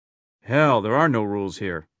Hell, there are no rules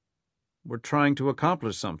here. We're trying to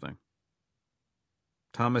accomplish something.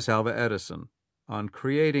 Thomas Alva Edison, on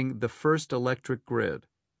creating the first electric grid.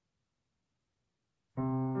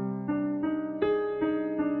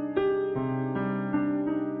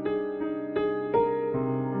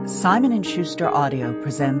 Simon & Schuster Audio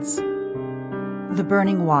presents The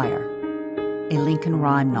Burning Wire, a Lincoln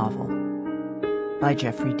Rhyme novel by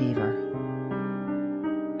Jeffery Deaver.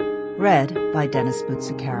 Read by Dennis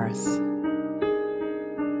Boutsikaris.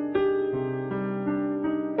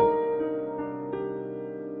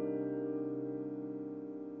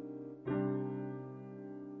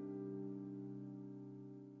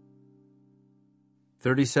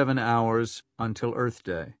 "37 hours until Earth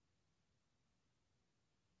Day."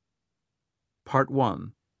 Part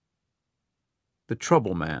 1. The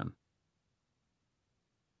Trouble Man.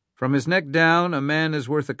 From his neck down, a man is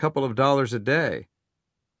worth a couple of dollars a day.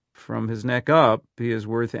 From his neck up, he is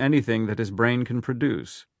worth anything that his brain can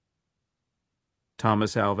produce.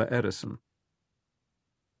 Thomas Alva Edison.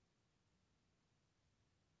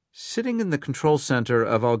 Sitting in the control center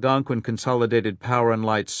of Algonquin Consolidated Power and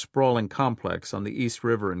Light's sprawling complex on the East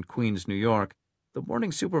River in Queens, New York, the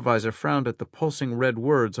morning supervisor frowned at the pulsing red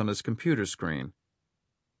words on his computer screen.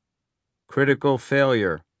 Critical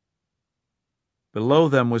failure. Below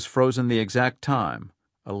them was frozen the exact time,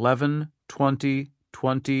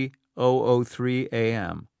 11:20:20:003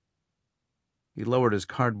 a.m. He lowered his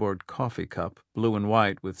cardboard coffee cup, blue and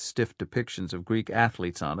white with stiff depictions of Greek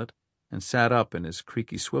athletes on it, and sat up in his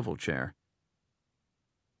creaky swivel chair.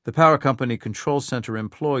 The power company control center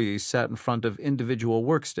employees sat in front of individual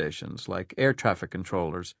workstations like air traffic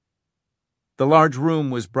controllers. The large room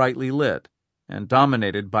was brightly lit and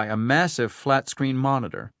dominated by a massive flat-screen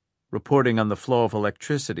monitor reporting on the flow of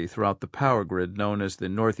electricity throughout the power grid known as the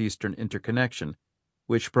Northeastern Interconnection,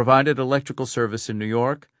 which provided electrical service in New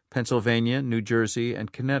York, Pennsylvania, New Jersey,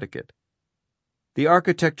 and Connecticut. The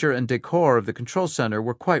architecture and decor of the control center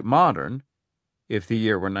were quite modern, if the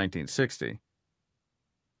year were 1960.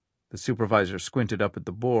 The supervisor squinted up at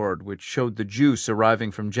the board, which showed the juice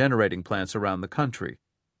arriving from generating plants around the country.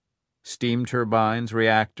 Steam turbines,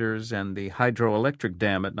 reactors, and the hydroelectric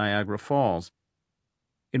dam at Niagara Falls.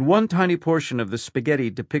 In one tiny portion of the spaghetti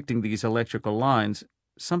depicting these electrical lines,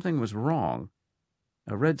 something was wrong.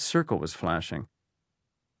 A red circle was flashing.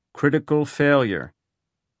 Critical failure.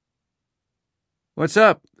 "What's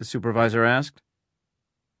up?" the supervisor asked.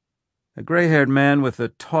 A gray-haired man with a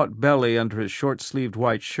taut belly under his short-sleeved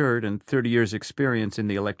white shirt and 30 years' experience in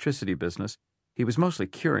the electricity business, he was mostly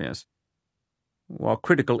curious. While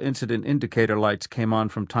critical incident indicator lights came on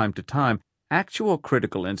from time to time, actual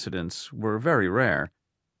critical incidents were very rare.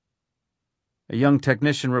 A young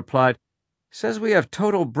technician replied, "Says we have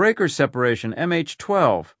total breaker separation,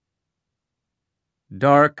 MH12.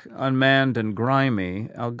 Dark, unmanned, and grimy,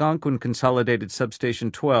 Algonquin Consolidated Substation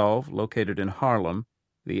 12, located in Harlem,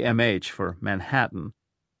 the MH for Manhattan,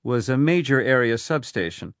 was a major area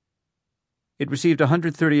substation. It received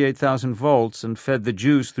 138,000 volts and fed the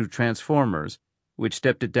juice through transformers, which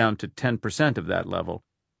stepped it down to 10% of that level,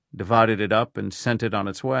 divided it up, and sent it on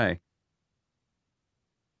its way."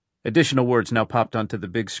 Additional words now popped onto the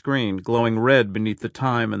big screen, glowing red beneath the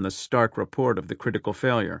time and the stark report of the critical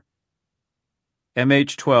failure.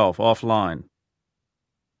 MH12 offline.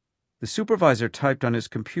 The supervisor typed on his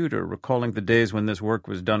computer, recalling the days when this work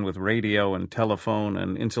was done with radio and telephone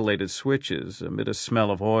and insulated switches amid a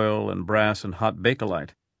smell of oil and brass and hot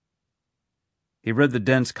bakelite. He read the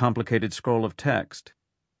dense, complicated scroll of text.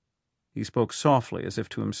 He spoke softly, as if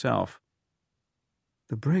to himself.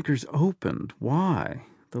 "The breaker's opened. Why?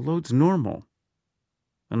 The load's normal."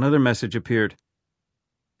 Another message appeared.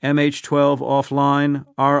 MH12 offline,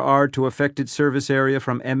 RR to affected service area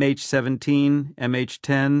from MH17,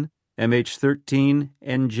 MH10, MH13,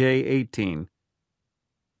 NJ18.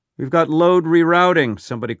 "We've got load rerouting,"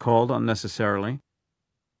 somebody called unnecessarily.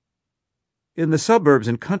 In the suburbs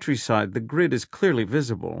and countryside, the grid is clearly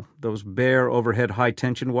visible, those bare overhead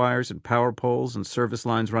high-tension wires and power poles and service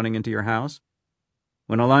lines running into your house.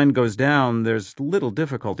 When a line goes down, there's little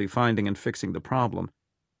difficulty finding and fixing the problem.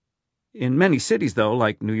 In many cities, though,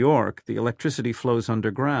 like New York, the electricity flows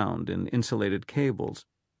underground in insulated cables.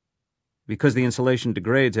 Because the insulation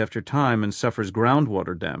degrades after time and suffers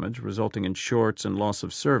groundwater damage, resulting in shorts and loss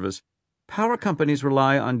of service, power companies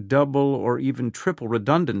rely on double or even triple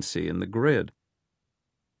redundancy in the grid.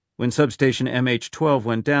 When substation MH12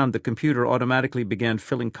 went down, the computer automatically began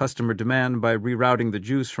filling customer demand by rerouting the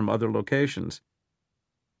juice from other locations.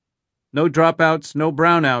 "No dropouts, no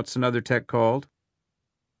brownouts," another tech called.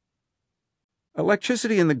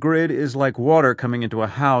 Electricity in the grid is like water coming into a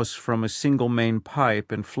house from a single main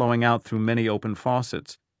pipe and flowing out through many open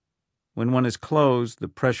faucets. When one is closed, the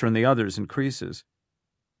pressure in the others increases.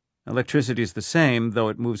 Electricity is the same, though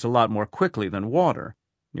it moves a lot more quickly than water,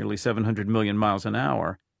 nearly 700 million miles an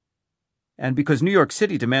hour. And because New York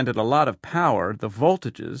City demanded a lot of power, the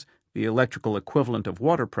voltages, the electrical equivalent of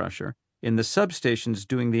water pressure, in the substations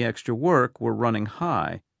doing the extra work were running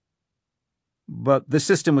high. But the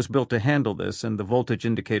system was built to handle this, and the voltage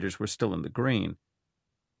indicators were still in the green.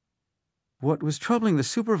 What was troubling the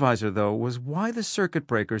supervisor, though, was why the circuit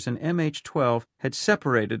breakers in MH12 had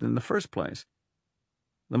separated in the first place.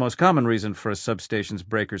 The most common reason for a substation's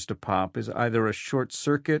breakers to pop is either a short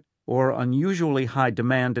circuit or unusually high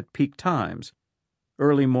demand at peak times,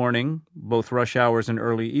 early morning, both rush hours and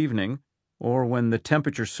early evening, or when the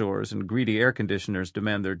temperature soars and greedy air conditioners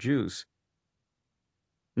demand their juice.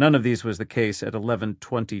 None of these was the case at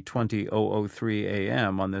 11:20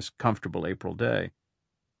 a.m. on this comfortable April day.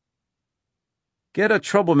 Get a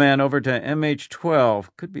trouble man over to MH12.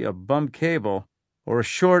 Could be a bummed cable, or a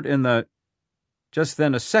short in the... Just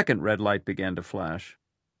then a second red light began to flash.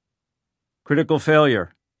 Critical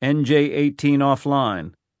failure. NJ18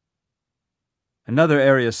 offline. Another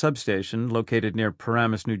area substation, located near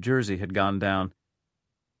Paramus, New Jersey, had gone down.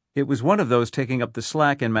 It was one of those taking up the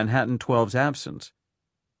slack in Manhattan 12's absence.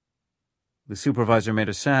 The supervisor made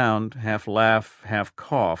a sound, half laugh, half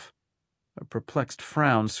cough. A perplexed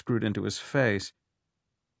frown screwed into his face.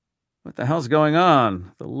 What the hell's going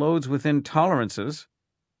on? The load's within tolerances.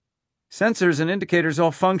 Sensors and indicators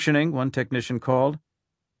all functioning, one technician called.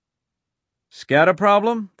 Scatter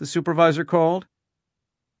problem? The supervisor called.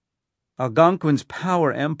 Algonquin's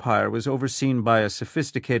power empire was overseen by a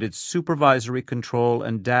sophisticated supervisory control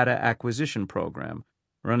and data acquisition program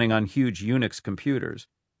running on huge Unix computers.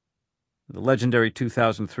 The legendary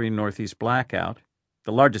 2003 Northeast blackout,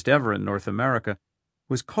 the largest ever in North America,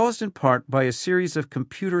 was caused in part by a series of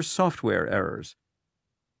computer software errors.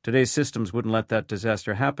 Today's systems wouldn't let that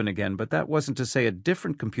disaster happen again, but that wasn't to say a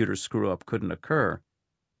different computer screw-up couldn't occur.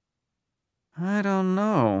 I don't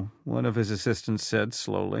know, one of his assistants said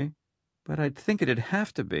slowly, but I'd think it'd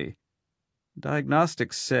have to be.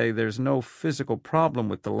 Diagnostics say there's no physical problem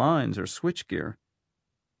with the lines or switchgear.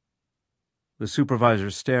 The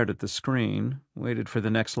supervisor stared at the screen, waited for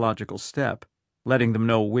the next logical step, letting them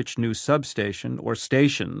know which new substation or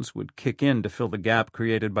stations would kick in to fill the gap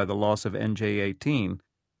created by the loss of NJ18.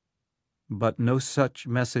 But no such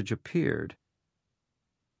message appeared.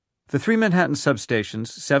 The three Manhattan substations,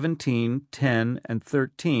 17, 10, and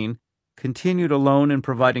 13, continued alone in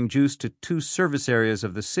providing juice to two service areas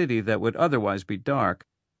of the city that would otherwise be dark.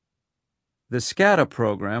 The SCADA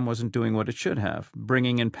program wasn't doing what it should have,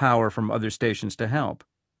 bringing in power from other stations to help.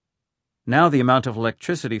 Now the amount of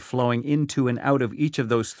electricity flowing into and out of each of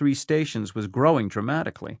those three stations was growing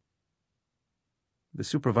dramatically. The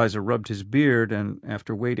supervisor rubbed his beard and,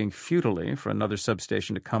 after waiting futilely for another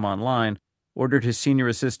substation to come online, ordered his senior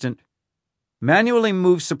assistant, "Manually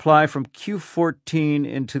move supply from Q14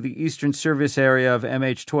 into the eastern service area of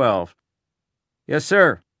MH12. Yes,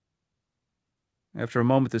 sir. After a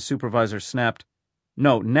moment, the supervisor snapped,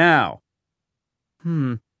 "No, now."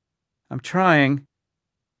 I'm trying.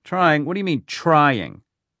 Trying? What do you mean, trying?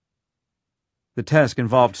 The task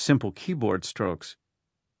involved simple keyboard strokes.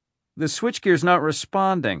 The switchgear's not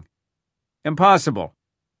responding. Impossible.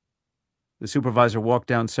 The supervisor walked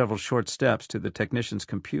down several short steps to the technician's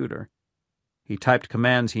computer. He typed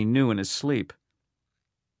commands he knew in his sleep.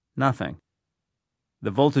 Nothing.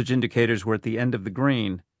 The voltage indicators were at the end of the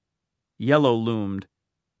green. Yellow loomed.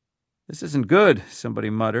 "This isn't good," somebody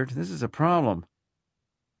muttered. "This is a problem."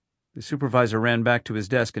 The supervisor ran back to his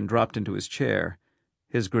desk and dropped into his chair.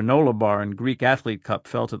 His granola bar and Greek athlete cup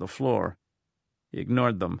fell to the floor. He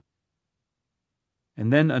ignored them.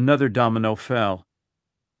 And then another domino fell.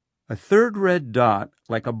 A third red dot,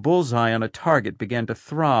 like a bullseye on a target, began to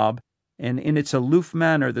throb, and in its aloof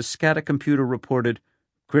manner the SCADA computer reported,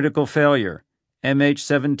 "Critical failure.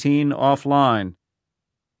 MH17 offline."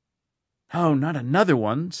 "Oh, not another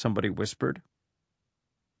one," somebody whispered.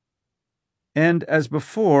 And, as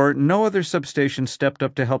before, no other substation stepped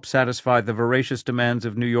up to help satisfy the voracious demands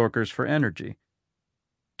of New Yorkers for energy.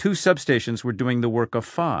 Two substations were doing the work of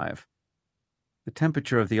 5. The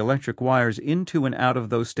temperature of the electric wires into and out of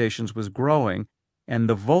those stations was growing, and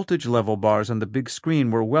the voltage level bars on the big screen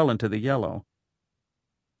were well into the yellow.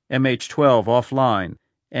 MH12 offline,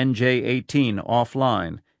 NJ18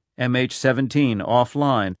 offline, MH17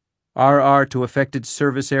 offline, RR to affected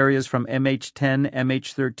service areas from MH10,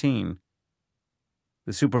 MH13.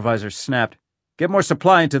 The supervisor snapped, "Get more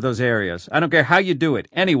supply into those areas. I don't care how you do it,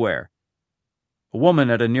 anywhere." A woman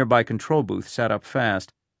at a nearby control booth sat up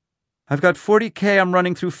fast. "I've got 40K I'm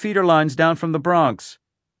running through feeder lines down from the Bronx."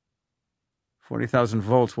 40,000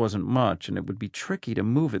 volts wasn't much, and it would be tricky to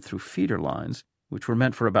move it through feeder lines, which were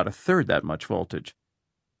meant for about a third that much voltage.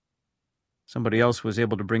 Somebody else was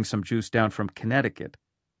able to bring some juice down from Connecticut.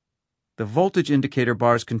 The voltage indicator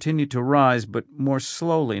bars continued to rise, but more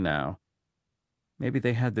slowly now. Maybe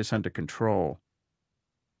they had this under control.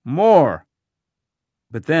 "More!"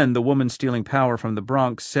 But then the woman stealing power from the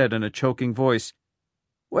Bronx said in a choking voice,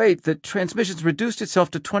 "Wait, the transmission's reduced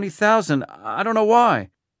itself to 20,000. I don't know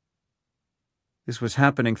why." This was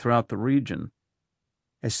happening throughout the region.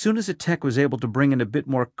 As soon as a tech was able to bring in a bit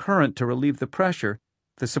more current to relieve the pressure,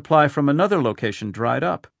 the supply from another location dried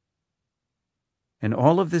up. And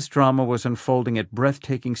all of this drama was unfolding at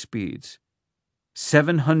breathtaking speeds,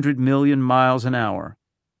 700 million miles an hour.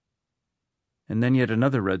 And then yet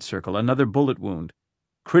another red circle, another bullet wound.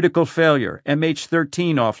 "Critical failure,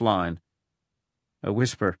 MH13 offline." A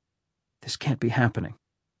whisper, "This can't be happening."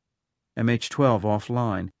 MH12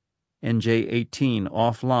 offline, NJ18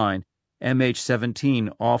 offline, MH17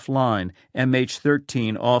 offline,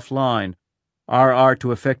 MH13 offline, RR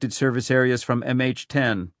to affected service areas from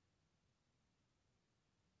MH10.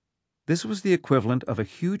 This was the equivalent of a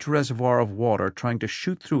huge reservoir of water trying to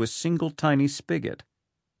shoot through a single tiny spigot,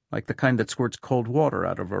 like the kind that squirts cold water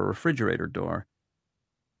out of a refrigerator door.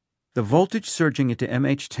 The voltage surging into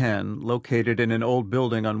MH10, located in an old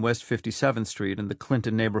building on West 57th Street in the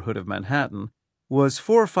Clinton neighborhood of Manhattan, was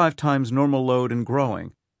 4 or 5 times normal load and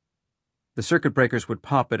growing. The circuit breakers would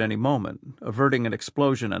pop at any moment, averting an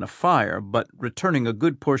explosion and a fire, but returning a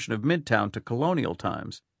good portion of Midtown to colonial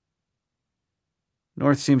times.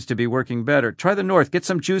 "North seems to be working better. Try the North. Get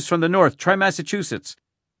some juice from the North. Try Massachusetts."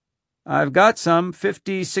 "I've got some,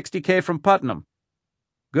 50, 60K from Putnam."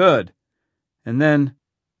 "Good." And then,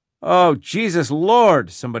 "Oh, Jesus Lord!"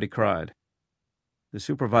 somebody cried. The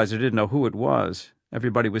supervisor didn't know who it was.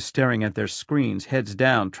 Everybody was staring at their screens, heads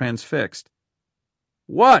down, transfixed.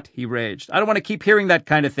 "What?" he raged. "I don't want to keep hearing that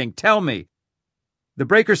kind of thing. Tell me." "The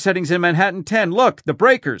breaker settings in Manhattan 10. Look, the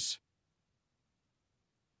breakers."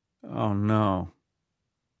 Oh, no.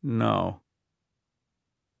 No.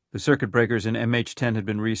 The circuit breakers in MH10 had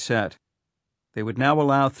been reset. They would now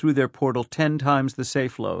allow through their portal 10 times the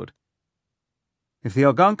safe load. If the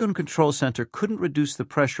Algonquin Control Center couldn't reduce the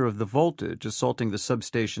pressure of the voltage assaulting the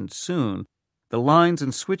substation soon, the lines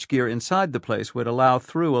and switchgear inside the place would allow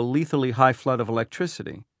through a lethally high flood of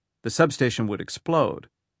electricity. The substation would explode.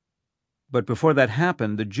 But before that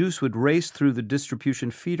happened, the juice would race through the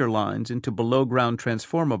distribution feeder lines into below-ground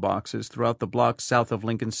transformer boxes throughout the blocks south of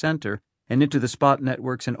Lincoln Center and into the spot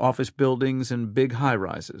networks in office buildings and big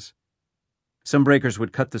high-rises. Some breakers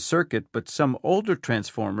would cut the circuit, but some older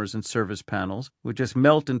transformers and service panels would just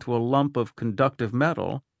melt into a lump of conductive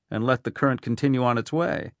metal and let the current continue on its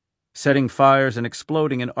way, setting fires and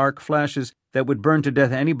exploding in arc flashes that would burn to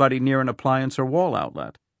death anybody near an appliance or wall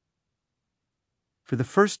outlet. For the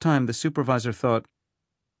first time, the supervisor thought,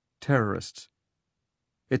 terrorists.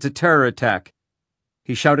 "It's a terror attack."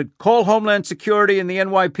 He shouted, "Call Homeland Security and the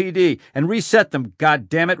NYPD and reset them,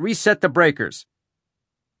 goddammit, reset the breakers."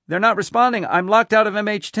 "They're not responding. I'm locked out of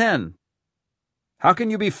MH10. "How can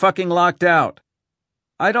you be fucking locked out?"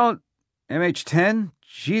 "I don't... MH10?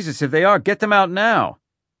 Jesus, if they are, get them out now."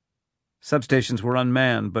 Substations were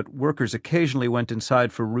unmanned, but workers occasionally went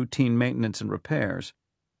inside for routine maintenance and repairs.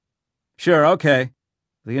 "Sure, okay."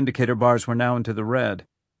 The indicator bars were now into the red.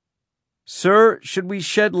 "Sir, should we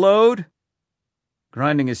shed load?"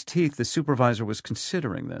 Grinding his teeth, the supervisor was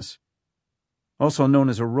considering this. Also known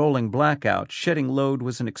as a rolling blackout, shedding load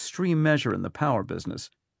was an extreme measure in the power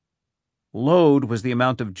business. Load was the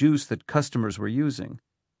amount of juice that customers were using.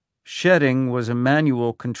 Shedding was a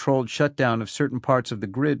manual, controlled shutdown of certain parts of the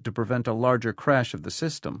grid to prevent a larger crash of the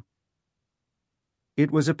system. It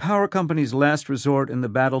was a power company's last resort in the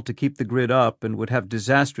battle to keep the grid up and would have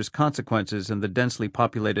disastrous consequences in the densely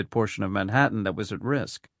populated portion of Manhattan that was at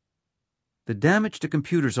risk. The damage to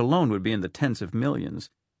computers alone would be in the tens of millions,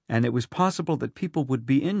 and it was possible that people would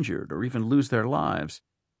be injured or even lose their lives.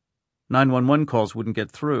 911 calls wouldn't get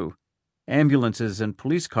through. Ambulances and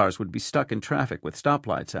police cars would be stuck in traffic with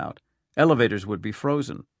stoplights out. Elevators would be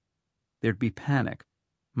frozen. There'd be panic.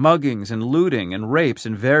 Muggings and looting and rapes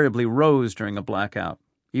invariably rose during a blackout,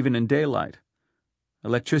 even in daylight.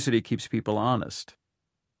 Electricity keeps people honest.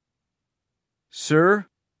 "Sir?"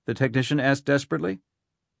 the technician asked desperately.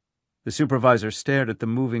 The supervisor stared at the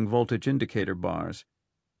moving voltage indicator bars.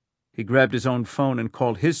 He grabbed his own phone and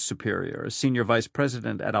called his superior, a senior vice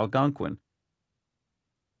president at Algonquin.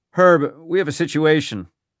 "Herb, we have a situation."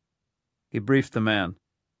 He briefed the man.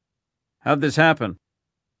 How'd this happen?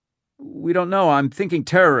 We don't know. I'm thinking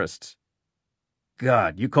terrorists.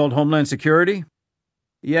 God, you called Homeland Security?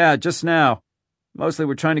 Yeah, just now. Mostly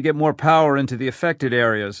we're trying to get more power into the affected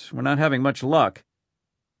areas. We're not having much luck.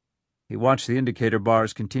 He watched the indicator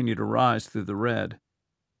bars continue to rise through the red.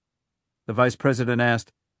 The vice president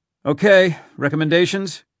asked, Okay,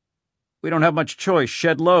 recommendations? We don't have much choice.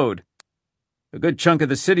 Shed load. A good chunk of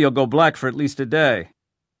the city will go black for at least a day.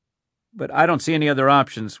 But I don't see any other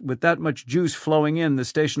options. With that much juice flowing in, the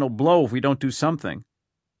station will blow if we don't do something.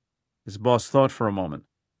 His boss thought for a moment.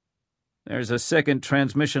 There's a second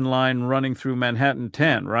transmission line running through Manhattan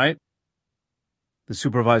 10, right? The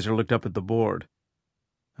supervisor looked up at the board.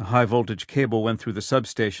 A high-voltage cable went through the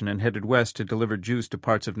substation and headed west to deliver juice to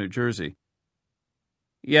parts of New Jersey.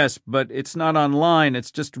 Yes, but it's not online.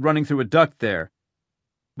 It's just running through a duct there.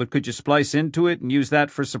 But could you splice into it and use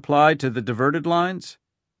that for supply to the diverted lines?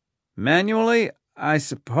 Manually, I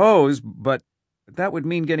suppose, but that would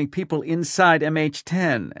mean getting people inside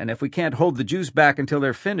MH10, and if we can't hold the juice back until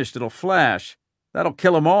they're finished, it'll flash. That'll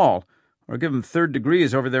kill them all, or give them third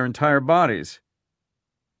degrees over their entire bodies.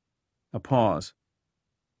 A pause.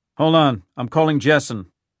 Hold on, I'm calling Jessen.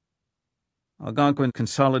 Algonquin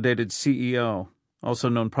Consolidated CEO, also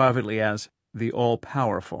known privately as the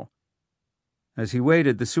All-Powerful. As he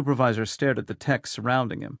waited, the supervisor stared at the text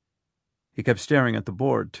surrounding him. He kept staring at the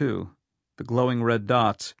board, too. The glowing red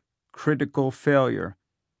dots. Critical failure.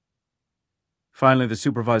 Finally, the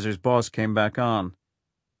supervisor's boss came back on.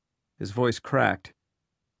 His voice cracked.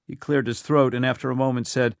 He cleared his throat and after a moment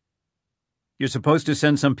said, You're supposed to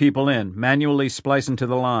send some people in, manually splice into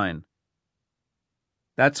the line.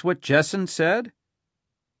 That's what Jessen said?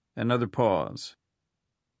 Another pause.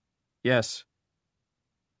 Yes.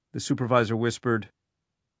 The supervisor whispered,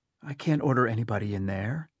 I can't order anybody in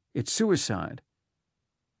there. It's suicide.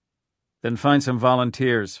 Then find some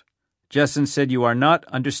volunteers. Jessen said you are not,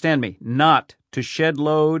 understand me, not to shed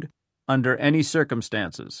load under any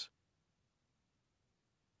circumstances.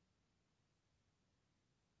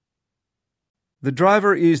 The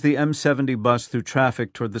driver eased the M70 bus through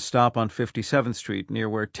traffic toward the stop on 57th Street near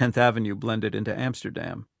where 10th Avenue blended into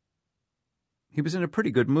Amsterdam. He was in a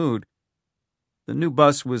pretty good mood. The new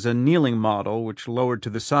bus was a kneeling model which lowered to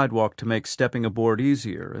the sidewalk to make stepping aboard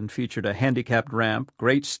easier and featured a handicapped ramp,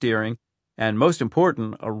 great steering, and, most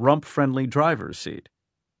important, a rump-friendly driver's seat.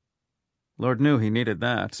 Lord knew he needed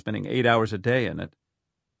that, spending 8 hours a day in it.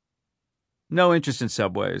 No interest in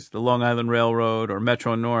subways, the Long Island Railroad, or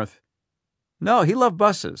Metro North. No, he loved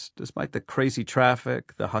buses, despite the crazy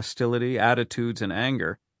traffic, the hostility, attitudes, and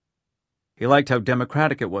anger. He liked how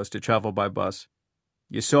democratic it was to travel by bus.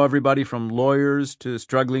 You saw everybody from lawyers to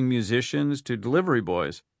struggling musicians to delivery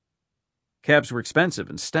boys. Cabs were expensive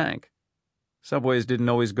and stank. Subways didn't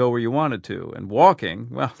always go where you wanted to, and walking,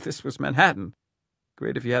 well, this was Manhattan.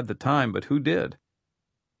 Great if you had the time, but who did?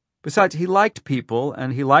 Besides, he liked people,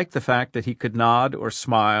 and he liked the fact that he could nod or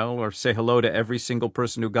smile or say hello to every single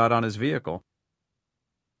person who got on his vehicle.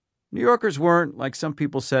 New Yorkers weren't, like some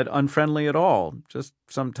people said, unfriendly at all, just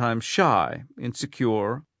sometimes shy,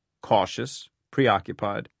 insecure, cautious,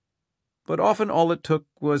 preoccupied. But often all it took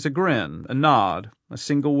was a grin, a nod, a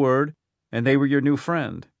single word, and they were your new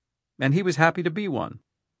friend. And he was happy to be one.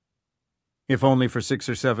 If only for 6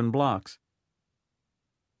 or 7 blocks.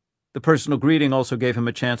 The personal greeting also gave him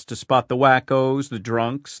a chance to spot the wackos, the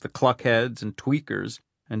drunks, the cluckheads, and tweakers,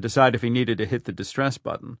 and decide if he needed to hit the distress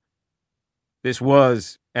button. This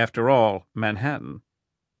was, after all, Manhattan.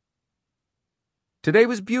 Today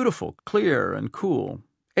was beautiful, clear, and cool.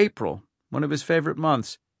 April, one of his favorite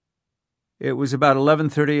months. It was about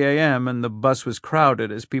 11:30 a.m., and the bus was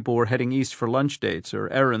crowded as people were heading east for lunch dates or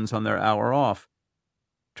errands on their hour off.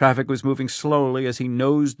 Traffic was moving slowly as he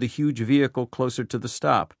nosed the huge vehicle closer to the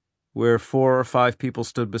stop, where 4 or 5 people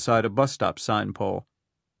stood beside a bus stop sign pole.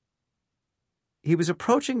 He was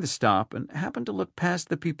approaching the stop and happened to look past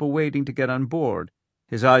the people waiting to get on board,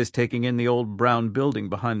 his eyes taking in the old brown building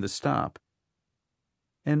behind the stop.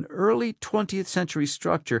 An early 20th century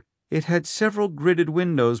structure, it had several gridded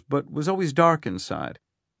windows but was always dark inside.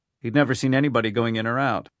 He'd never seen anybody going in or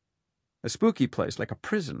out. A spooky place, like a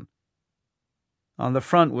prison. On the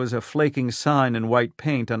front was a flaking sign in white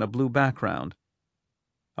paint on a blue background.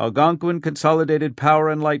 Algonquin Consolidated Power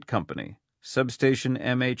and Light Company, Substation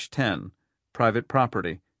MH10, Private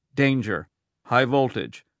Property, Danger, High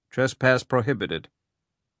Voltage, Trespass Prohibited.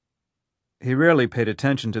 He rarely paid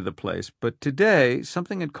attention to the place, but today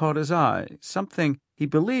something had caught his eye, something he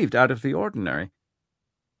believed out of the ordinary.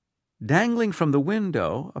 Dangling from the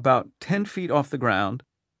window, about 10 feet off the ground,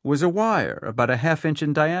 was a wire about a half-inch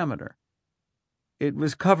in diameter. It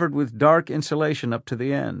was covered with dark insulation up to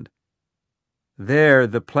the end. There,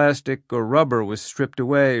 the plastic or rubber was stripped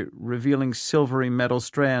away, revealing silvery metal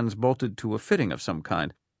strands bolted to a fitting of some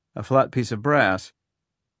kind, a flat piece of brass.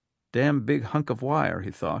 Damn big hunk of wire, he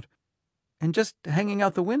thought. And just hanging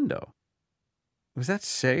out the window. Was that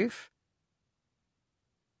safe?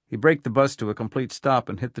 He braked the bus to a complete stop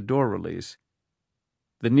and hit the door release.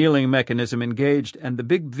 The kneeling mechanism engaged, and the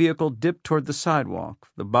big vehicle dipped toward the sidewalk,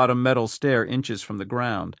 the bottom metal stair inches from the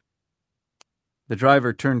ground. The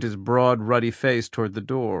driver turned his broad, ruddy face toward the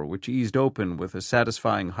door, which eased open with a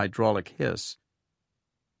satisfying hydraulic hiss.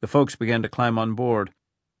 The folks began to climb on board.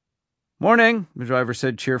 "Morning," the driver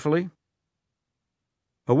said cheerfully.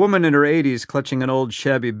 A woman in her 80s, clutching an old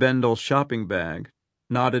shabby Bendel shopping bag,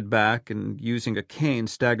 nodded back and, using a cane,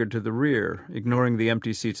 staggered to the rear, ignoring the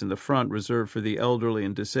empty seats in the front reserved for the elderly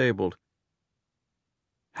and disabled.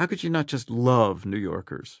 How could you not just love New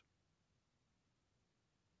Yorkers?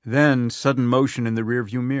 Then, sudden motion in the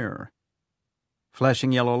rearview mirror.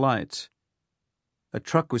 Flashing yellow lights. A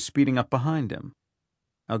truck was speeding up behind him.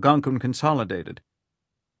 Algonquin consolidated.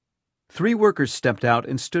 3 workers stepped out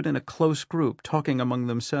and stood in a close group, talking among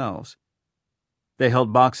themselves. They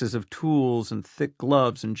held boxes of tools and thick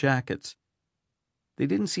gloves and jackets. They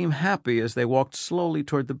didn't seem happy as they walked slowly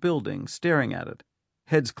toward the building, staring at it,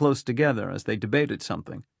 heads close together as they debated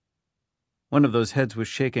something. One of those heads was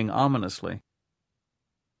shaking ominously.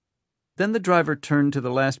 Then the driver turned to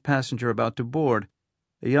the last passenger about to board,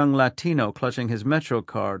 a young Latino clutching his Metro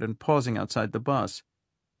card and pausing outside the bus.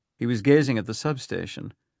 He was gazing at the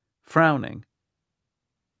substation, frowning.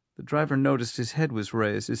 The driver noticed his head was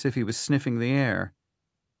raised as if he was sniffing the air.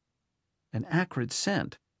 An acrid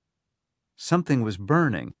scent. Something was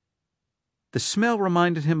burning. The smell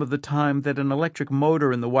reminded him of the time that an electric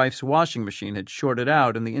motor in the wife's washing machine had shorted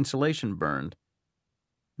out and the insulation burned.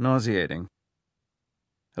 Nauseating.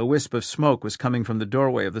 A wisp of smoke was coming from the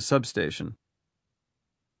doorway of the substation.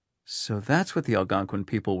 So that's what the Algonquin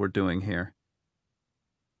people were doing here.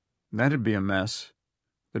 That'd be a mess.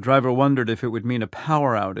 The driver wondered if it would mean a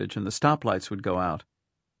power outage and the stoplights would go out.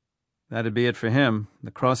 That'd be it for him.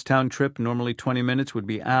 The crosstown trip, normally 20 minutes, would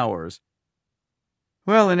be hours.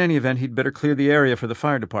 Well, in any event, he'd better clear the area for the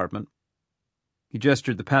fire department. He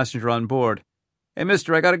gestured the passenger on board. "Hey,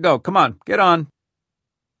 mister, I gotta go. Come on, get on."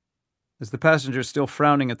 As the passenger, still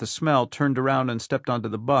frowning at the smell, turned around and stepped onto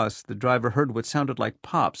the bus, the driver heard what sounded like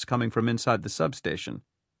pops coming from inside the substation.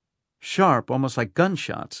 Sharp, almost like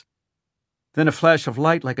gunshots. Then a flash of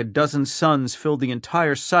light like a dozen suns filled the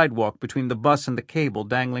entire sidewalk between the bus and the cable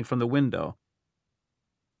dangling from the window.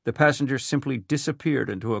 The passenger simply disappeared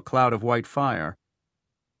into a cloud of white fire.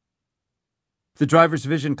 The driver's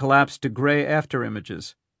vision collapsed to gray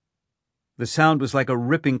after-images. The sound was like a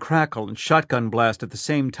ripping crackle and shotgun blast at the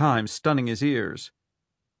same time, stunning his ears.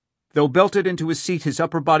 Though belted into his seat, his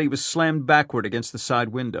upper body was slammed backward against the side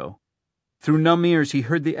window. Through numb ears, he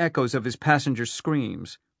heard the echoes of his passenger's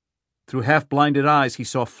screams. Through half-blinded eyes, he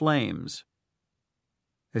saw flames.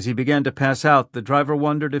 As he began to pass out, the driver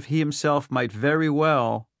wondered if he himself might very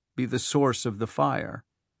well be the source of the fire.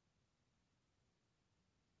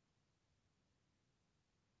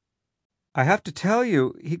 "I have to tell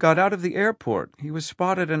you, he got out of the airport. He was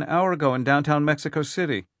spotted an hour ago in downtown Mexico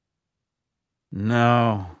City."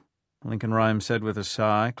 "No," Lincoln Rhymes said with a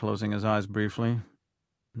sigh, closing his eyes briefly.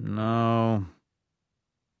 "No."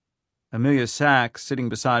 Amelia Sachs, sitting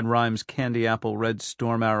beside Rhymes' candy apple red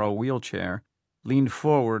Storm Arrow wheelchair, leaned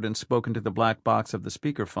forward and spoke into the black box of the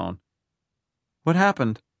speakerphone. "What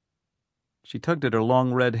happened?" She tugged at her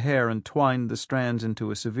long red hair and twined the strands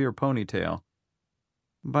into a severe ponytail.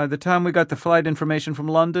 "By the time we got the flight information from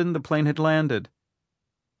London, the plane had landed."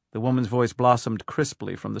 The woman's voice blossomed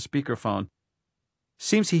crisply from the speakerphone.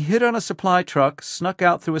 "Seems he hit on a supply truck, snuck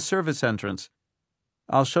out through a service entrance.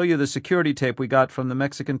 I'll show you the security tape we got from the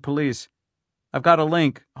Mexican police. I've got a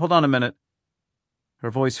link. Hold on a minute."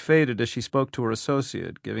 Her voice faded as she spoke to her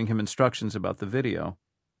associate, giving him instructions about the video.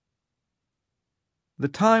 The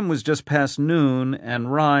time was just past noon,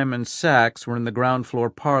 and Rhyme and Sachs were in the ground-floor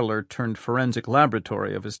parlor turned forensic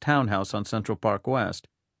laboratory of his townhouse on Central Park West,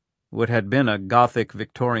 what had been a Gothic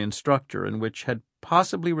Victorian structure in which had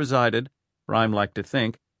possibly resided, Rhyme liked to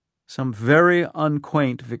think, some very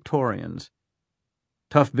unquaint Victorians.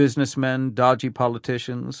 Tough businessmen, dodgy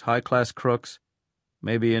politicians, high-class crooks,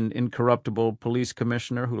 maybe an incorruptible police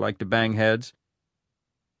commissioner who liked to bang heads.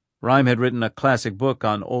 Rhyme had written a classic book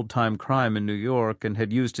on old-time crime in New York and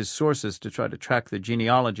had used his sources to try to track the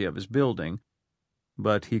genealogy of his building,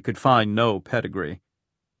 but he could find no pedigree.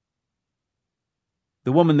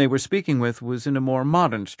 The woman they were speaking with was in a more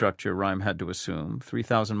modern structure, Rhyme had to assume,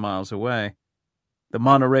 3,000 miles away, the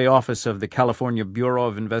Monterey office of the California Bureau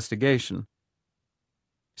of Investigation.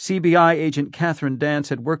 CBI agent Catherine Dance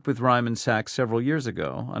had worked with Rhyme and Sachs several years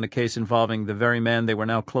ago on a case involving the very man they were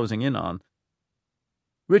now closing in on.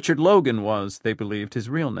 Richard Logan was, they believed, his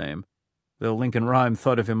real name, though Lincoln Rhyme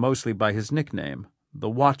thought of him mostly by his nickname, the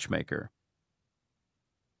Watchmaker.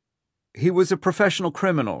 He was a professional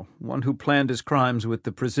criminal, one who planned his crimes with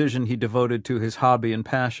the precision he devoted to his hobby and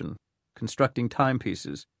passion, constructing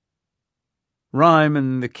timepieces. Rhyme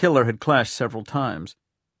and the killer had clashed several times.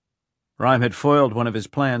 Rhyme had foiled one of his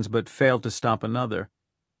plans but failed to stop another.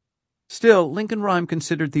 Still, Lincoln Rhyme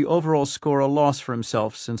considered the overall score a loss for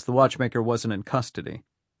himself since the Watchmaker wasn't in custody.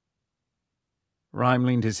 Rhyme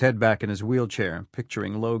leaned his head back in his wheelchair,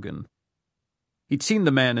 picturing Logan. He'd seen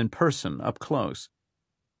the man in person, up close.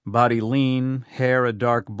 Body lean, hair a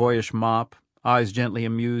dark, boyish mop, eyes gently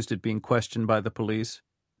amused at being questioned by the police,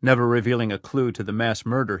 never revealing a clue to the mass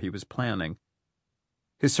murder he was planning.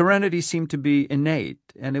 His serenity seemed to be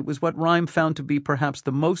innate, and it was what Rhyme found to be perhaps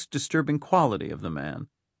the most disturbing quality of the man.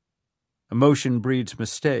 Emotion breeds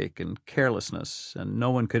mistake and carelessness, and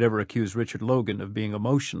no one could ever accuse Richard Logan of being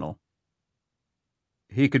emotional.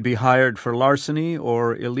 He could be hired for larceny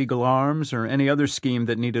or illegal arms or any other scheme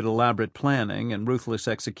that needed elaborate planning and ruthless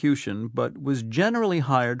execution, but was generally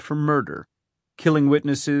hired for murder, killing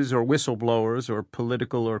witnesses or whistleblowers or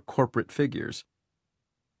political or corporate figures.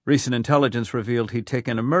 Recent intelligence revealed he'd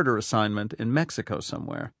taken a murder assignment in Mexico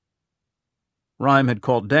somewhere. Rhyme had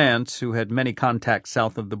called Dance, who had many contacts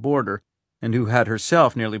south of the border, and who had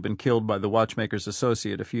herself nearly been killed by the watchmaker's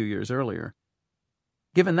associate a few years earlier.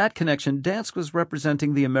 Given that connection, Dance was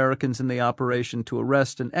representing the Americans in the operation to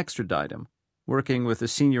arrest and extradite him, working with a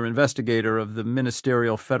senior investigator of the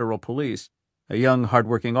Ministerial Federal Police, a young,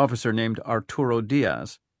 hard-working officer named Arturo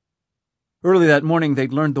Diaz. Early that morning,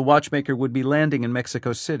 they'd learned the watchmaker would be landing in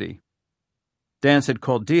Mexico City. Dance had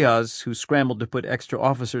called Diaz, who scrambled to put extra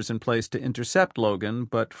officers in place to intercept Logan,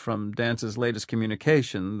 but from Dance's latest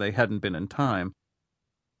communication, they hadn't been in time.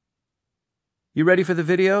 "You ready for the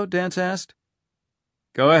video?" Dance asked.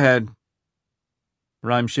 "Go ahead."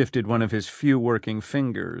 Rhyme shifted one of his few working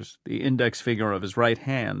fingers, the index finger of his right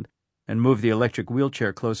hand, and moved the electric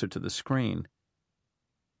wheelchair closer to the screen.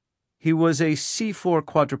 He was a C4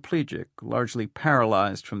 quadriplegic, largely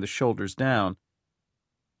paralyzed from the shoulders down.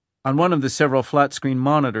 On one of the several flat-screen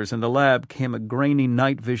monitors in the lab came a grainy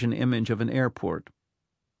night vision image of an airport.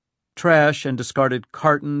 Trash and discarded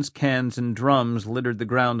cartons, cans, and drums littered the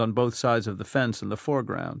ground on both sides of the fence in the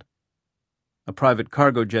foreground. A private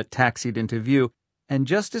cargo jet taxied into view, and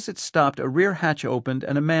just as it stopped, a rear hatch opened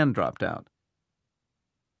and a man dropped out.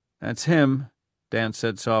 "That's him," Dance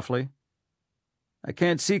said softly. "I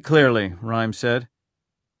can't see clearly," Rhyme said.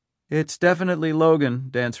 "It's definitely Logan,"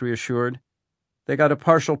 Dance reassured. "They got a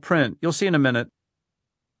partial print. You'll see in a minute."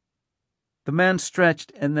 The man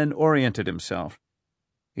stretched and then oriented himself.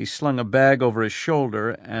 He slung a bag over his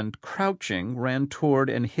shoulder and, crouching, ran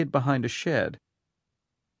toward and hid behind a shed.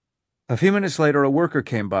 A few minutes later, a worker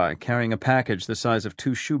came by, carrying a package the size of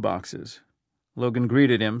 2 shoeboxes. Logan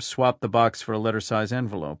greeted him, swapped the box for a letter-size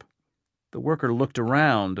envelope. The worker looked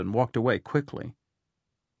around and walked away quickly.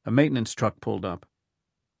 A maintenance truck pulled up.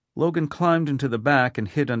 Logan climbed into the back and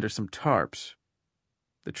hid under some tarps.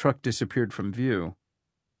 The truck disappeared from view.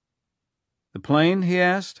 "The plane?" he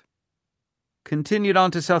asked. "Continued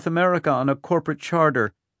on to South America on a corporate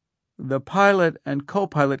charter. The pilot and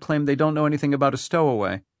co-pilot claim they don't know anything about a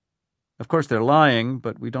stowaway. Of course they're lying,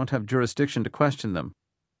 but we don't have jurisdiction to question them."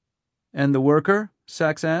 "And the worker?"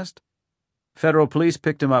 Sachs asked. "Federal police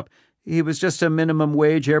picked him up. He was just a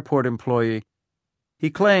minimum-wage airport employee. He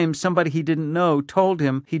claims somebody he didn't know told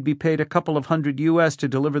him he'd be paid a couple of $100 US to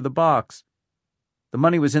deliver the box. The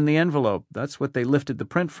money was in the envelope. That's what they lifted the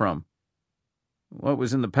print from." "What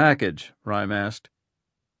was in the package?" Rhyme asked.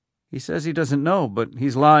 "He says he doesn't know, but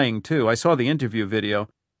he's lying, too. I saw the interview video.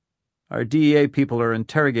 Our DEA people are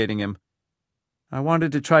interrogating him. I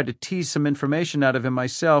wanted to try to tease some information out of him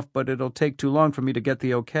myself, but it'll take too long for me to get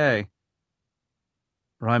the okay."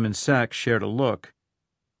 Rhyme and Sachs shared a look.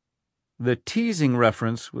 The teasing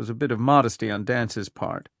reference was a bit of modesty on Dance's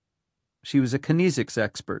part. She was a kinesics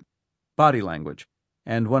expert, body language,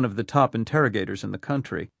 and one of the top interrogators in the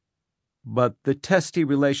country. But the testy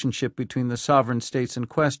relationship between the sovereign states in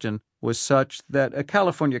question was such that a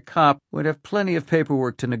California cop would have plenty of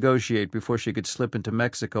paperwork to negotiate before she could slip into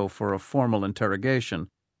Mexico for a formal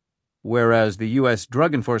interrogation, whereas the U.S.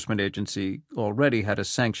 Drug Enforcement Agency already had a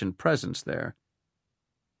sanctioned presence there.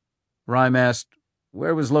 Rhyme asked,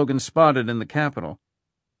 "Where was Logan spotted in the capital?"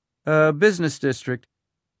 "A business district.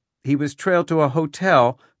 He was trailed to a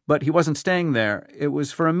hotel, but he wasn't staying there. It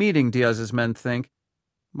was for a meeting, Diaz's men think.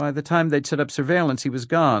 By the time they'd set up surveillance, he was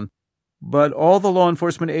gone. But all the law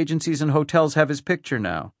enforcement agencies and hotels have his picture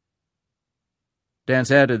now.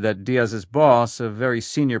 Dance added that Diaz's boss, a very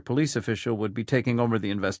senior police official, would be taking over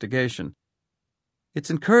the investigation.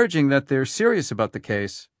 It's encouraging that they're serious about the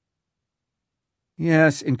case.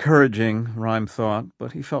 Yes, encouraging, Rhyme thought,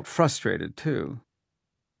 but he felt frustrated, too.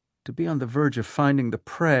 To be on the verge of finding the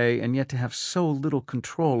prey and yet to have so little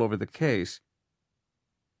control over the case.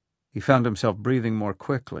 He found himself breathing more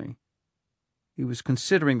quickly. He was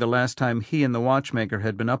considering the last time he and the Watchmaker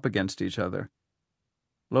had been up against each other.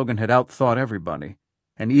 Logan had outthought everybody,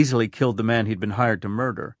 and easily killed the man he'd been hired to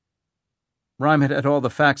murder. Rhyme had all the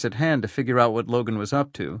facts at hand to figure out what Logan was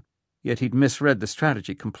up to, yet he'd misread the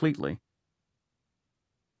strategy completely.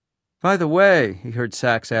 "By the way," he heard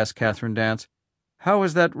Sachs ask Catherine Dance, "how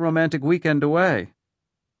was that romantic weekend away?"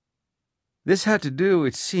 This had to do,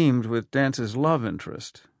 it seemed, with Dance's love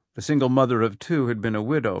interest. The single mother of two had been a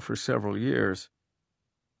widow for several years.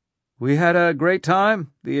 "We had a great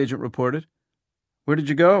time," the agent reported. "Where did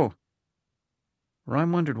you go?"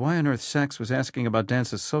 Rhyme wondered why on earth Sachs was asking about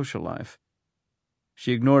Dance's social life.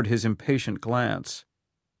 She ignored his impatient glance.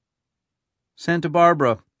 "Santa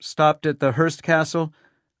Barbara. Stopped at the Hearst Castle.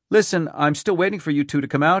 Listen, I'm still waiting for you two to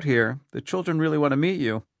come out here. The children really want to meet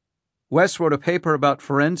you. Wes wrote a paper about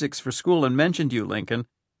forensics for school and mentioned you, Lincoln.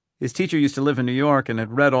 His teacher used to live in New York and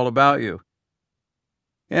had read all about you."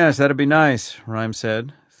 "Yes, that'd be nice," Rhyme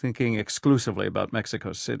said, thinking exclusively about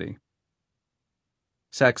Mexico City.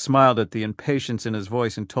 Sachs smiled at the impatience in his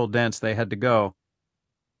voice and told Dance they had to go.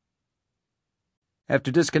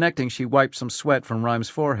 After disconnecting, she wiped some sweat from Rhyme's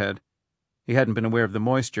forehead. He hadn't been aware of the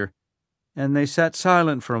moisture, and they sat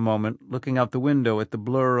silent for a moment, looking out the window at the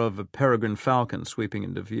blur of a peregrine falcon sweeping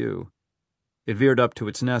into view. It veered up to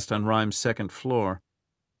its nest on Rhyme's second floor.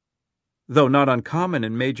 Though not uncommon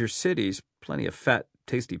in major cities, plenty of fat,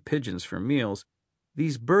 tasty pigeons for meals,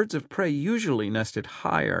 these birds of prey usually nested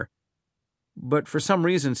higher. But for some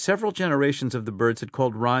reason, several generations of the birds had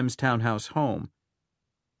called Rhyme's townhouse home.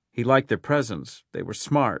 He liked their presence. They were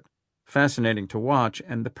smart, fascinating to watch,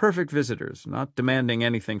 and the perfect visitors, not demanding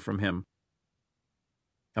anything from him.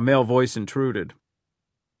 A male voice intruded.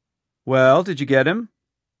 "Well, did you get him?"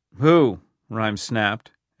 "Who?" Rhyme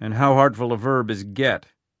snapped. "And how artful a verb is get?"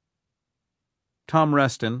 Tom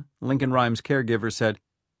Reston, Lincoln Rhyme's caregiver, said,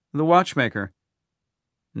 "The Watchmaker."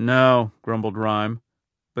 "No," grumbled Rhyme.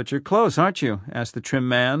 "But you're close, aren't you?" asked the trim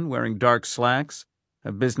man, wearing dark slacks,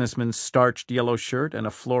 a businessman's starched yellow shirt, and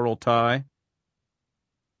a floral tie.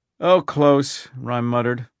 "Oh, close," Rhyme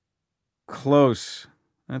muttered. "Close.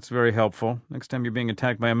 That's very helpful. Next time you're being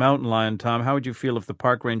attacked by a mountain lion, Tom, how would you feel if the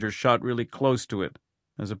park ranger shot really close to it,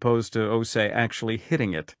 as opposed to, say, actually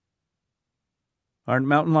hitting it?" "Aren't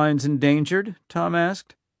mountain lions endangered?" Tom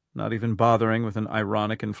asked, not even bothering with an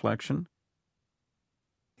ironic inflection.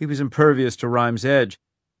 He was impervious to Rhyme's edge.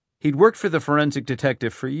 He'd worked for the forensic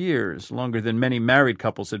detective for years, longer than many married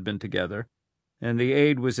couples had been together, and the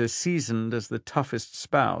aide was as seasoned as the toughest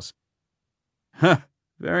spouse. "Huh,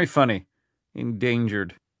 very funny.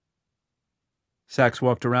 Endangered." Sachs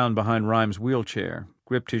walked around behind Rhyme's wheelchair,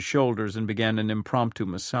 gripped his shoulders, and began an impromptu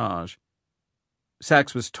massage.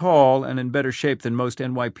 Sachs was tall and in better shape than most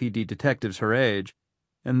NYPD detectives her age,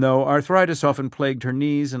 and though arthritis often plagued her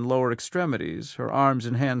knees and lower extremities, her arms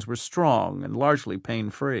and hands were strong and largely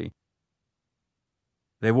pain-free.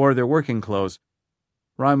 They wore their working clothes.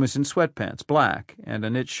 Rhyme was in sweatpants, black, and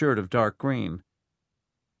a knit shirt of dark green.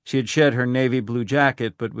 She had shed her navy blue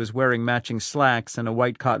jacket, but was wearing matching slacks and a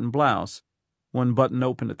white cotton blouse, one button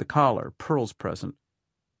open at the collar, pearls present.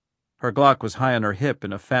 Her Glock was high on her hip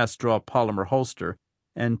in a fast-draw polymer holster,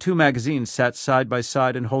 and 2 magazines sat side by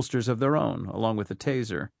side in holsters of their own, along with a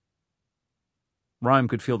taser. Rhyme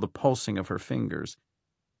could feel the pulsing of her fingers.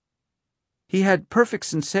 He had perfect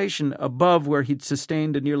sensation above where he'd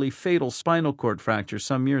sustained a nearly fatal spinal cord fracture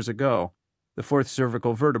some years ago, the 4th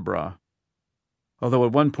cervical vertebra. Although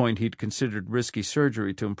at one point he'd considered risky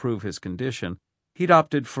surgery to improve his condition, he'd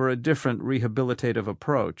opted for a different rehabilitative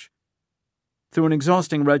approach. Through an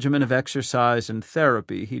exhausting regimen of exercise and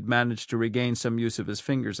therapy, he'd managed to regain some use of his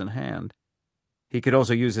fingers and hand. He could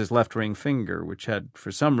also use his left ring finger, which had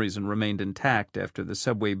for some reason remained intact after the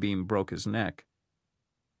subway beam broke his neck.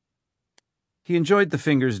 He enjoyed the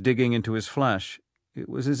fingers digging into his flesh. It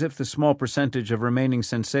was as if the small percentage of remaining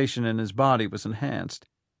sensation in his body was enhanced.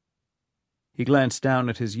 He glanced down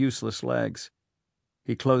at his useless legs.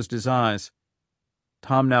 He closed his eyes.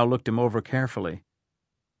 Tom now looked him over carefully.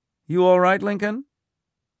 "You all right, Lincoln?"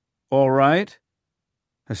 "All right?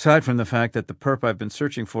 Aside from the fact that the perp I've been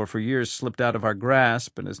searching for years slipped out of our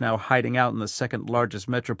grasp and is now hiding out in the second largest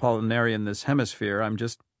metropolitan area in this hemisphere, I'm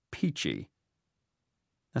just peachy."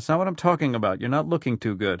 That's not what I'm talking about. You're not looking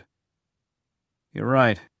too good. You're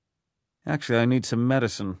right. Actually, I need some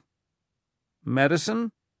medicine.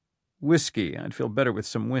 Medicine? Whiskey. I'd feel better with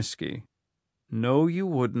some whiskey. No, you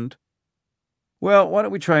wouldn't. Well, why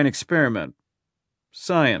don't we try an experiment?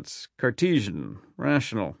 Science, Cartesian,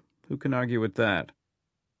 rational. Who can argue with that?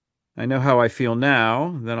 I know how I feel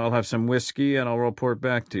now, then I'll have some whiskey and I'll report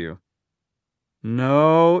back to you.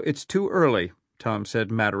 No, it's too early, Tom said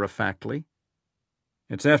matter-of-factly.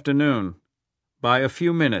 It's afternoon. By a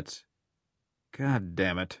few minutes. God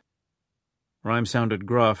damn it. Rhyme sounded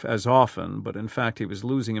gruff, as often, but in fact he was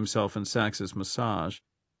losing himself in Sax's massage.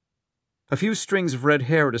 A few strings of red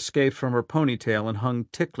hair had escaped from her ponytail and hung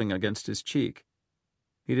tickling against his cheek.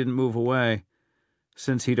 He didn't move away.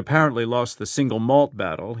 Since he'd apparently lost the single malt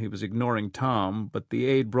battle, he was ignoring Tom, but the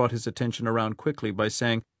aide brought his attention around quickly by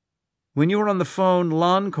saying, "When you were on the phone,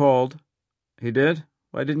 Lon called." "He did?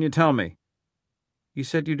 Why didn't you tell me?" "You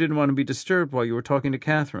said you didn't want to be disturbed while you were talking to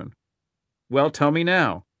Catherine." "Well, tell me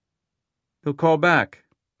now." "He'll call back.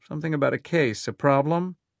 Something about a case, a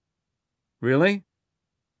problem." "Really?"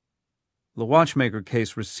 The Watchmaker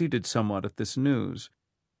case receded somewhat at this news.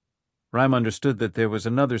 Rhyme understood that there was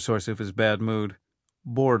another source of his bad mood: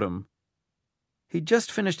 boredom. He'd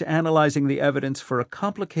just finished analyzing the evidence for a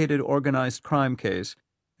complicated organized crime case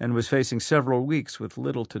and was facing several weeks with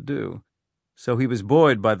little to do, so he was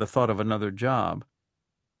buoyed by the thought of another job.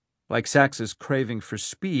 Like Sachs's craving for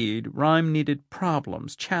speed, Rhyme needed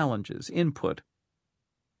problems, challenges, input.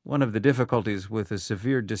 One of the difficulties with a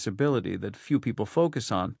severe disability that few people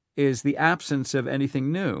focus on is the absence of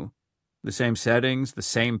anything new. The same settings, the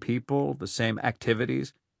same people, the same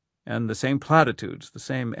activities, and the same platitudes, the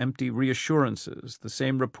same empty reassurances, the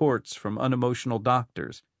same reports from unemotional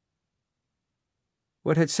doctors.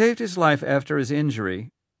 What had saved his life after his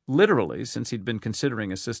injury, literally since he'd been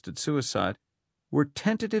considering assisted suicide, were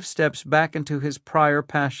tentative steps back into his prior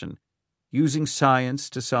passion, using science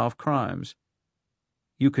to solve crimes.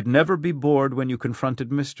 You could never be bored when you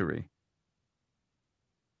confronted mystery.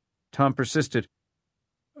 Tom persisted.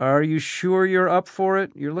 "Are you sure you're up for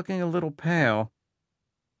it? You're looking a little pale."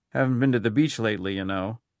 "Haven't been to the beach lately, you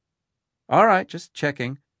know." "All right, just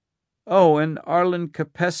checking. Oh, and Arlen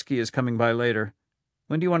Kopeski is coming by later.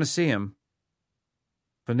 When do you want to see him?"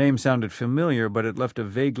 The name sounded familiar, but it left a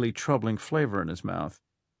vaguely troubling flavor in his mouth.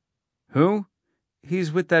 "Who?"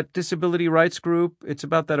 "He's with that disability rights group. It's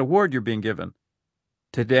about that award you're being given."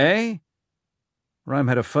 "Today?" Rhyme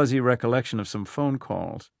had a fuzzy recollection of some phone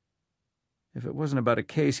calls. If it wasn't about a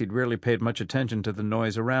case, he'd rarely paid much attention to the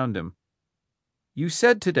noise around him. "You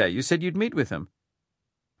said today. You said you'd meet with him."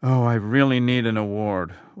 "Oh, I really need an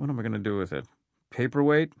award. What am I going to do with it?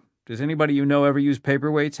 Paperweight? Does anybody you know ever use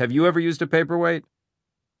paperweights? Have you ever used a paperweight?"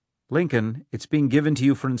 "Lincoln, it's being given to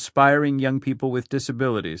you for inspiring young people with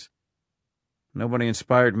disabilities." "Nobody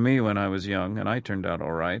inspired me when I was young, and I turned out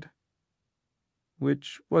all right."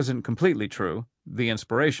 Which wasn't completely true, the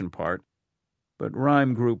inspiration part. But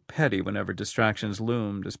Rhyme grew petty whenever distractions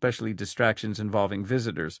loomed, especially distractions involving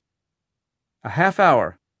visitors. "A half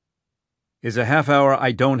hour." "Is a half hour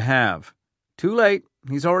I don't have." "Too late.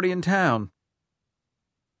 He's already in town."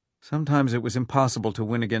 Sometimes it was impossible to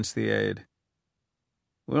win against the aide.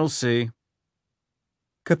 "We'll see."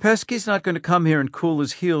 "Kopeski's not going to come here and cool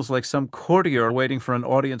his heels like some courtier waiting for an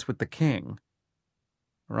audience with the king."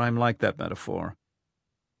 Rhyme liked that metaphor.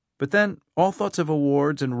 But then all thoughts of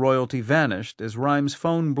awards and royalty vanished as Rhyme's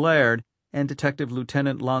phone blared and Detective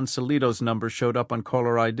Lieutenant Lon Solito's number showed up on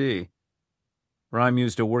caller ID. Rhyme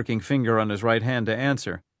used a working finger on his right hand to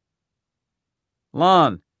answer.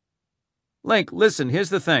 "Lon." "Link, listen,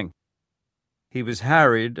 here's the thing." He was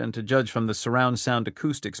harried, and to judge from the surround sound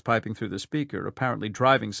acoustics piping through the speaker, apparently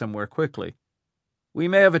driving somewhere quickly. "We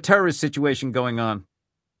may have a terrorist situation going on."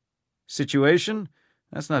 "Situation?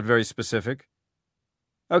 That's not very specific."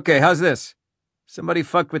 "Okay, how's this? Somebody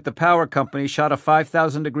fucked with the power company, shot a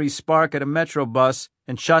 5,000-degree spark at a metro bus,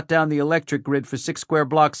 and shot down the electric grid for 6 square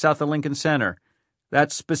blocks south of Lincoln Center.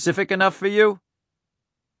 That's specific enough for you?"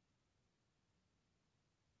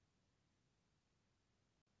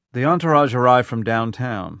 The entourage arrived from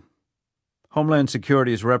downtown. Homeland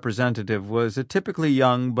Security's representative was a typically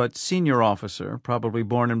young but senior officer, probably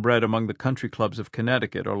born and bred among the country clubs of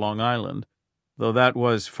Connecticut or Long Island, though that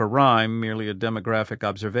was, for Rhyme, merely a demographic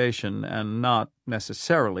observation and not,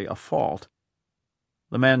 necessarily, a fault.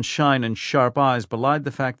 The man's shine and sharp eyes belied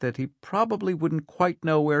the fact that he probably wouldn't quite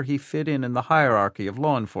know where he fit in the hierarchy of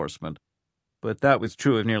law enforcement, but that was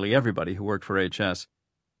true of nearly everybody who worked for HS.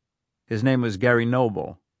 His name was Gary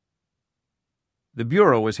Noble. The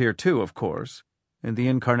Bureau was here too, of course, in the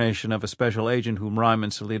incarnation of a special agent whom Rhyme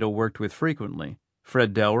and Solito worked with frequently,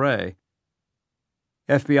 Fred Dellray.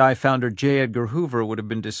 FBI founder J. Edgar Hoover would have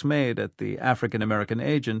been dismayed at the African-American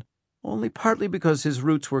agent, only partly because his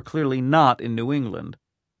roots were clearly not in New England.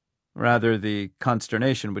 Rather, the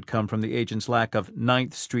consternation would come from the agent's lack of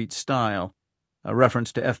 9th Street style, a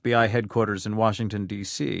reference to FBI headquarters in Washington,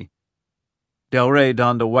 D.C. Dellray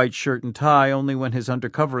donned a white shirt and tie only when his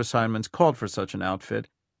undercover assignments called for such an outfit,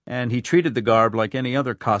 and he treated the garb like any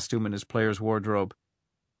other costume in his player's wardrobe.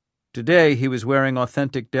 Today he was wearing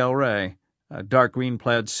authentic Dellray, a dark green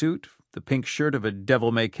plaid suit, the pink shirt of a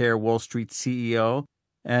devil-may-care Wall Street CEO,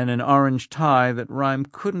 and an orange tie that Rhyme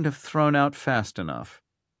couldn't have thrown out fast enough.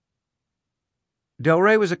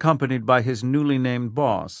 Dellray was accompanied by his newly named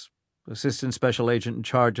boss, Assistant Special Agent in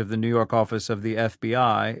charge of the New York office of the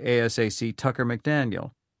FBI, ASAC Tucker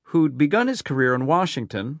McDaniel, who'd begun his career in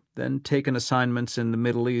Washington, then taken assignments in the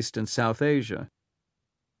Middle East and South Asia.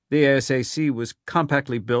 The ASAC was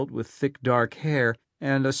compactly built with thick dark hair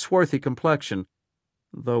and a swarthy complexion,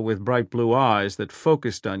 though with bright blue eyes that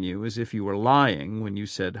focused on you as if you were lying when you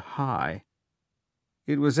said hi.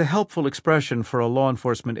 It was a helpful expression for a law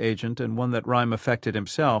enforcement agent, and one that Rhyme affected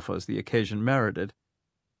himself as the occasion merited.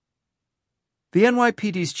 The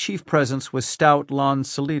NYPD's chief presence was stout Lon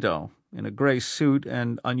Solito, in a gray suit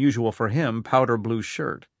and, unusual for him, powder blue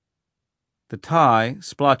shirt. The tie,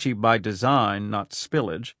 splotchy by design, not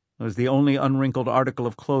spillage, was the only unwrinkled article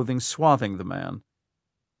of clothing swathing the man.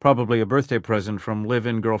 Probably a birthday present from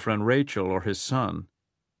live-in girlfriend Rachel or his son.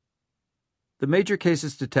 The major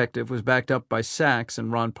cases detective was backed up by Sachs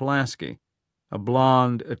and Ron Pulaski, a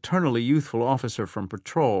blond, eternally youthful officer from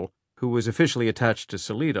patrol who was officially attached to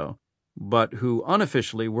Solito, but who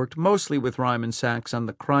unofficially worked mostly with Rhyme and Sachs on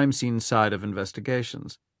the crime scene side of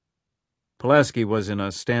investigations. Pulaski was in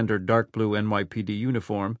a standard dark blue NYPD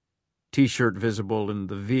uniform, T-shirt visible and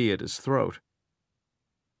the V at his throat.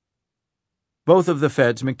 Both of the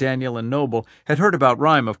feds, McDaniel and Noble, had heard about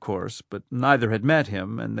Rhyme, of course, but neither had met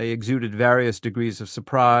him, and they exuded various degrees of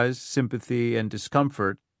surprise, sympathy, and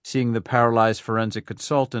discomfort seeing the paralyzed forensic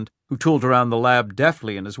consultant who tooled around the lab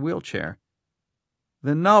deftly in his wheelchair.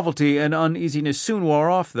 The novelty and uneasiness soon wore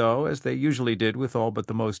off, though, as they usually did with all but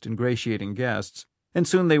the most ingratiating guests, and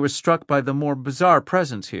soon they were struck by the more bizarre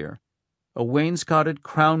presence here. A wainscoted,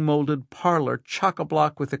 crown-molded parlor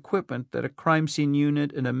chock-a-block with equipment that a crime scene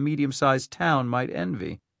unit in a medium-sized town might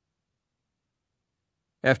envy.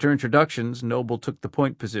 After introductions, Noble took the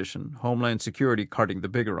point position, Homeland Security carting the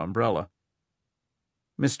bigger umbrella.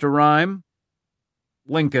 "Mr. Rhyme?"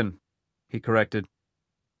 "Lincoln," he corrected.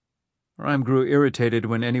 Rhyme grew irritated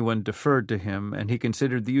when anyone deferred to him, and he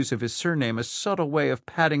considered the use of his surname a subtle way of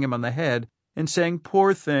patting him on the head and saying,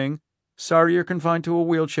 "Poor thing. Sorry you're confined to a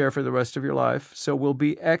wheelchair for the rest of your life, so we'll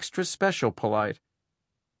be extra special polite."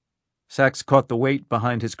 Sachs caught the weight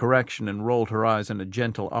behind his correction and rolled her eyes in a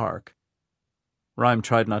gentle arc. Rhyme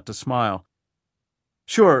tried not to smile.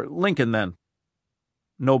 "Sure, Lincoln, then."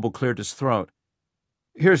 Noble cleared his throat.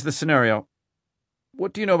 "Here's the scenario.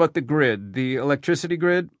 What do you know about the grid, the electricity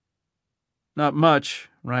grid?" "Not much,"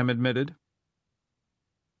 Rhyme admitted.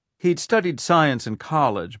 He'd studied science in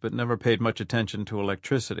college, but never paid much attention to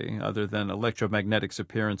electricity, other than electromagnetic's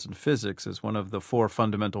appearance in physics as one of the 4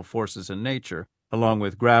 fundamental forces in nature, along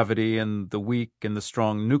with gravity and the weak and the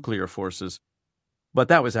strong nuclear forces. But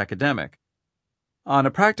that was academic. On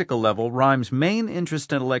a practical level, Rhyme's main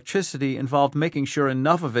interest in electricity involved making sure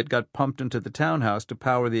enough of it got pumped into the townhouse to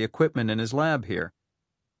power the equipment in his lab here.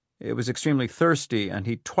 It was extremely thirsty, and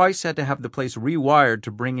he twice had to have the place rewired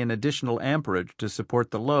to bring in additional amperage to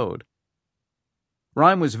support the load.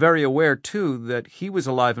 Rhyme was very aware, too, that he was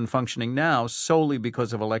alive and functioning now solely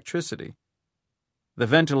because of electricity. The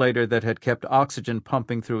ventilator that had kept oxygen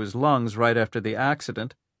pumping through his lungs right after the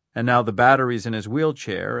accident, and now the batteries in his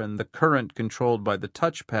wheelchair, and the current controlled by the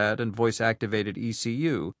touchpad and voice-activated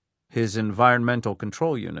ECU, his environmental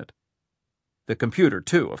control unit. The computer,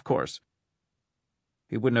 too, of course.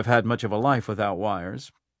 He wouldn't have had much of a life without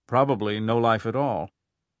wires, probably no life at all.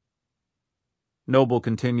 Noble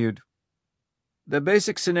continued, "The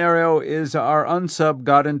basic scenario is our unsub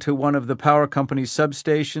got into one of the power company's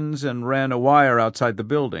substations and ran a wire outside the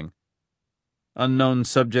building." "Unknown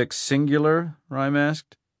subject singular?" Rhyme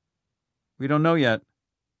asked. "We don't know yet."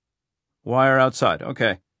 "Wire outside,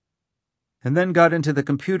 okay." "And then got into the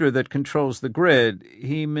computer that controls the grid.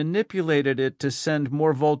 He manipulated it to send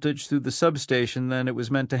more voltage through the substation than it was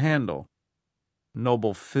meant to handle."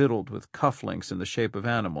 Noble fiddled with cufflinks in the shape of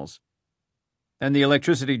animals. "And the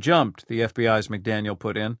electricity jumped," the FBI's McDaniel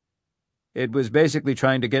put in. "It was basically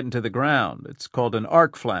trying to get into the ground. It's called an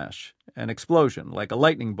arc flash, an explosion, like a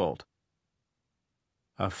lightning bolt."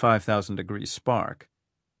 A 5,000-degree spark.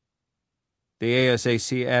 The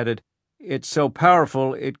ASAC added, "It's so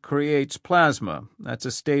powerful it creates plasma. That's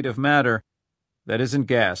a state of matter. That isn't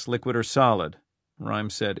gas, liquid or solid,"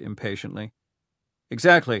 Rhymes said impatiently.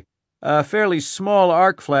 "Exactly. A fairly small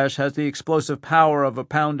arc flash has the explosive power of a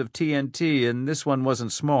pound of TNT, and this one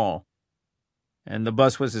wasn't small." "And the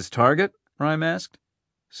bus was his target?" Rhyme asked.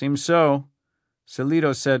 "Seems so."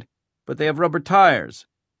 Salido said, "But they have rubber tires.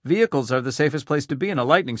 Vehicles are the safest place to be in a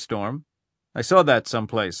lightning storm. I saw that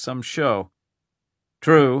someplace, some show."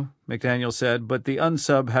 "True," McDaniel said, "but the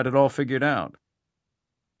unsub had it all figured out.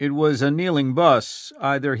 It was a kneeling bus.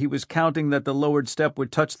 Either he was counting that the lowered step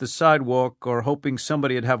would touch the sidewalk or hoping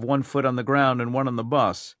somebody'd have one foot on the ground and one on the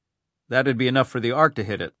bus. That'd be enough for the arc to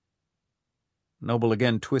hit it." Noble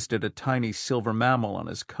again twisted a tiny silver mammal on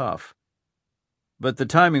his cuff. "But the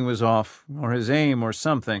timing was off, or his aim, or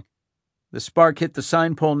something. The spark hit the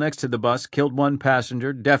sign pole next to the bus, killed one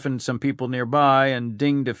passenger, deafened some people nearby, and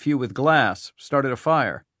dinged a few with glass, started a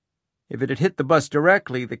fire. If it had hit the bus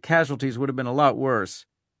directly, the casualties would have been a lot worse.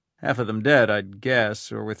 Half of them dead, I'd guess,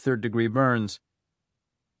 or with third-degree burns."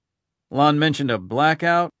 "Lon mentioned a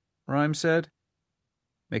blackout," Rhyme said.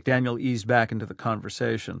 McDaniel eased back into the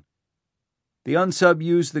conversation. "The unsub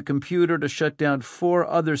used the computer to shut down 4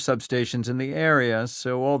 other substations in the area,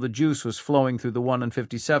 so all the juice was flowing through the one on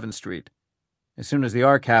 57th Street. As soon as the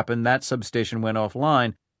arc happened, that substation went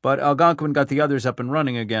offline, but Algonquin got the others up and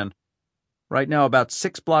running again. Right now, about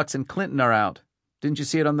 6 blocks in Clinton are out. Didn't you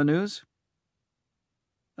see it on the news?"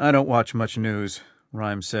 "I don't watch much news,"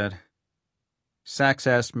 Rhyme said. Sachs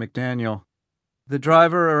asked McDaniel, "The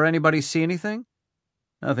driver or anybody see anything?"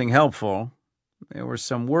 "Nothing helpful. There were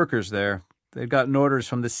some workers there. They'd gotten orders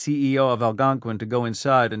from the CEO of Algonquin to go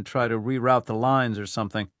inside and try to reroute the lines or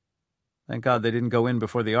something. Thank God they didn't go in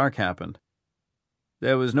before the arc happened."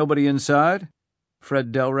 "There was nobody inside?"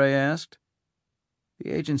 Fred Dellray asked. The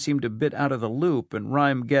agent seemed a bit out of the loop, and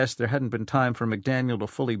Rhyme guessed there hadn't been time for McDaniel to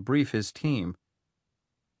fully brief his team.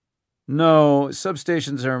 "No,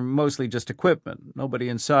 substations are mostly just equipment. Nobody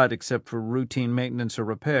inside except for routine maintenance or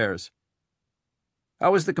repairs."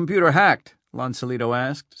 "How was the computer hacked?" Lon Salido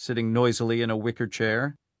asked, sitting noisily in a wicker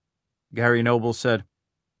chair. Gary Noble said,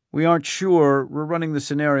 "We aren't sure. We're running the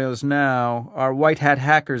scenarios now. Our white hat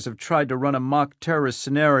hackers have tried to run a mock terrorist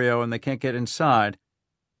scenario and they can't get inside.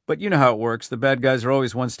 But you know how it works. The bad guys are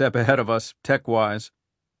always one step ahead of us, tech-wise."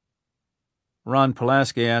 Ron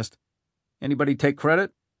Pulaski asked, "Anybody take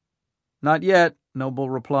credit?" "Not yet," Noble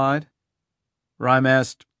replied. Rhyme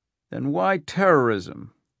asked, "Then why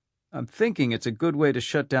terrorism? I'm thinking it's a good way to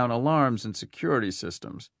shut down alarms and security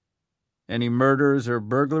systems. Any murders or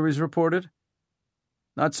burglaries reported?"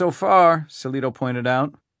 "Not so far," Salido pointed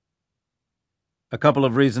out. "A couple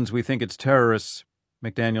of reasons we think it's terrorists,"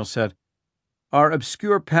 McDaniel said. "Our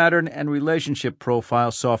obscure pattern and relationship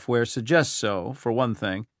profile software suggests so, for one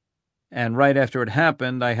thing, and right after it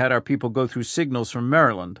happened, I had our people go through signals from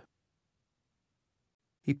Maryland."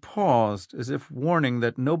 He paused, as if warning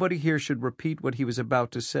that nobody here should repeat what he was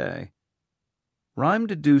about to say. Rhyme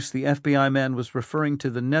deduced the FBI man was referring to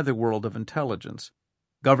the netherworld of intelligence,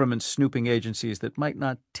 government snooping agencies that might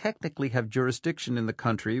not technically have jurisdiction in the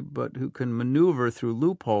country, but who can maneuver through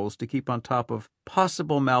loopholes to keep on top of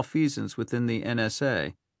possible malfeasance within the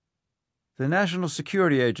NSA. The National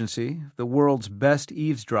Security Agency, the world's best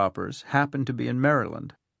eavesdroppers, happened to be in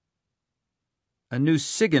Maryland. A new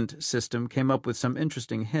SIGINT system came up with some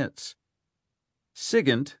interesting hits.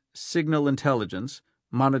 SIGINT, signal intelligence,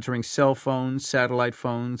 monitoring cell phones, satellite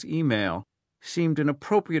phones, email, seemed an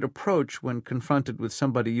appropriate approach when confronted with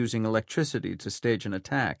somebody using electricity to stage an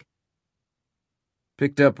attack.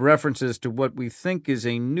 "Picked up references to what we think is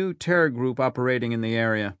a new terror group operating in the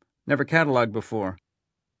area. Never cataloged before."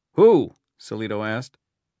 "Who?" Salido asked.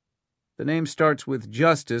 "The name starts with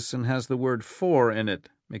justice and has the word 'for' in it,"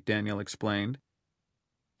 McDaniel explained.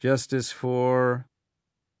 "Justice for—"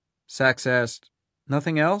 Sachs asked,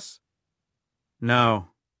 "Nothing else?" "No.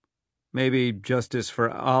 Maybe justice for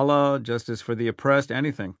Allah, justice for the oppressed,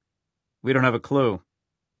 anything. We don't have a clue."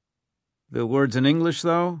 "The word's in English,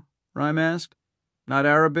 though?" Rhyme asked. "Not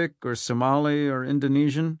Arabic or Somali or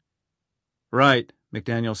Indonesian?" "Right,"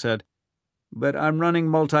 McDaniel said. "But I'm running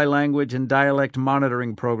multi-language and dialect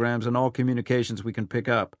monitoring programs on all communications we can pick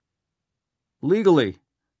up." "Legally,"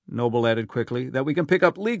 Noble added quickly, "that we can pick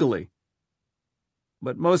up legally."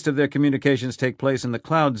 "But most of their communications take place in the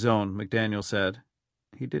cloud zone," McDaniel said.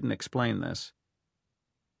 He didn't explain this.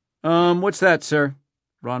 What's that, sir?"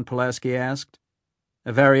 Ron Pulaski asked,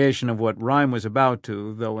 a variation of what Rhyme was about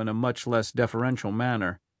to, though in a much less deferential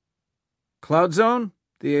manner. "Cloud zone?"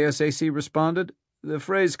 the ASAC responded. "The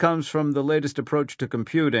phrase comes from the latest approach to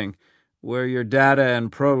computing. where your data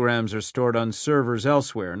and programs are stored on servers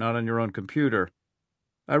elsewhere, not on your own computer.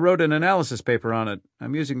 I wrote an analysis paper on it.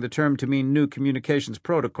 I'm using the term to mean new communications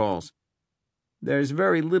protocols. There's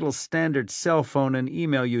very little standard cell phone and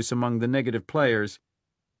email use among the negative players.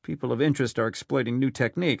 People of interest are exploiting new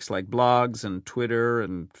techniques like blogs and Twitter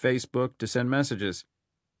and Facebook to send messages.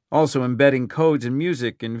 Also embedding codes in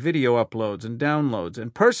music and video uploads and downloads.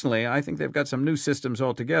 And personally, I think they've got some new systems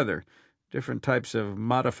altogether. Different types of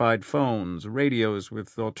modified phones, radios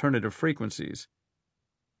with alternative frequencies.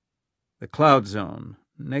 The cloud zone.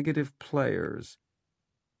 Negative players.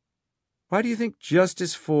 Why do you think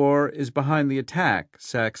Justice 4 is behind the attack?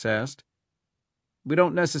 Sachs asked. We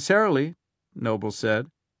don't necessarily, Noble said.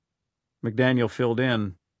 McDaniel filled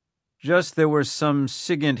in. Just there were some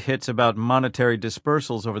SIGINT hits about monetary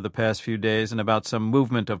dispersals over the past few days and about some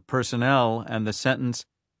movement of personnel and the sentence,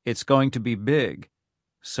 it's going to be big.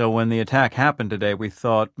 So when the attack happened today, we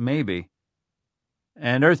thought maybe.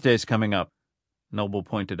 And Earth Day's coming up, Noble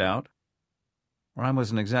pointed out. Ryan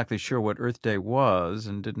wasn't exactly sure what Earth Day was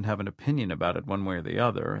and didn't have an opinion about it one way or the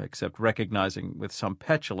other, except recognizing with some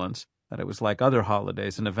petulance that it was like other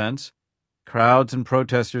holidays and events. Crowds and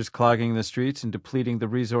protesters clogging the streets and depleting the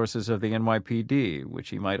resources of the NYPD, which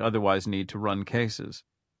he might otherwise need to run cases.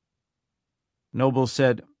 Noble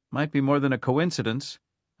said, might be more than a coincidence.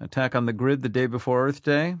 Attack on the grid the day before Earth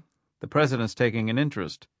Day? The president's taking an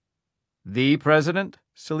interest. The president?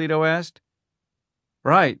 Salito asked.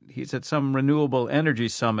 Right, he's at some renewable energy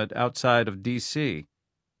summit outside of D.C.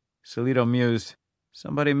 Salito mused,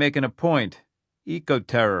 somebody making a point.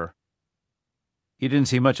 Eco-terror. He didn't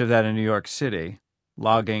see much of that in New York City.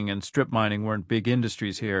 Logging and strip mining weren't big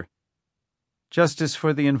industries here. Justice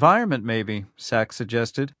for the environment, maybe, Sachs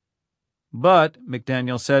suggested. But,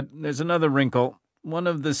 McDaniel said, there's another wrinkle. One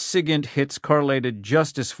of the SIGINT hits correlated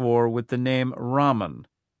Justice for with the name Rahman.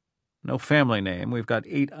 No family name. We've got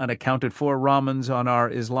 8 unaccounted-for Rahmans on our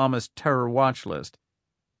Islamist terror watch list.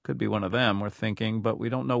 Could be one of them, we're thinking, but we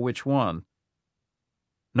don't know which one.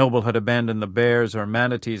 Noble had abandoned the bears or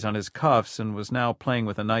manatees on his cuffs and was now playing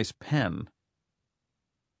with a nice pen.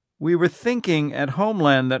 We were thinking at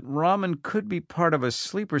Homeland that Rahman could be part of a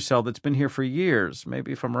sleeper cell that's been here for years,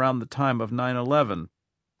 maybe from around the time of 9/11,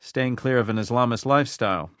 staying clear of an Islamist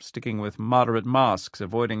lifestyle, sticking with moderate mosques,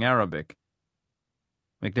 avoiding Arabic.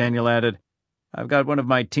 McDaniel added, I've got one of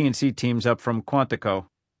my T&C teams up from Quantico.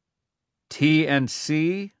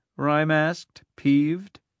 T&C? Rhyme asked,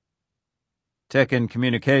 peeved. Tech and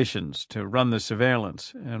communications to run the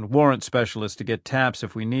surveillance, and warrant specialists to get taps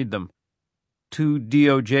if we need them. 2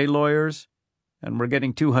 DOJ lawyers, and we're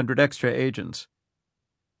getting 200 extra agents.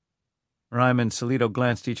 Rhyme and Salito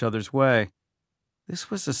glanced each other's way.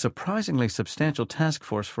 This was a surprisingly substantial task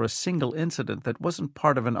force for a single incident that wasn't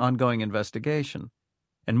part of an ongoing investigation,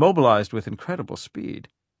 and mobilized with incredible speed.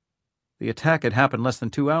 The attack had happened less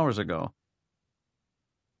than 2 hours ago.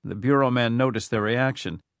 The bureau man noticed their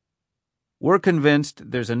reaction. We're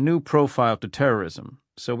convinced there's a new profile to terrorism,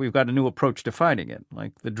 so we've got a new approach to fighting it,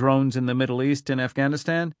 like the drones in the Middle East and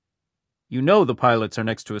Afghanistan. You know the pilots are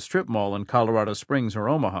next to a strip mall in Colorado Springs or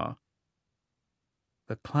Omaha.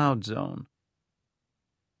 The cloud zone.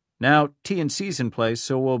 Now, T&C's in place,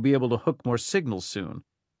 so we'll be able to hook more signals soon.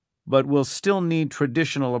 But we'll still need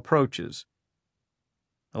traditional approaches.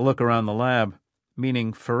 A look around the lab,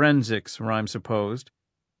 meaning forensics, Rhyme supposed.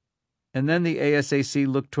 And then the ASAC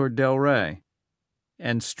looked toward Dellray.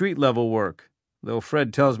 And street-level work, though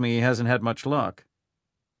Fred tells me he hasn't had much luck.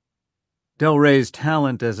 Dellray's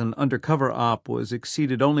talent as an undercover op was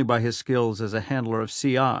exceeded only by his skills as a handler of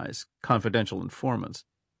CIs, confidential informants.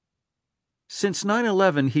 Since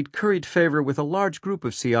 9/11, he'd curried favor with a large group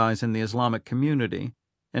of CIs in the Islamic community,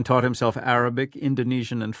 and taught himself Arabic,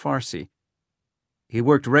 Indonesian, and Farsi. He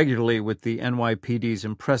worked regularly with the NYPD's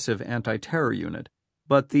impressive anti-terror unit,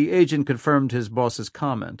 but the agent confirmed his boss's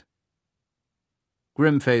comment.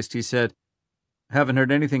 Grim-faced, he said, Haven't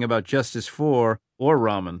heard anything about Justice 4 or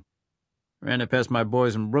Rahman. Ran it past my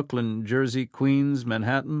boys in Brooklyn, Jersey, Queens,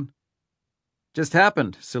 Manhattan. Just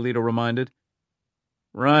happened, Salito reminded.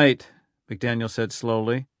 Right, McDaniel said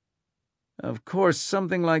slowly. Of course,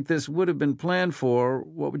 something like this would have been planned for,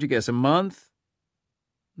 what would you guess, a month?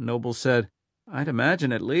 Noble said, I'd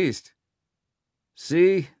imagine at least.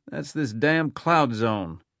 See, that's this damn cloud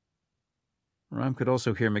zone. Rhyme could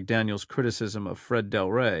also hear McDaniel's criticism of Fred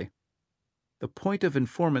Dellray. The point of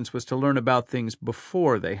informants was to learn about things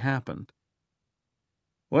before they happened.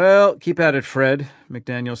 Well, keep at it, Fred,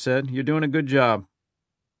 McDaniel said. You're doing a good job.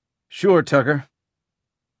 Sure, Tucker.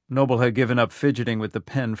 Noble had given up fidgeting with the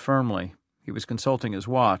pen firmly. He was consulting his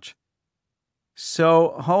watch.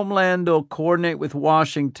 So Homeland will coordinate with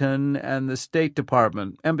Washington and the State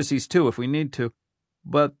Department, embassies too if we need to,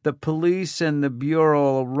 but the police and the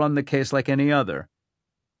Bureau will run the case like any other.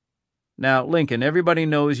 Now, Lincoln, everybody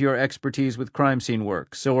knows your expertise with crime scene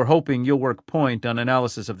work, so we're hoping you'll work point on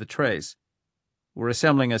analysis of the trace. We're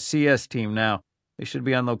assembling a CS team now. They should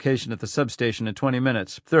be on location at the substation in 20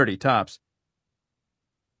 minutes, 30 tops.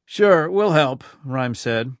 Sure, we'll help, Rhymes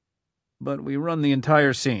said, but we run the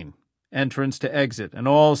entire scene. Entrance to exit, and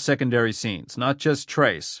all secondary scenes, not just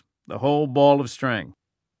trace, the whole ball of string.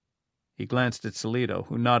 He glanced at Salito,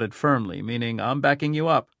 who nodded firmly, meaning, I'm backing you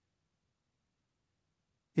up.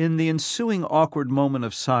 In the ensuing awkward moment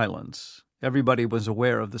of silence, everybody was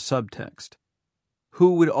aware of the subtext.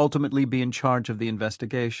 Who would ultimately be in charge of the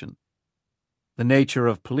investigation? The nature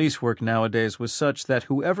of police work nowadays was such that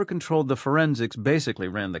whoever controlled the forensics basically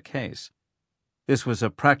ran the case. This was a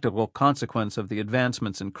practical consequence of the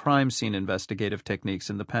advancements in crime scene investigative techniques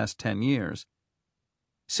in the past 10 years.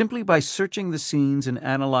 Simply by searching the scenes and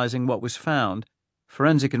analyzing what was found,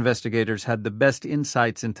 forensic investigators had the best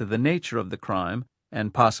insights into the nature of the crime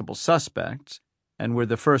and possible suspects, and were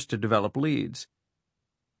the first to develop leads.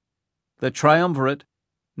 The triumvirate,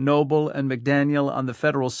 Noble and McDaniel on the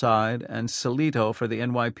federal side and Salito for the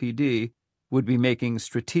NYPD, would be making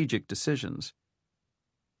strategic decisions.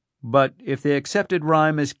 But if they accepted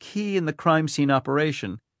Rhyme as key in the crime scene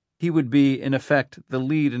operation, he would be, in effect, the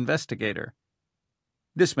lead investigator.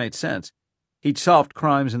 This made sense. He'd solved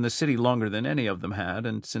crimes in the city longer than any of them had,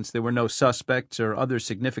 and since there were no suspects or other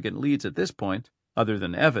significant leads at this point, other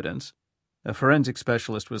than evidence, a forensic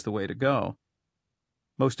specialist was the way to go.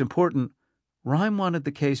 Most important, Rhyme wanted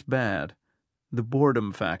the case bad. The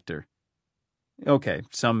boredom factor. Okay,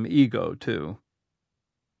 some ego, too.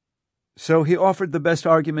 So he offered the best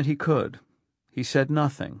argument he could. He said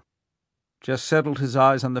nothing. Just settled his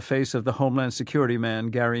eyes on the face of the Homeland Security man,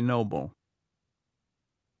 Gary Noble.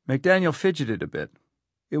 McDaniel fidgeted a bit.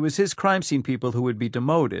 It was his crime scene people who would be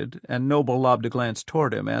demoted, and Noble lobbed a glance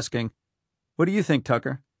toward him, asking, "What do you think,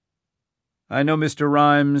 Tucker?" "I know Mr.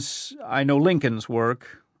 Rhymes. I know Lincoln's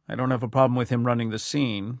work. I don't have a problem with him running the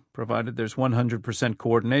scene, provided there's 100%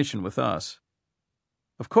 coordination with us."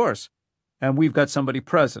 "Of course. And we've got somebody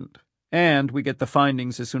present. And we get the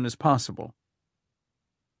findings as soon as possible."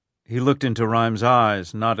 He looked into Rhymes'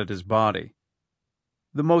 eyes, not at his body.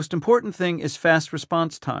 "The most important thing is fast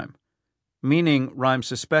response time. Meaning, Rhymes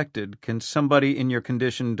suspected, can somebody in your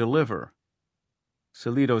condition deliver?"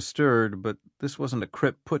 Salito stirred, but this wasn't a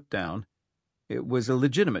crip put-down. It was a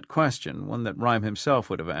legitimate question, one that Rhyme himself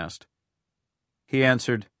would have asked. He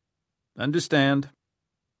answered, "Understand."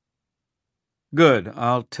 "Good.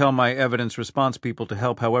 I'll tell my evidence response people to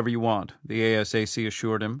help however you want," the ASAC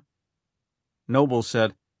assured him. Noble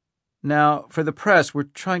said, "Now, for the press, we're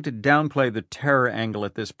trying to downplay the terror angle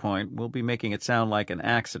at this point. We'll be making it sound like an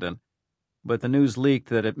accident. But the news leaked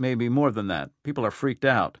that it may be more than that. People are freaked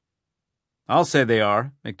out." "I'll say they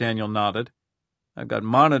are," McDaniel nodded. "I've got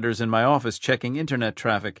monitors in my office checking internet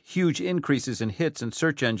traffic, huge increases in hits and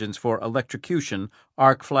search engines for electrocution,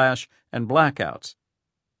 arc flash, and blackouts.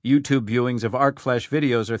 YouTube viewings of arc flash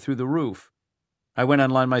videos are through the roof. I went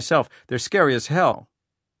online myself. They're scary as hell.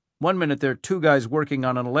 One minute there are two guys working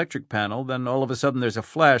on an electric panel, then all of a sudden there's a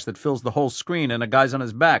flash that fills the whole screen and a guy's on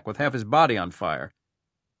his back with half his body on fire."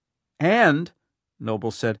 "And," Noble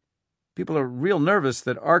said, "people are real nervous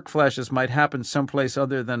that arc flashes might happen someplace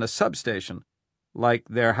other than a substation, like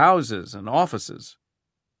their houses and offices."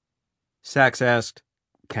 Sachs asked,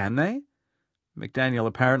 "Can they?" McDaniel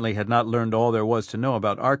apparently had not learned all there was to know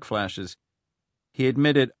about arc flashes. He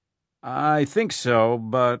admitted, "I think so,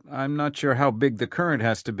 but I'm not sure how big the current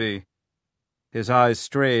has to be." His eyes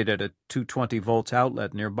strayed at a 220 volts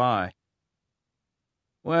outlet nearby.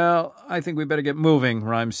 "Well, I think we better get moving,"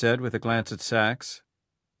 Rhymes said with a glance at Sachs.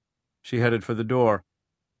 She headed for the door.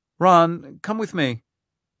 "Ron, come with me."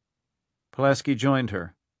 Pulaski joined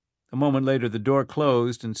her. A moment later the door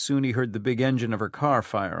closed, and soon he heard the big engine of her car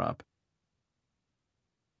fire up.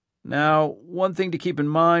 "Now, one thing to keep in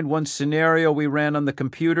mind, one scenario we ran on the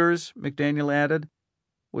computers," McDaniel added,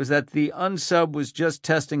 "was that the unsub was just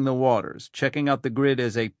testing the waters, checking out the grid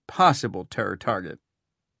as a possible terror target.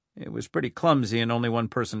 It was pretty clumsy and only one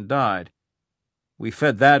person died. We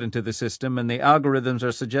fed that into the system, and the algorithms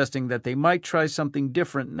are suggesting that they might try something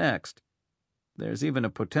different next. There's even a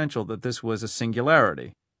potential that this was a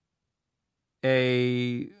singularity."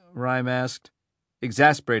 Rhyme asked,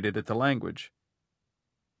 exasperated at the language.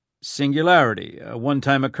 "Singularity, a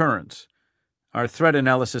one-time occurrence. Our threat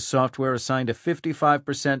analysis software assigned a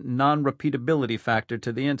 55% non-repeatability factor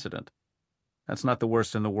to the incident. That's not the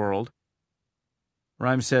worst in the world."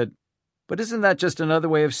 Rhyme said, But isn't that just another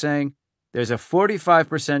way of saying there's a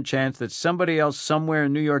 45% chance that somebody else somewhere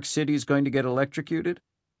in New York City is going to get electrocuted?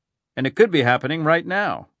 And it could be happening right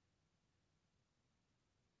now.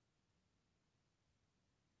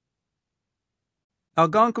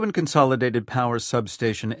 Algonquin Consolidated Power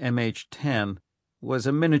Substation MH-10 was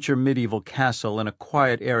a miniature medieval castle in a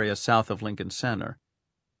quiet area south of Lincoln Center.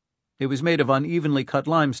 It was made of unevenly cut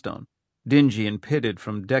limestone, dingy and pitted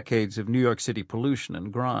from decades of New York City pollution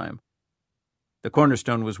and grime. The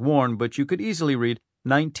cornerstone was worn, but you could easily read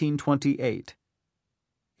 1928.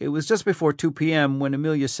 It was just before 2 p.m. when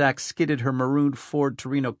Amelia Sachs skidded her marooned Ford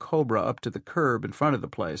Torino Cobra up to the curb in front of the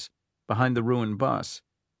place, behind the ruined bus.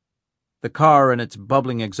 The car and its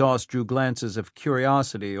bubbling exhaust drew glances of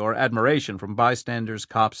curiosity or admiration from bystanders,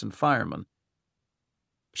 cops, and firemen.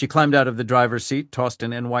 She climbed out of the driver's seat, tossed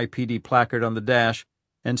an NYPD placard on the dash,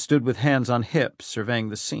 and stood with hands on hips, surveying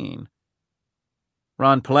the scene.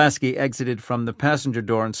 Ron Pulaski exited from the passenger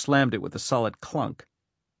door and slammed it with a solid clunk.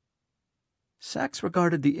 Sachs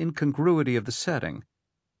regarded the incongruity of the setting.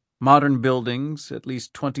 Modern buildings, at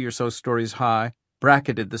least 20 or so stories high,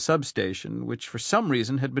 bracketed the substation, which for some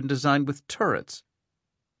reason had been designed with turrets.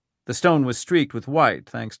 The stone was streaked with white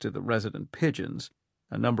thanks to the resident pigeons,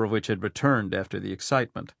 a number of which had returned after the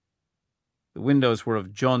excitement. The windows were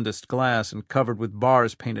of jaundiced glass and covered with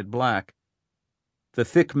bars painted black. The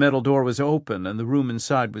thick metal door was open, and the room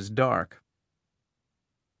inside was dark.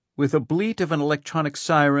 With a bleat of an electronic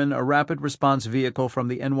siren, a rapid response vehicle from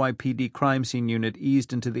the NYPD crime scene unit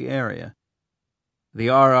eased into the area. The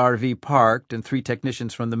RRV parked, and 3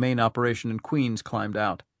 technicians from the main operation in Queens climbed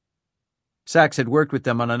out. Sachs had worked with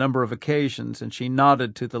them on a number of occasions, and she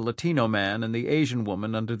nodded to the Latino man and the Asian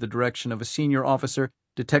woman under the direction of a senior officer,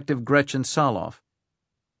 Detective Gretchen Soloff.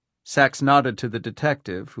 Sachs nodded to the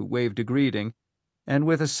detective, who waved a greeting, and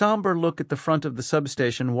with a somber look at the front of the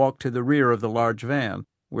substation walked to the rear of the large van,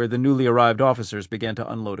 where the newly arrived officers began to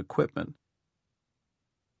unload equipment.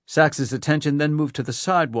 Sachs's attention then moved to the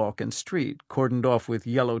sidewalk and street, cordoned off with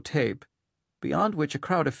yellow tape, beyond which a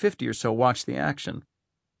crowd of 50 or so watched the action.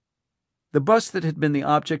 The bus that had been the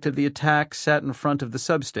object of the attack sat in front of the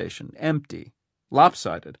substation, empty,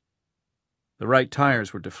 lopsided. The right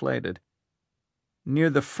tires were deflated.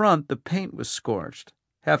 Near the front, the paint was scorched.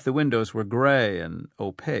 Half the windows were gray and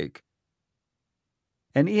opaque.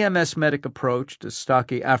 An EMS medic approached, a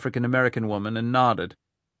stocky African-American woman, and nodded.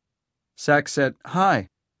 Sachs said, "Hi."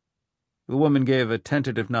 The woman gave a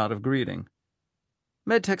tentative nod of greeting.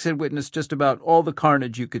 Medtechs had witnessed just about all the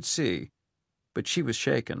carnage you could see, but she was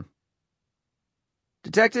shaken.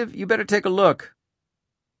 "Detective, you better take a look."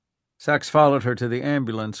 Sachs followed her to the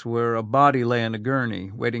ambulance, where a body lay in a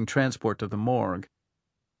gurney, waiting transport to the morgue.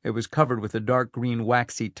 It was covered with a dark green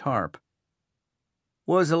waxy tarp.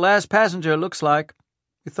 "Was the last passenger, looks like.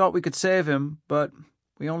 We thought we could save him, but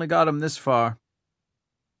we only got him this far."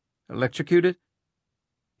 "Electrocuted?"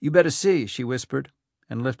 "You better see," she whispered,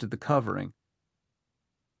 and lifted the covering.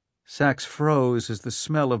 Sachs froze as the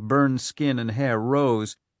smell of burned skin and hair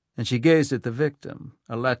rose, and she gazed at the victim,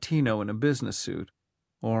 a Latino in a business suit,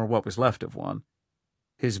 or what was left of one.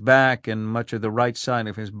 His back and much of the right side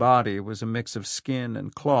of his body was a mix of skin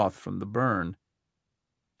and cloth from the burn.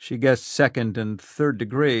 She guessed 2nd and 3rd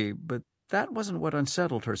degree, but that wasn't what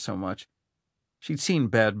unsettled her so much. She'd seen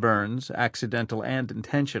bad burns, accidental and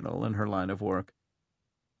intentional, in her line of work.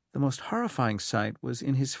 The most horrifying sight was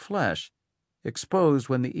in his flesh, exposed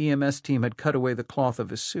when the EMS team had cut away the cloth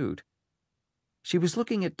of his suit. She was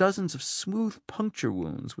looking at dozens of smooth puncture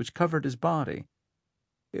wounds which covered his body.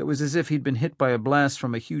 It was as if he'd been hit by a blast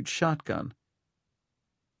from a huge shotgun.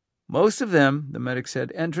 "Most of them," the medic said,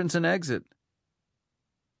 "entrance and exit."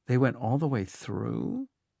 "They went all the way through?"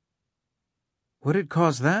 "What had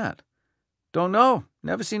caused that?" "Don't know.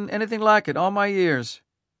 Never seen anything like it all my years."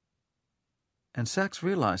 And Sachs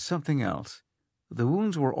realized something else. The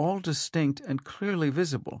wounds were all distinct and clearly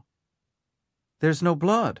visible. "There's no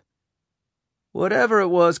blood." "Whatever it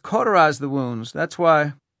was cauterized the wounds. That's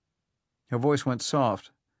why—" Her voice went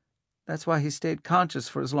soft. "That's why he stayed conscious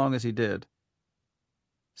for as long as he did."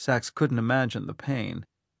 Sachs couldn't imagine the pain.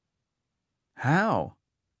 "How?"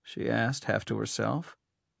 she asked, half to herself.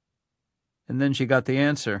 And then she got the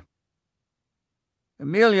answer.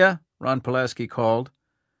 "Amelia," Ron Pulaski called.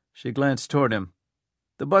 She glanced toward him.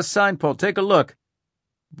 "The bus signpost, take a look."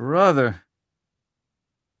 "Brother."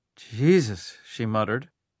 "Jesus," she muttered,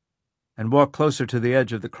 and walked closer to the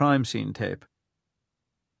edge of the crime scene tape.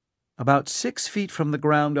 About 6 feet from the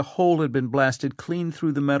ground, a hole had been blasted clean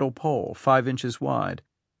through the metal pole, 5 inches wide.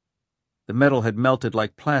 The metal had melted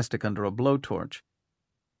like plastic under a blowtorch.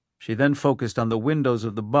 She then focused on the windows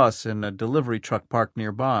of the bus and a delivery truck parked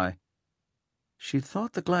nearby. She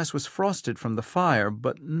thought the glass was frosted from the fire,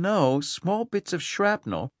 but no, small bits of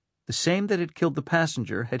shrapnel, the same that had killed the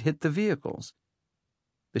passenger, had hit the vehicles.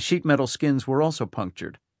 The sheet metal skins were also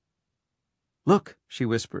punctured. "Look," she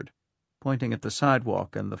whispered, pointing at the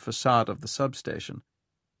sidewalk and the facade of the substation.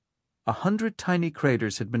 100 tiny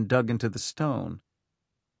craters had been dug into the stone.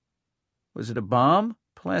 "Was it a bomb?"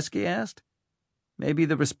 Pulaski asked. "Maybe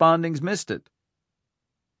the respondings missed it."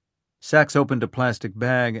 Sachs opened a plastic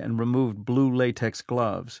bag and removed blue latex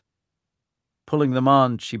gloves. Pulling them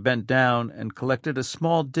on, she bent down and collected a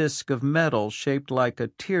small disc of metal shaped like a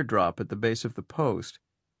teardrop at the base of the post.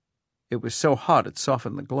 It was so hot it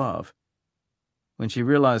softened the glove. When she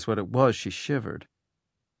realized what it was, she shivered.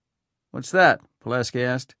 "What's that?" Pulaski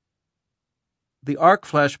asked. "The arc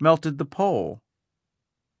flash melted the pole."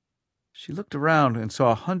 She looked around and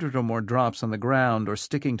saw 100 or more drops on the ground or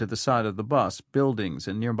sticking to the side of the bus, buildings,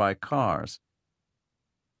 and nearby cars.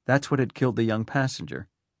 That's what had killed the young passenger.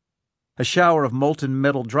 A shower of molten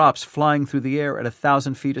metal drops flying through the air at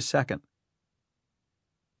 1,000 feet a second.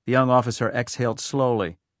 The young officer exhaled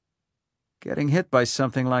slowly. "Getting hit by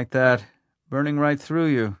something like that, burning right through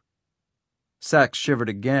you." Sachs shivered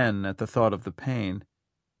again at the thought of the pain,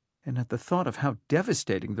 and at the thought of how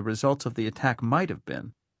devastating the results of the attack might have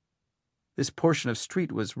been. This portion of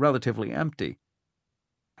street was relatively empty.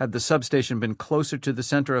 Had the substation been closer to the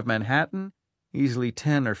center of Manhattan, easily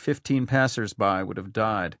 10 or 15 passers-by would have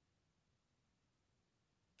died.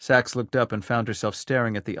 Sachs looked up and found herself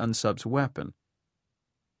staring at the unsub's weapon.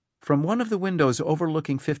 From one of the windows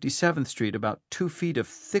overlooking 57th Street, about 2 feet of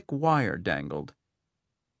thick wire dangled.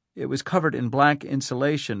 It was covered in black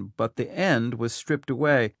insulation, but the end was stripped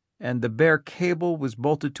away, and the bare cable was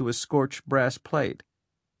bolted to a scorched brass plate.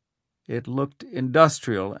 It looked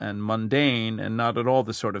industrial and mundane, and not at all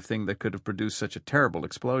the sort of thing that could have produced such a terrible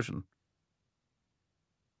explosion.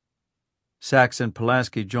 Sachs and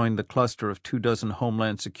Pulaski joined the cluster of 24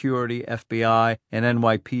 Homeland Security, FBI, and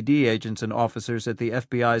NYPD agents and officers at the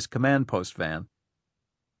FBI's command post van.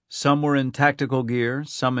 Some were in tactical gear,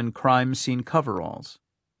 some in crime scene coveralls.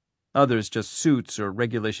 Others just suits or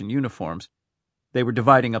regulation uniforms. They were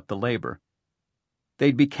dividing up the labor.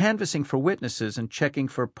 They'd be canvassing for witnesses and checking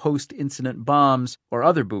for post-incident bombs or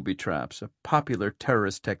other booby traps, a popular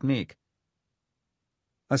terrorist technique.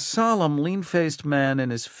 A solemn, lean-faced man in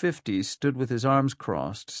his 50s stood with his arms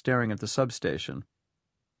crossed, staring at the substation.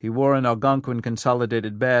 He wore an Algonquin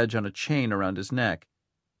Consolidated badge on a chain around his neck.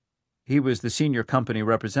 He was the senior company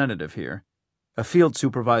representative here, a field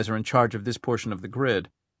supervisor in charge of this portion of the grid.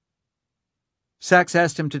 Sachs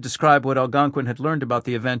asked him to describe what Algonquin had learned about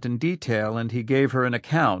the event in detail, and he gave her an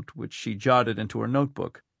account, which she jotted into her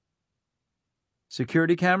notebook.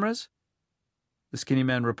 "Security cameras?" The skinny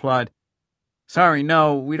man replied, "Sorry,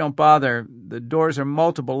 no, we don't bother. The doors are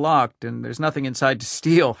multiple locked, and there's nothing inside to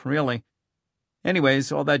steal, really.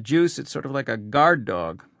 Anyways, all that juice, it's sort of like a guard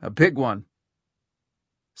dog, a big one."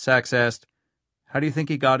 Sachs asked, "How do you think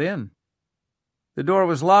he got in?" "The door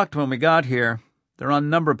was locked when we got here. They're on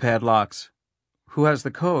number padlocks." "Who has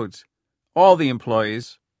the codes?" "All the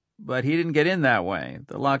employees. But he didn't get in that way.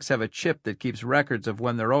 The locks have a chip that keeps records of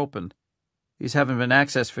when they're opened. These haven't been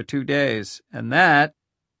accessed for 2 days, and that,"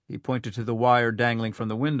 he pointed to the wire dangling from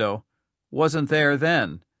the window, "wasn't there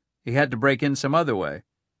then. He had to break in some other way."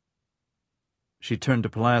 She turned to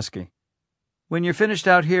Pulaski. "When you're finished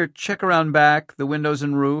out here, check around back, the windows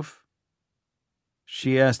and roof."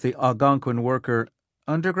 She asked the Algonquin worker,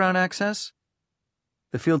 "Underground access?"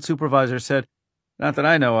 The field supervisor said, "Not that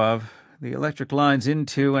I know of. The electric lines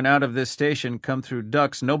into and out of this station come through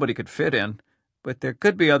ducts nobody could fit in, but there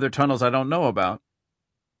could be other tunnels I don't know about.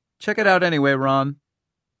 Check it out anyway, Ron."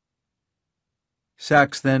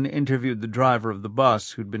 Sachs then interviewed the driver of the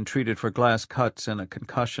bus, who'd been treated for glass cuts and a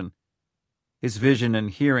concussion. His vision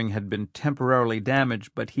and hearing had been temporarily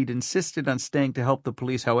damaged, but he'd insisted on staying to help the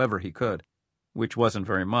police however he could, which wasn't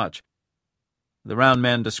very much. The round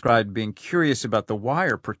man described being curious about the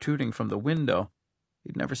wire protruding from the window.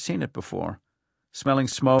 He'd never seen it before. Smelling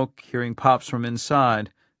smoke, hearing pops from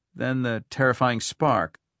inside, then the terrifying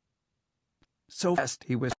spark. "So fast,"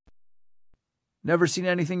 he whispered. "Never seen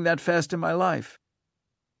anything that fast in my life."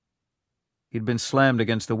 He'd been slammed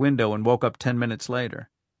against the window and woke up 10 minutes later.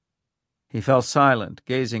 He fell silent,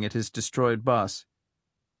 gazing at his destroyed bus,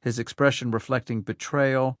 his expression reflecting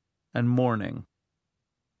betrayal and mourning.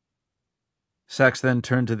 Sachs then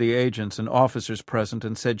turned to the agents and officers present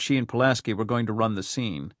and said she and Pulaski were going to run the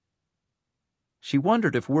scene. She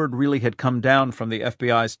wondered if word really had come down from the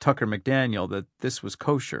FBI's Tucker McDaniel that this was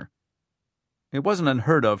kosher. It wasn't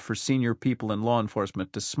unheard of for senior people in law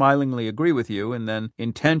enforcement to smilingly agree with you and then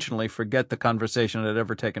intentionally forget the conversation had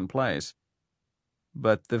ever taken place.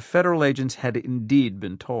 but the federal agents had indeed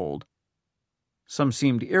been told. Some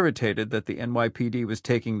seemed irritated that the NYPD was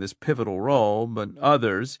taking this pivotal role, but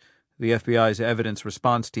others, the FBI's evidence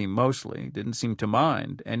response team mostly, didn't seem to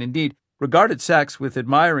mind, and indeed regarded Sachs with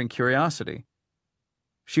admiring curiosity.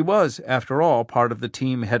 She was, after all, part of the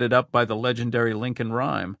team headed up by the legendary Lincoln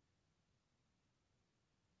Rhyme.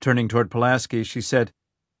 Turning toward Pulaski, she said,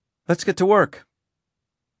 "Let's get to work."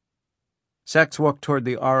 Sachs walked toward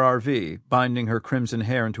the RRV, binding her crimson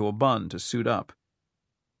hair into a bun to suit up.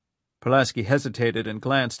 Pulaski hesitated and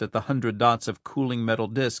glanced at the 100 dots of cooling metal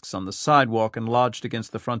discs on the sidewalk and lodged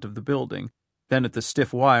against the front of the building, then at the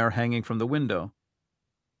stiff wire hanging from the window.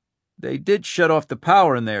 "They did shut off the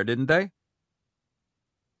power in there, didn't they?"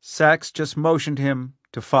 Sachs just motioned him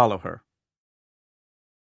to follow her.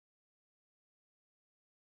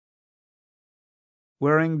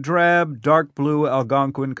 Wearing drab, dark blue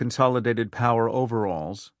Algonquin Consolidated Power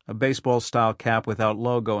overalls, a baseball-style cap without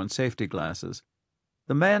logo and safety glasses,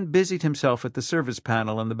 the man busied himself at the service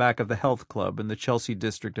panel in the back of the health club in the Chelsea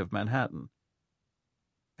district of Manhattan.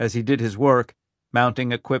 As he did his work,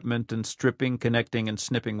 mounting equipment and stripping, connecting, and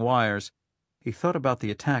snipping wires, he thought about the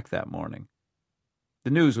attack that morning. The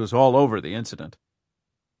news was all over the incident.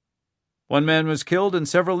 "One man was killed and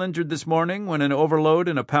several injured this morning when an overload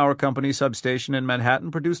in a power company substation in Manhattan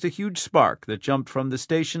produced a huge spark that jumped from the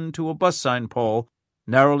station to a bus sign pole,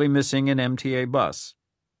 narrowly missing an MTA bus.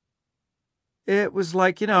 It was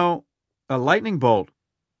like, a lightning bolt,"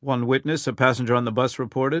 one witness, a passenger on the bus,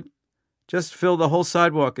 reported. "Just filled the whole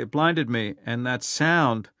sidewalk. It blinded me, and that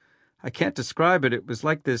sound, I can't describe it. It was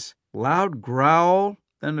like this loud growl,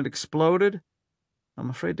 then it exploded. I'm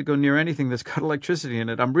afraid to go near anything that's got electricity in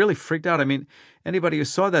it. I'm really freaked out. I mean, anybody who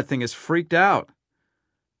saw that thing is freaked out."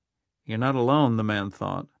 You're not alone, the man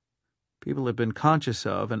thought. People have been conscious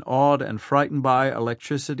of and awed and frightened by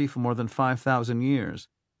electricity for more than 5,000 years.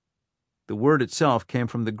 The word itself came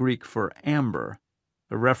from the Greek for amber,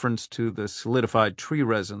 a reference to the solidified tree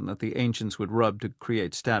resin that the ancients would rub to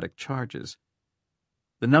create static charges.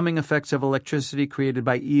 The numbing effects of electricity created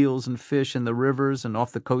by eels and fish in the rivers and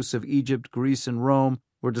off the coasts of Egypt, Greece, and Rome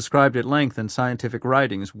were described at length in scientific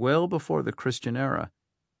writings well before the Christian era.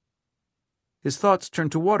 His thoughts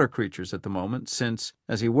turned to water creatures at the moment, since,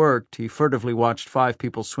 as he worked, he furtively watched 5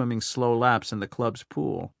 people swimming slow laps in the club's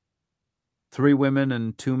pool. 3 women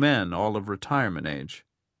and 2 men, all of retirement age.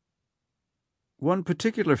 One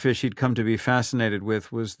particular fish he'd come to be fascinated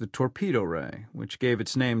with was the torpedo ray, which gave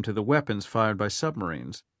its name to the weapons fired by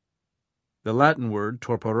submarines. The Latin word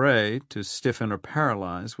torpore, to stiffen or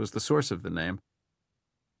paralyze, was the source of the name.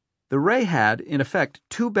 The ray had, in effect,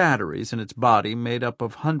 2 batteries in its body made up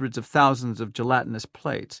of hundreds of thousands of gelatinous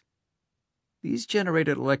plates. These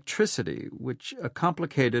generated electricity, which a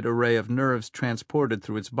complicated array of nerves transported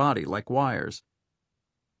through its body like wires.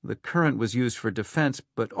 The current was used for defense,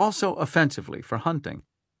 but also offensively for hunting.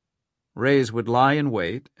 Rays would lie in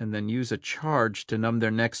wait and then use a charge to numb their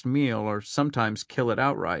next meal or sometimes kill it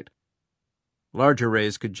outright. Larger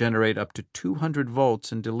rays could generate up to 200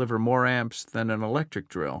 volts and deliver more amps than an electric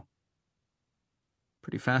drill.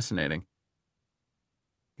 Pretty fascinating.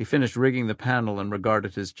 He finished rigging the panel and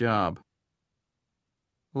regarded his job.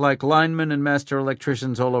 Like linemen and master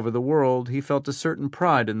electricians all over the world, he felt a certain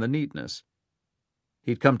pride in the neatness.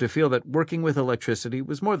 He'd come to feel that working with electricity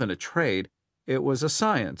was more than a trade. It was a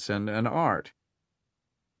science and an art.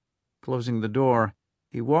 Closing the door,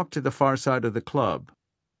 he walked to the far side of the club,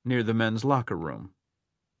 near the men's locker room.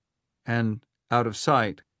 And, out of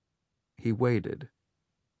sight, he waited.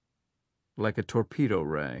 Like a torpedo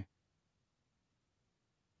ray.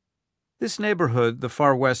 This neighborhood, the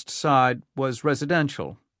far west side, was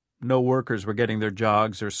residential. No workers were getting their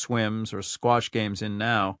jogs or swims or squash games in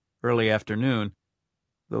now, early afternoon,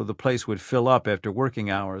 though the place would fill up after working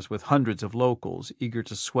hours with hundreds of locals eager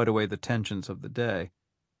to sweat away the tensions of the day.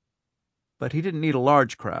 But he didn't need a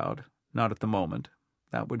large crowd, not at the moment.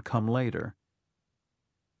 That would come later.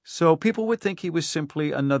 So people would think he was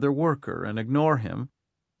simply another worker and ignore him.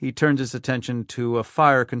 He turned his attention to a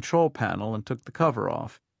fire control panel and took the cover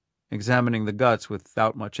off, examining the guts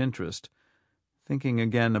without much interest, thinking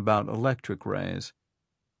again about electric rays.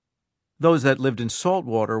 Those that lived in salt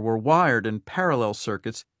water were wired in parallel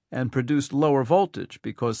circuits and produced lower voltage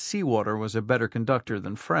because seawater was a better conductor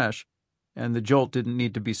than fresh, and the jolt didn't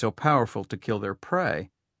need to be so powerful to kill their prey.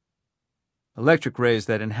 Electric rays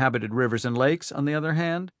that inhabited rivers and lakes, on the other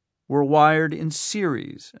hand, were wired in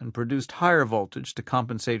series and produced higher voltage to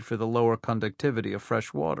compensate for the lower conductivity of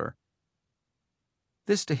fresh water.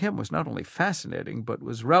 This to him was not only fascinating, but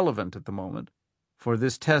was relevant at the moment for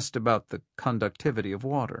this test about the conductivity of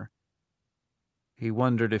water. He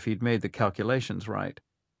wondered if he'd made the calculations right.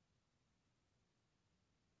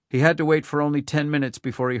 He had to wait for only 10 minutes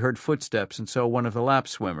before he heard footsteps and saw one of the lap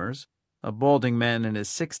swimmers, a balding man in his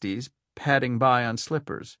 60s, padding by on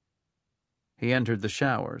slippers. He entered the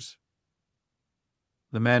showers.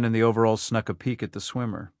 The man in the overalls snuck a peek at the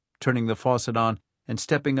swimmer, turning the faucet on and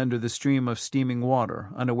stepping under the stream of steaming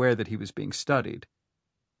water, unaware that he was being studied.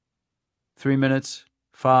 3 minutes,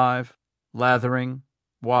 5, lathering,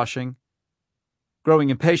 washing.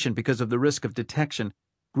 Growing impatient because of the risk of detection,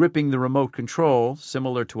 gripping the remote control,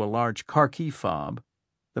 similar to a large car key fob,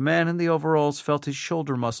 the man in the overalls felt his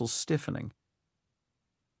shoulder muscles stiffening.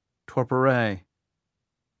 Torpore.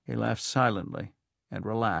 He laughed silently and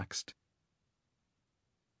relaxed.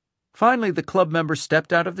 Finally, the club member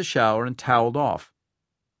stepped out of the shower and toweled off.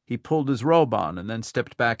 He pulled his robe on and then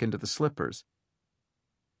stepped back into the slippers.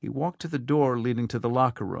 He walked to the door leading to the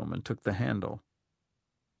locker room and took the handle.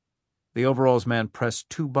 The overalls man pressed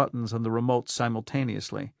 2 buttons on the remote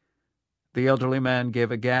simultaneously. The elderly man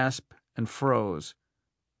gave a gasp and froze,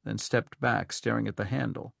 then stepped back, staring at the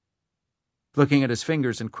handle, looking at his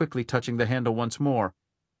fingers and quickly touching the handle once more.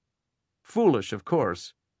 Foolish, of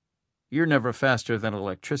course. You're never faster than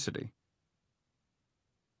electricity.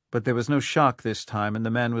 But there was no shock this time, and the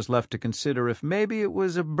man was left to consider if maybe it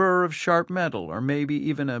was a burr of sharp metal, or maybe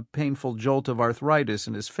even a painful jolt of arthritis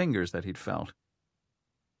in his fingers that he'd felt.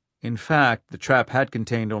 In fact, the trap had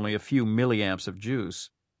contained only a few milliamps of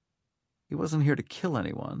juice. He wasn't here to kill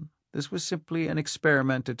anyone. This was simply an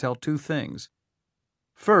experiment to tell 2 things.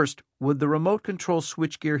 First, would the remote control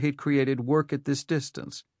switchgear he'd created work at this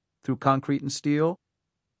distance, through concrete and steel?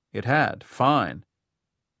 It had. Fine.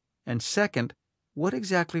 And second, what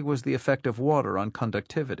exactly was the effect of water on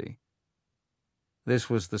conductivity?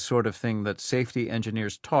 This was the sort of thing that safety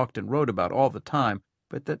engineers talked and wrote about all the time,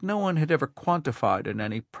 but that no one had ever quantified in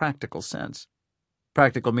any practical sense.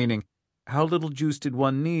 Practical meaning, how little juice did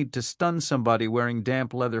one need to stun somebody wearing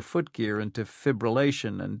damp leather footgear into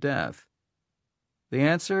fibrillation and death? The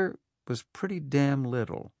answer was pretty damn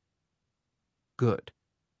little. Good.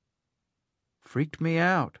 Freaked me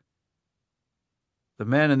out. The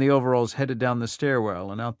man in the overalls headed down the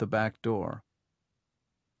stairwell and out the back door.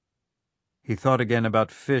 He thought again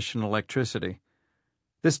about fish and electricity.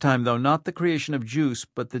 This time, though, not the creation of juice,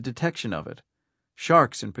 but the detection of it.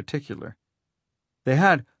 Sharks in particular. They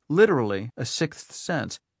had, literally, a 6th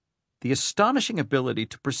sense, the astonishing ability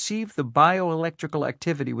to perceive the bioelectrical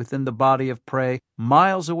activity within the body of prey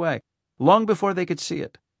miles away, long before they could see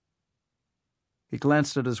it. He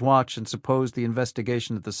glanced at his watch and supposed the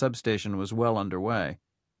investigation at the substation was well underway.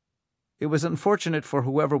 It was unfortunate for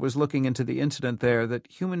whoever was looking into the incident there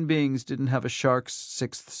that human beings didn't have a shark's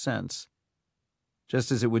 6th sense,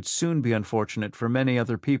 just as it would soon be unfortunate for many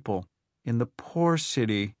other people in the poor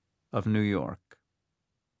city of New York.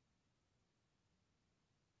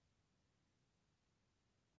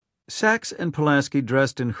 Sachs and Pulaski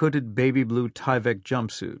dressed in hooded baby blue Tyvek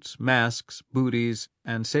jumpsuits, masks, booties,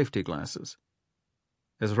 and safety glasses.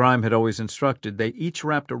 As Rhyme had always instructed, they each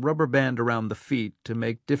wrapped a rubber band around the feet to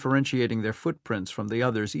make differentiating their footprints from the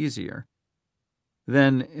others easier.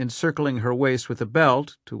 Then, encircling her waist with a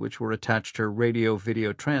belt, to which were attached her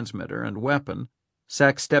radio-video transmitter and weapon,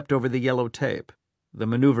 Sachs stepped over the yellow tape, the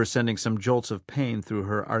maneuver sending some jolts of pain through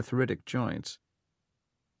her arthritic joints.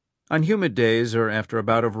 On humid days, or after a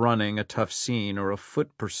bout of running, a tough scene, or a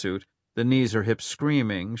foot pursuit, the knees or hips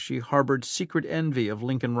screaming, she harbored secret envy of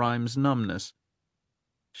Lincoln Rhyme's numbness.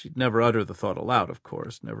 She'd never utter the thought aloud, of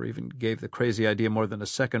course, never even gave the crazy idea more than a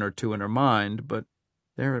second or 2 in her mind, but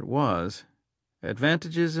there it was.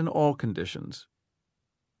 Advantages in all conditions.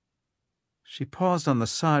 She paused on the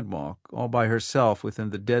sidewalk, all by herself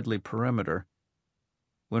within the deadly perimeter.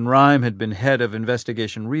 When Rhyme had been head of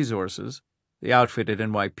investigation resources, the outfit at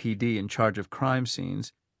NYPD in charge of crime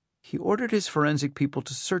scenes, he ordered his forensic people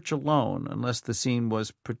to search alone unless the scene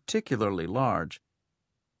was particularly large.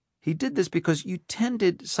 He did this because you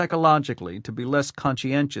tended psychologically to be less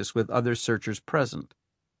conscientious with other searchers present,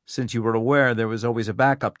 since you were aware there was always a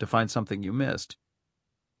backup to find something you missed.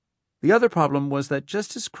 The other problem was that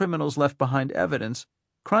just as criminals left behind evidence,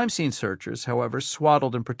 crime scene searchers, however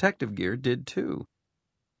swaddled in protective gear, did too.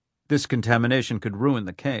 This contamination could ruin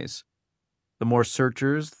the case. The more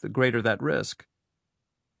searchers, the greater that risk.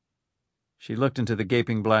 She looked into the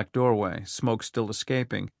gaping black doorway, smoke still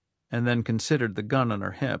escaping, and then considered the gun on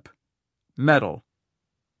her hip. Metal.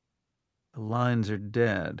 The lines are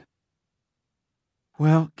dead.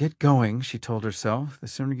 Well, get going, she told herself. The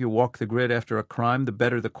sooner you walk the grid after a crime, the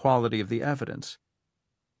better the quality of the evidence.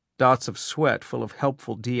 Dots of sweat full of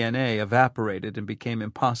helpful DNA evaporated and became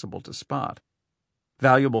impossible to spot.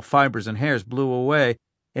 Valuable fibers and hairs blew away,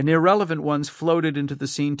 and irrelevant ones floated into the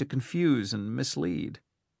scene to confuse and mislead.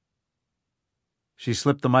 She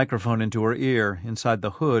slipped the microphone into her ear, inside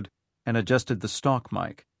the hood, and adjusted the stock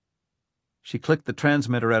mic. She clicked the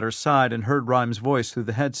transmitter at her side and heard Rhymes' voice through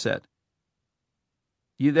the headset.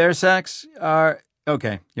 "You there, Sachs?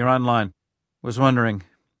 Okay, you're online. Was wondering.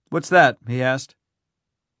 What's that?" he asked.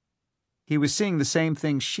 He was seeing the same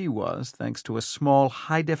thing she was, thanks to a small,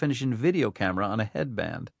 high-definition video camera on a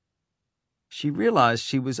headband. She realized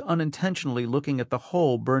she was unintentionally looking at the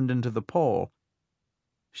hole burned into the pole.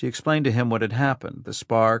 She explained to him what had happened, the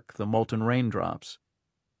spark, the molten raindrops.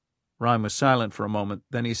 Rhyme was silent for a moment.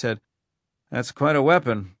 Then he said, "That's quite a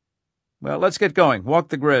weapon. Well, let's get going. Walk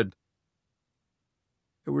the grid."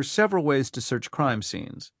 There were several ways to search crime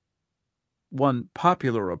scenes. One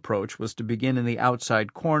popular approach was to begin in the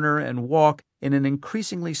outside corner and walk in an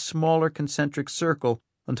increasingly smaller concentric circle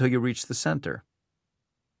until you reached the center.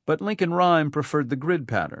 But Lincoln Rhyme preferred the grid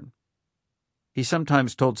pattern. He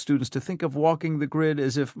sometimes told students to think of walking the grid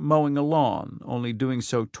as if mowing a lawn, only doing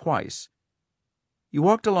so twice. You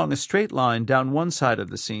walked along a straight line down one side of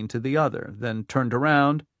the scene to the other, then turned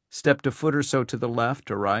around, stepped a foot or so to the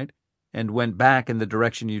left or right, and went back in the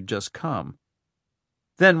direction you'd just come.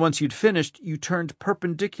 Then, once you'd finished, you turned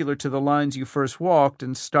perpendicular to the lines you first walked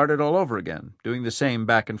and started all over again, doing the same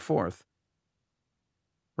back and forth.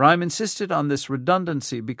 Rhyme insisted on this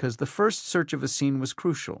redundancy because the first search of a scene was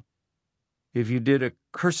crucial. If you did a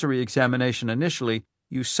cursory examination initially,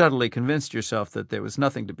 you subtly convinced yourself that there was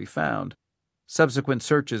nothing to be found. Subsequent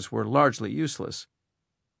searches were largely useless.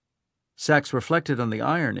 Sachs reflected on the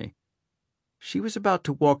irony. She was about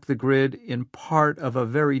to walk the grid in part of a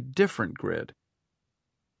very different grid.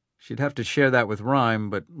 She'd have to share that with Rhyme,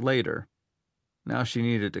 but later. Now she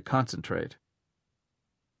needed to concentrate.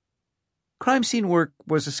 Crime scene work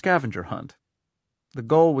was a scavenger hunt. The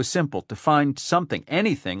goal was simple, to find something,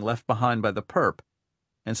 anything left behind by the perp,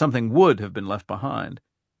 and something would have been left behind.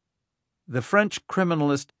 The French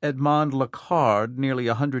criminalist Edmond Locard, nearly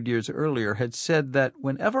 100 years earlier, had said that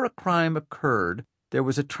whenever a crime occurred, there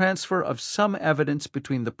was a transfer of some evidence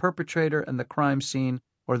between the perpetrator and the crime scene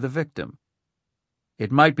or the victim.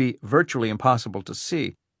 It might be virtually impossible to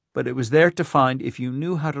see, but it was there to find if you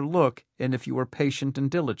knew how to look and if you were patient and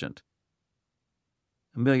diligent.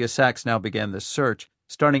 Amelia Sachs now began this search,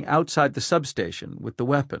 starting outside the substation with the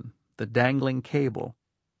weapon, the dangling cable.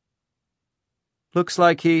 "Looks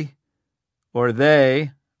like he, or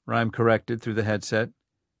they," Rhyme corrected through the headset.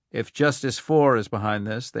 "If Justice 4 is behind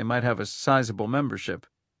this, they might have a sizable membership."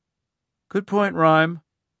 "Good point, Rhyme."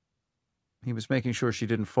 He was making sure she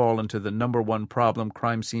didn't fall into the number one problem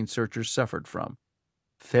crime scene searchers suffered from: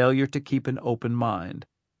 failure to keep an open mind.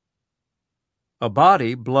 A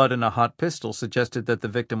body, blood, and a hot pistol suggested that the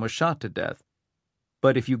victim was shot to death.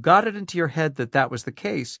 But if you got it into your head that that was the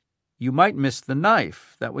case, you might miss the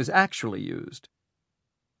knife that was actually used.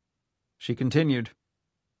 She continued,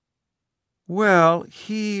 "Well,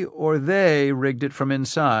 he or they rigged it from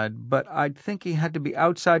inside, but I'd think he had to be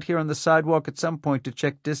outside here on the sidewalk at some point to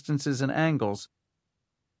check distances and angles."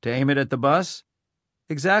 "To aim it at the bus?"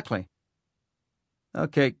 "Exactly."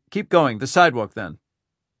 "Okay, keep going. The sidewalk, then."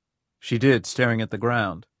 She did, staring at the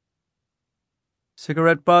ground.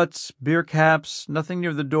 "Cigarette butts, beer caps, nothing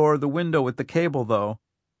near the door or the window with the cable, though."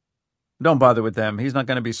 "Don't bother with them. He's not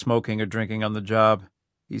going to be smoking or drinking on the job.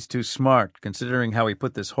 He's too smart, considering how he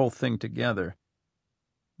put this whole thing together.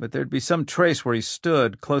 But there'd be some trace where he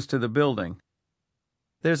stood, close to the building.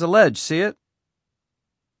 There's a ledge, see it?"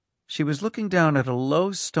 She was looking down at a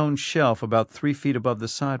low stone shelf about 3 feet above the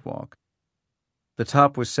sidewalk. The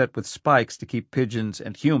top was set with spikes to keep pigeons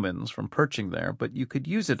and humans from perching there, but you could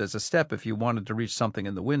use it as a step if you wanted to reach something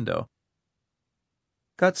in the window.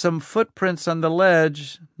 "Got some footprints on the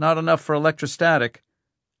ledge, not enough for electrostatic.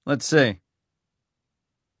 Let's see."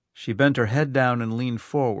 She bent her head down and leaned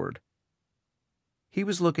forward. He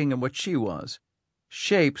was looking at what she was,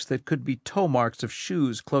 shapes that could be toe marks of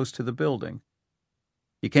shoes close to the building.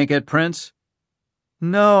 "You can't get prints?"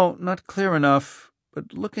 "No, not clear enough.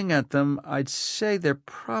 But looking at them, I'd say they're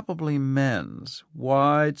probably men's.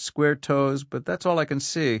 Wide, square toes, but that's all I can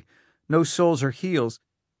see. No soles or heels.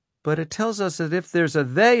 But it tells us that if there's a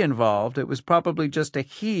they involved, it was probably just a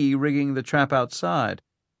he rigging the trap outside."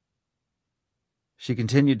 She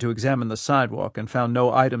continued to examine the sidewalk and found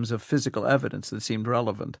no items of physical evidence that seemed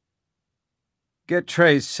relevant. "Get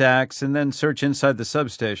trace, Sachs, and then search inside the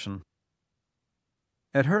substation."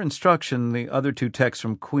 At her instruction, the other 2 techs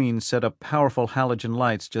from Queens set up powerful halogen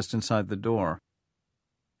lights just inside the door.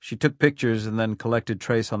 She took pictures and then collected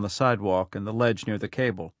trace on the sidewalk and the ledge near the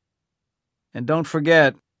cable. "And don't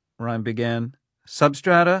forget," Rhyme began,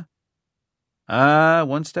 Substrata?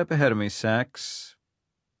 One step ahead of me, Sachs.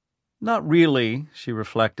 Not really, she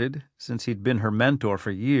reflected, since he'd been her mentor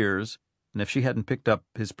for years, and if she hadn't picked up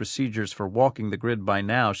his procedures for walking the grid by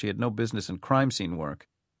now, she had no business in crime scene work.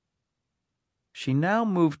 She now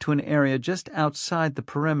moved to an area just outside the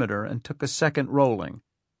perimeter and took a second rolling.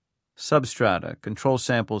 Substrata, control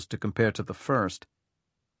samples to compare to the first.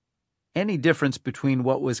 Any difference between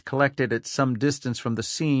what was collected at some distance from the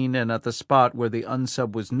scene and at the spot where the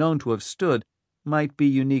unsub was known to have stood might be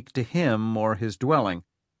unique to him or his dwelling.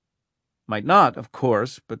 Might not, of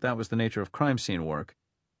course, but that was the nature of crime scene work.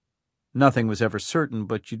 Nothing was ever certain,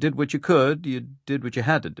 but you did what you could, you did what you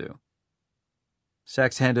had to do.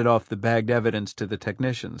 Sachs handed off the bagged evidence to the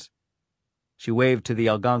technicians. She waved to the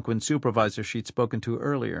Algonquin supervisor she'd spoken to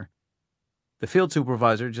earlier. The field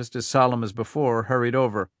supervisor, just as solemn as before, hurried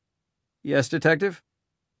over. "Yes, Detective?"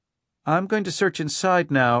 "I'm going to search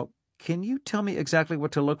inside now. Can you tell me exactly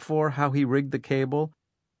what to look for, how he rigged the cable?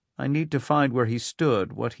 I need to find where he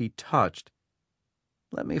stood, what he touched.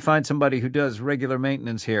 Let me find somebody who does regular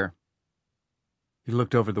maintenance here." He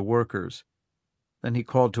looked over the workers. Then he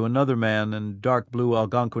called to another man in dark blue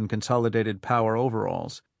Algonquin Consolidated Power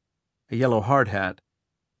overalls, a yellow hard hat.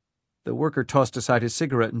 The worker tossed aside his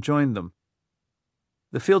cigarette and joined them.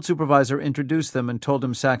 The field supervisor introduced them and told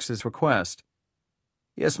him Sachs's request.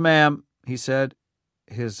 "Yes, ma'am," he said,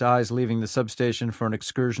 his eyes leaving the substation for an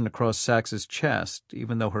excursion across Sachs's chest,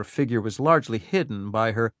 even though her figure was largely hidden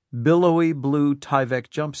by her billowy blue Tyvek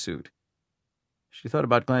jumpsuit. She thought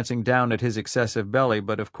about glancing down at his excessive belly,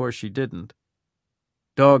 but of course she didn't.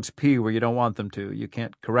 Dogs pee where you don't want them to. You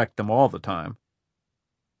can't correct them all the time.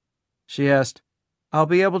 She asked, "I'll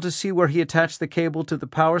be able to see where he attached the cable to the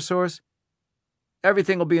power source?"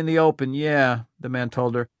 "Everything will be in the open, yeah," the man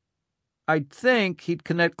told her. "I'd think he'd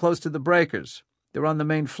connect close to the breakers. They're on the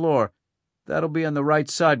main floor. That'll be on the right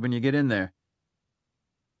side when you get in there."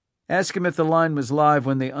 "Ask him if the line was live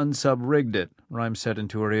when the unsub rigged it," Rhymes said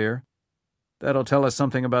into her ear. "That'll tell us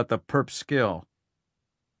something about the perp's skill."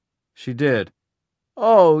 She did.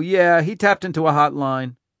 "Oh, yeah, he tapped into a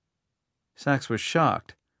hotline." Sachs was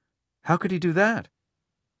shocked. How could he do that?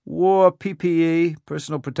 Wore PPE,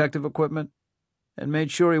 personal protective equipment, and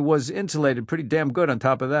made sure he was insulated pretty damn good on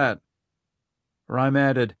top of that. Rhyme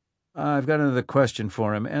added, "I've got another question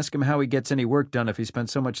for him. Ask him how he gets any work done if he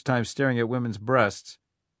spends so much time staring at women's breasts."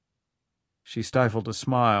 She stifled a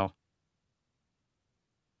smile.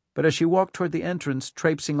 But as she walked toward the entrance,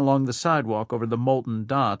 traipsing along the sidewalk over the molten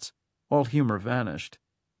dots, all humor vanished.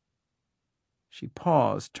 She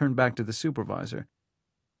paused, turned back to the supervisor.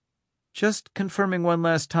 "Just confirming one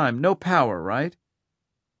last time. No power, right?"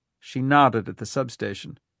 She nodded at the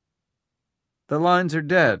substation. "The lines are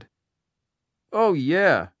dead." "Oh,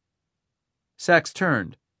 yeah." Sachs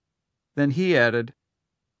turned. Then he added,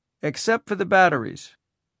 "Except for the batteries."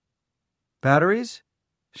 "Batteries?"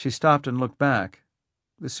 She stopped and looked back.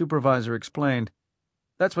 The supervisor explained,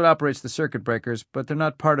 "That's what operates the circuit breakers, but they're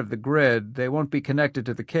not part of the grid. They won't be connected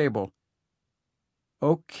to the cable."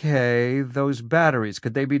 "Okay, those batteries,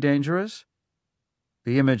 could they be dangerous?"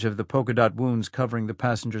 The image of the polka dot wounds covering the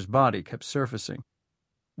passenger's body kept surfacing.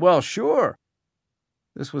 "Well, sure."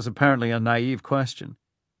 This was apparently a naive question.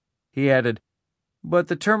 He added, "But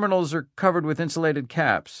the terminals are covered with insulated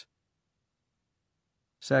caps."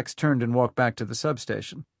 Sachs turned and walked back to the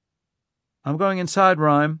substation. "I'm going inside,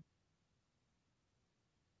 Rhyme."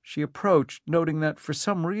 She approached, noting that, for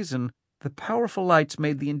some reason, the powerful lights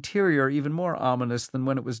made the interior even more ominous than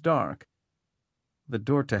when it was dark. The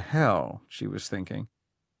door to hell, she was thinking.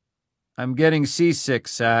 "I'm getting seasick,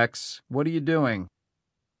 Sachs. What are you doing?"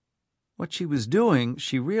 What she was doing,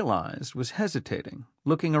 she realized, was hesitating,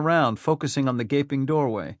 looking around, focusing on the gaping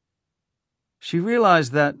doorway. She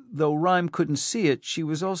realized that, though Rhyme couldn't see it, she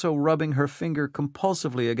was also rubbing her finger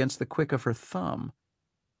compulsively against the quick of her thumb.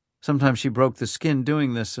 Sometimes she broke the skin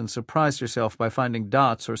doing this and surprised herself by finding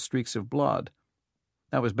dots or streaks of blood.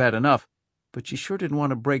 That was bad enough, but she sure didn't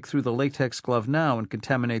want to break through the latex glove now and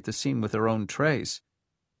contaminate the scene with her own trace.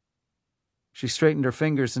 She straightened her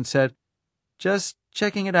fingers and said, "Just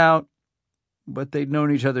checking it out." But they'd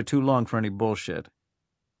known each other too long for any bullshit.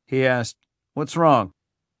 He asked, "What's wrong?"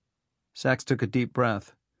 Sachs took a deep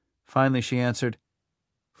breath. Finally she answered,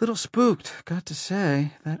 "Little spooked, got to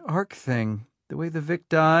say. That arc thing, the way the Vic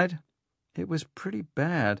died, it was pretty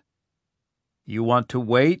bad." "You want to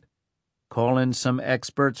wait? Call in some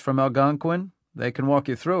experts from Algonquin? They can walk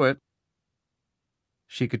you through it."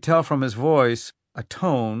 She could tell from his voice, a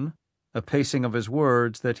tone, a pacing of his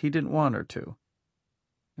words, that he didn't want her to.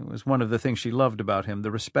 It was one of the things she loved about him,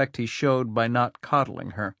 the respect he showed by not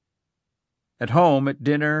coddling her. At home, at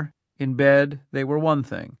dinner, In bed, they were one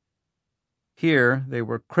thing. Here, they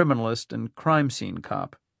were criminalist and crime scene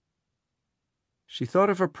cop. She thought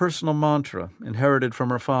of her personal mantra, inherited from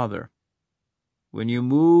her father. When you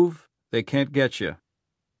move, they can't get you.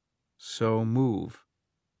 So move.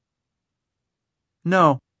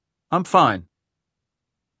 No, I'm fine.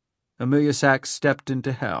 Amelia Sachs stepped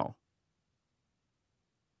into hell.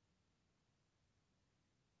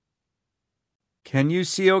 Can you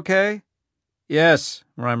see okay? Yes,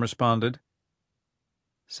 Rhyme responded.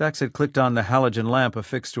 Sachs had clicked on the halogen lamp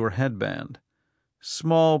affixed to her headband.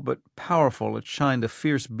 Small but powerful, it shined a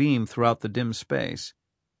fierce beam throughout the dim space.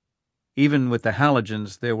 Even with the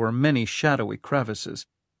halogens, there were many shadowy crevices.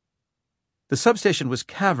 The substation was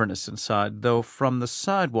cavernous inside, though from the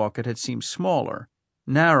sidewalk it had seemed smaller,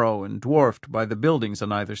 narrow and dwarfed by the buildings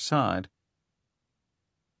on either side.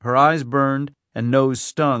 Her eyes burned and nose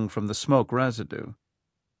stung from the smoke residue.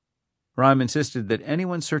 Rhyme insisted that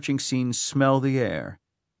anyone searching scenes smell the air.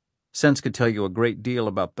 Sense could tell you a great deal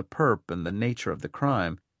about the perp and the nature of the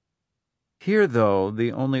crime. Here, though,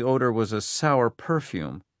 the only odor was a sour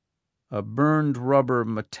perfume, a burned rubber,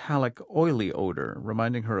 metallic, oily odor,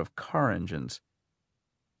 reminding her of car engines.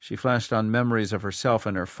 She flashed on memories of herself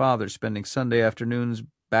and her father spending Sunday afternoons,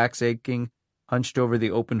 backs aching, hunched over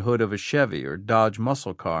the open hood of a Chevy or Dodge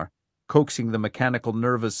muscle car, coaxing the mechanical,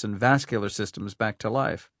 nervous, and vascular systems back to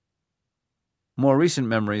life. More recent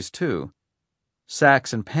memories, too.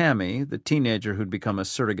 Sachs and Pammy, the teenager who'd become a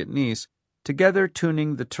surrogate niece, together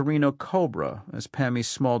tuning the Torino Cobra as Pammy's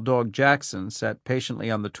small dog Jackson sat patiently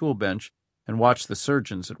on the tool bench and watched the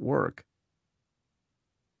surgeons at work.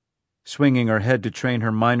 Swinging her head to train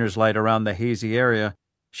her miner's light around the hazy area,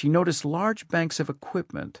 she noticed large banks of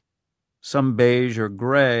equipment, some beige or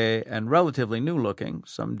gray and relatively new-looking,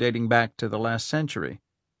 some dating back to the last century,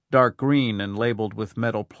 dark green and labeled with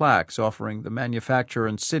metal plaques offering the manufacturer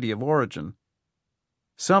and city of origin.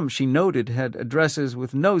 Some, she noted, had addresses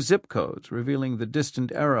with no zip codes, revealing the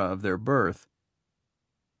distant era of their birth.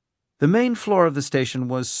 The main floor of the station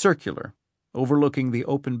was circular, overlooking the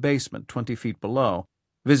open basement 20 feet below,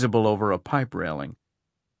 visible over a pipe railing.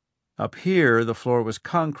 Up here, the floor was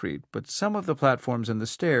concrete, but some of the platforms and the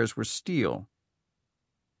stairs were steel.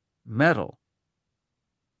 Metal.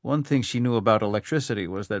 One thing she knew about electricity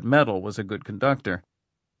was that metal was a good conductor.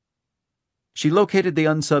 She located the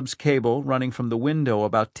unsub's cable running from the window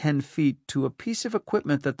about 10 feet to a piece of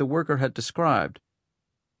equipment that the worker had described.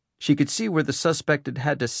 She could see where the suspect had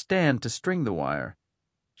had to stand to string the wire.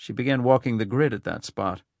 She began walking the grid at that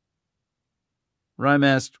spot. Rhyme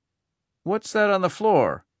asked, "What's that on the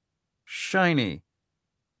floor?" "Shiny."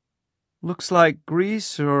 "Looks like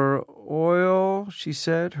grease or oil," she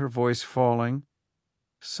said, her voice falling.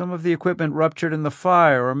 "Some of the equipment ruptured in the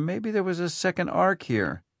fire, or maybe there was a second arc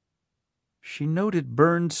here." She noted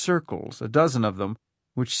burned circles, a dozen of them,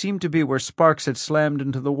 which seemed to be where sparks had slammed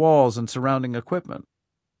into the walls and surrounding equipment.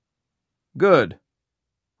 "Good."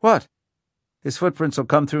 "What?" "His footprints will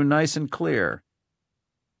come through nice and clear."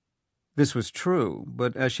 This was true,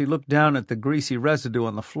 but as she looked down at the greasy residue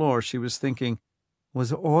on the floor, she was thinking,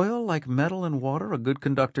 was oil, like metal and water, a good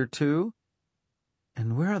conductor too?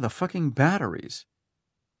 And where are the fucking batteries?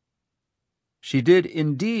 She did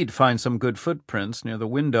indeed find some good footprints near the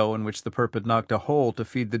window in which the perp had knocked a hole to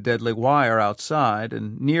feed the deadly wire outside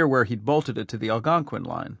and near where he'd bolted it to the Algonquin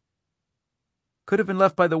line. "Could have been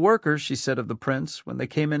left by the workers," she said of the prints, "when they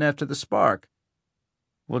came in after the spark."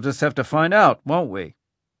 "We'll just have to find out, won't we?"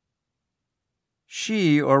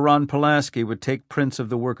 She or Ron Pulaski would take prints of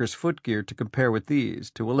the workers' footgear to compare with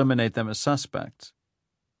these, to eliminate them as suspects.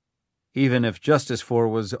 Even if Justice 4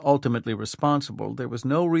 was ultimately responsible, there was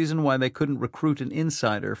no reason why they couldn't recruit an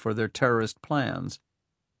insider for their terrorist plans.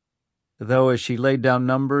 Though as she laid down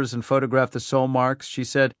numbers and photographed the sole marks, she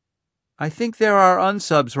said, "I think there are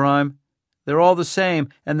unsubs, Rhyme. They're all the same,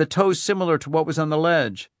 and the toes similar to what was on the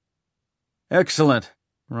ledge." "Excellent,"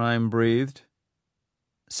 Rhyme breathed.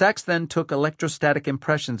 Sachs then took electrostatic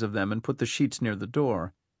impressions of them and put the sheets near the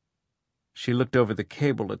door. She looked over the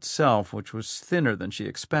cable itself, which was thinner than she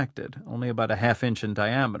expected, only about a half-inch in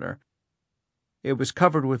diameter. It was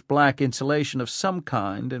covered with black insulation of some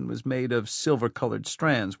kind and was made of silver-colored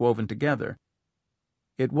strands woven together.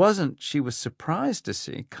 It wasn't, she was surprised to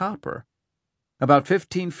see, copper. About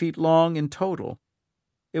 15 feet long in total.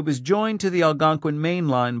 It was joined to the Algonquin main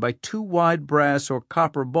line by 2 wide brass or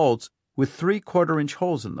copper bolts with 3/4-inch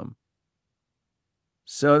holes in them.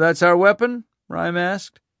 "So that's our weapon?" Rhyme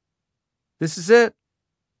asked. "This is it."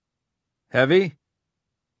 "Heavy?"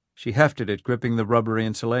 She hefted it, gripping the rubbery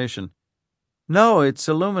insulation. "No, it's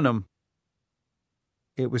aluminum."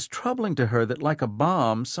 It was troubling to her that, like a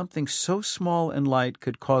bomb, something so small and light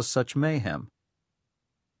could cause such mayhem.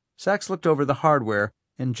 Sachs looked over the hardware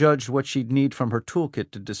and judged what she'd need from her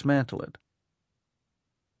toolkit to dismantle it.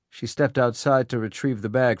 She stepped outside to retrieve the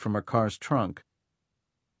bag from her car's trunk.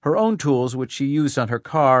 Her own tools, which she used on her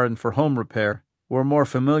car and for home repair, were more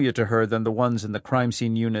familiar to her than the ones in the crime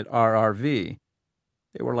scene unit RRV.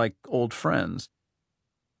 They were like old friends.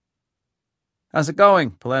 "How's it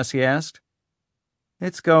going?" Pulaski asked.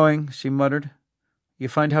 "It's going," she muttered. "You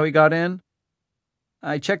find how he got in?"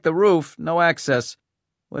 "I checked the roof. No access.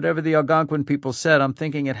 Whatever the Algonquin people said, I'm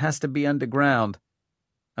thinking it has to be underground.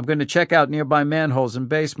 I'm going to check out nearby manholes and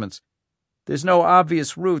basements. There's no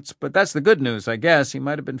obvious routes, but that's the good news, I guess. He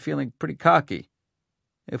might have been feeling pretty cocky.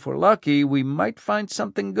 If we're lucky, we might find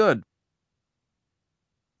something good."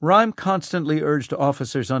 Rhyme constantly urged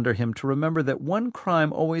officers under him to remember that one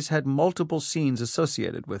crime always had multiple scenes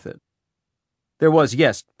associated with it. There was,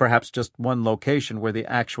 yes, perhaps just one location where the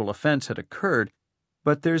actual offense had occurred,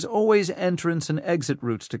 but there's always entrance and exit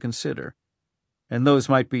routes to consider, and those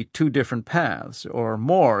might be two different paths, or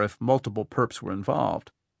more if multiple perps were involved.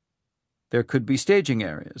 There could be staging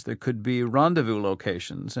areas, there could be rendezvous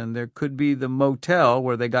locations, and there could be the motel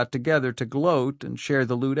where they got together to gloat and share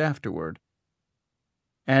the loot afterward.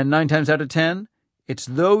 And 9 times out of 10, it's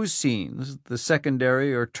those scenes, the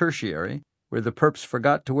secondary or tertiary, where the perps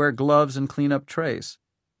forgot to wear gloves and clean up trace.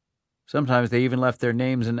 Sometimes they even left their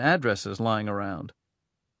names and addresses lying around.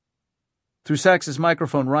 Through Sachs's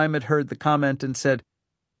microphone, Rhyme had heard the comment and said,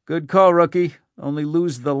 "Good call, rookie. Only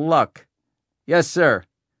lose the luck." "Yes, sir.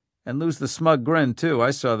 And lose the smug grin, too.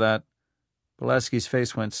 I saw that." Pulaski's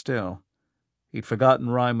face went still. He'd forgotten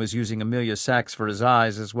Rhyme was using Amelia Sachs for his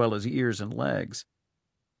eyes as well as ears and legs.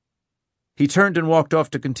 He turned and walked off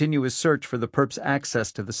to continue his search for the perp's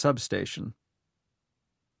access to the substation.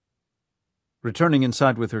 Returning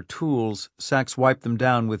inside with her tools, Sachs wiped them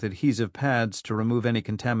down with adhesive pads to remove any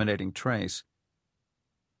contaminating trace.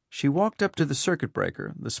 She walked up to the circuit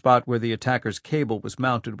breaker, the spot where the attacker's cable was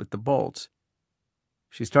mounted with the bolts.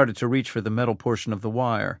 She started to reach for the metal portion of the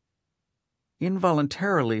wire.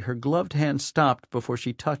 Involuntarily, her gloved hand stopped before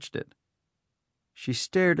she touched it. She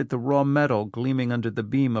stared at the raw metal gleaming under the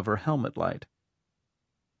beam of her helmet light.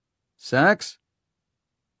 "Sachs?"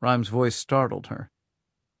 Rhyme's voice startled her.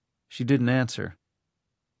 She didn't answer.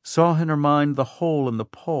 Saw in her mind the hole in the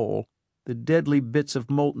pole, the deadly bits of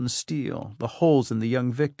molten steel, the holes in the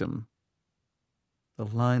young victim. The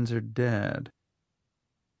lines are dead.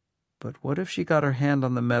 But what if she got her hand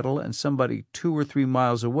on the metal and somebody 2 or 3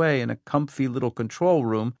 miles away in a comfy little control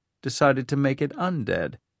room decided to make it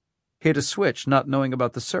undead? Hit a switch, not knowing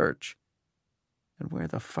about the search. And where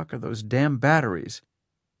the fuck are those damn batteries?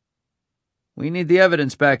 "We need the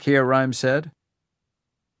evidence back here," Rhyme said.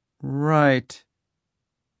 "Right."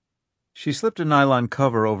 She slipped a nylon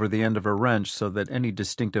cover over the end of her wrench so that any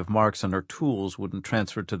distinctive marks on her tools wouldn't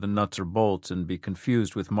transfer to the nuts or bolts and be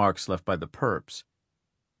confused with marks left by the perps.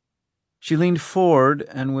 She leaned forward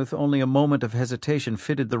and with only a moment of hesitation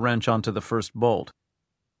fitted the wrench onto the first bolt.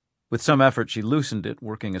 With some effort she loosened it,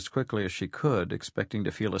 working as quickly as she could, expecting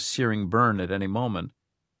to feel a searing burn at any moment,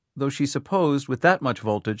 though she supposed with that much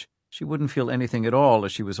voltage she wouldn't feel anything at all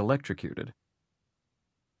as she was electrocuted.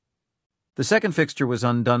 The second fixture was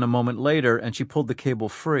undone a moment later, and she pulled the cable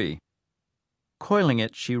free. Coiling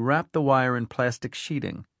it, she wrapped the wire in plastic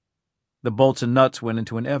sheeting. The bolts and nuts went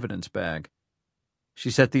into an evidence bag. She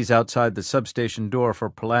set these outside the substation door for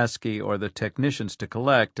Pulaski or the technicians to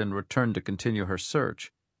collect and returned to continue her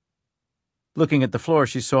search. Looking at the floor,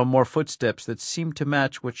 she saw more footsteps that seemed to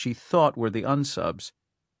match what she thought were the unsubs.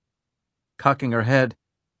 Cocking her head,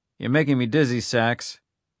 "You're making me dizzy, Sachs."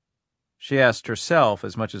 She asked herself,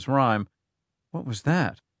 as much as Rhyme, "What was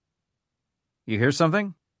that?" "You hear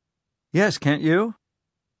something?" "Yes, can't you?"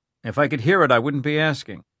 "If I could hear it, I wouldn't be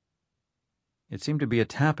asking." It seemed to be a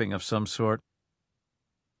tapping of some sort.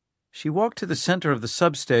 She walked to the center of the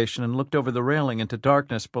substation and looked over the railing into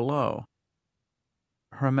darkness below.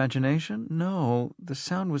 Her imagination? No, the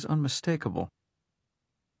sound was unmistakable.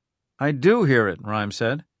 "I do hear it," Rhyme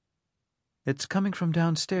said. "It's coming from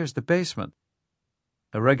downstairs, the basement."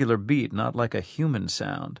 A regular beat, not like a human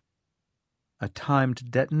sound. A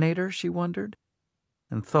timed detonator, she wondered,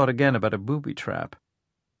 and thought again about a booby trap.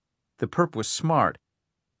 The perp was smart.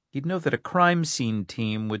 He'd know that a crime scene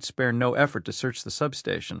team would spare no effort to search the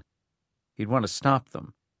substation. He'd want to stop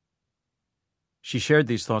them. She shared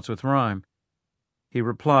these thoughts with Rhyme. He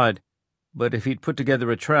replied, but if he'd put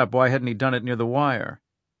together a trap, why hadn't he done it near the wire?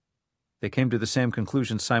 They came to the same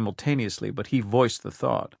conclusion simultaneously, but he voiced the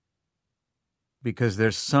thought. Because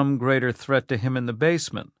there's some greater threat to him in the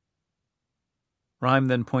basement. Rhyme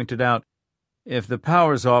then pointed out, "If the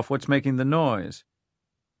power's off, what's making the noise?"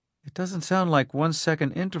 "It doesn't sound like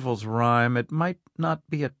 1-second intervals, Rhyme. It might not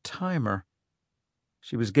be a timer."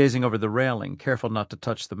 She was gazing over the railing, careful not to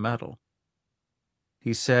touch the metal.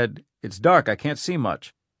 He said, "It's dark. I can't see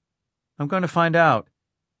much." "I'm going to find out."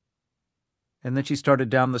 And then she started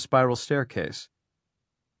down the spiral staircase.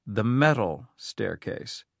 The metal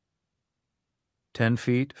staircase. 10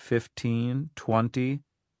 feet, 15, 20.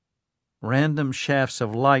 Random shafts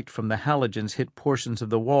of light from the halogens hit portions of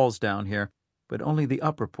the walls down here, but only the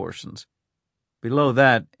upper portions. Below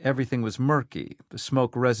that, everything was murky, the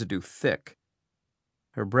smoke residue thick.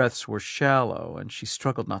 Her breaths were shallow, and she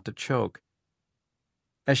struggled not to choke.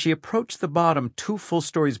 As she approached the bottom 2 full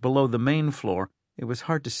stories below the main floor, it was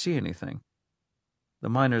hard to see anything. The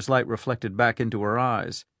miner's light reflected back into her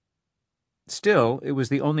eyes. Still, it was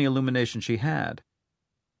the only illumination she had.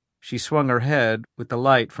 She swung her head with the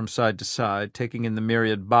light from side to side, taking in the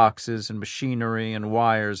myriad boxes and machinery and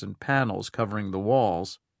wires and panels covering the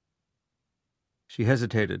walls. She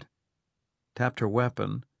hesitated, tapped her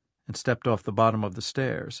weapon, and stepped off the bottom of the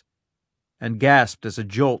stairs, and gasped as a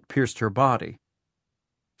jolt pierced her body.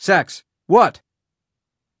 "Sachs, what?"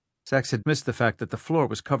 Sachs had missed the fact that the floor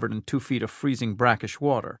was covered in 2 feet of freezing brackish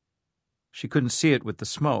water. She couldn't see it with the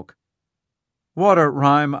smoke. "Water,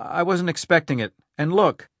 Rhyme. I wasn't expecting it. And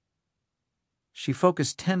look." She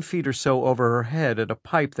focused 10 feet or so over her head at a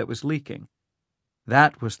pipe that was leaking.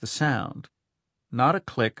 That was the sound. Not a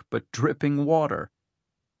click, but dripping water.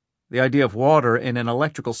 The idea of water in an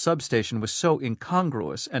electrical substation was so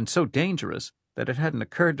incongruous and so dangerous that it hadn't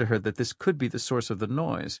occurred to her that this could be the source of the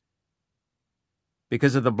noise.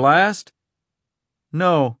 "Because of the blast?"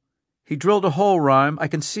 "No. He drilled a hole, Rhyme. I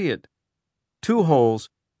can see it. 2 holes.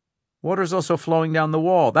 Water's also flowing down the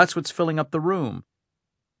wall. That's what's filling up the room."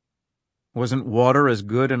 Wasn't water as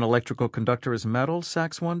good an electrical conductor as metal,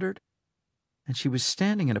 Sachs wondered? And she was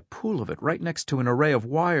standing in a pool of it right next to an array of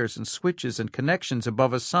wires and switches and connections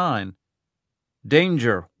above a sign.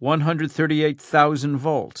 "Danger, 138,000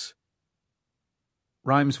 volts.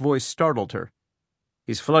 Rhyme's voice startled her.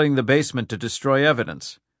 "He's flooding the basement to destroy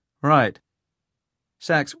evidence." "Right.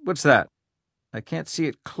 Sachs, what's that?" "I can't see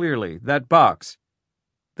it clearly. That box."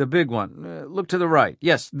 "The big one. Look to the right.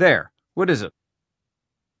 Yes, there. What is it?"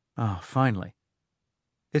 "Oh, finally.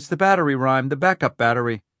 It's the battery, Rhyme, the backup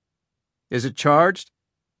battery." "Is it charged?"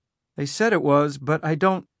 "They said it was, but I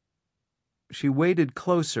don't—" She waded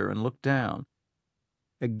closer and looked down.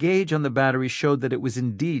 A gauge on the battery showed that it was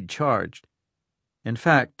indeed charged. In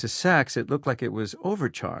fact, to Sachs it looked like it was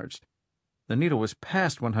overcharged. The needle was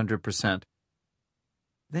past 100%.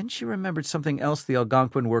 Then she remembered something else the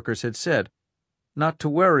Algonquin workers had said, not to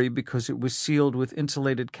worry because it was sealed with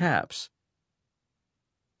insulated caps.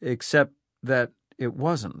 Except that it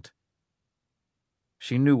wasn't.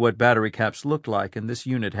 She knew what battery caps looked like, and this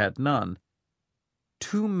unit had none.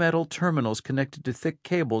 2 metal terminals connected to thick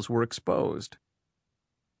cables were exposed.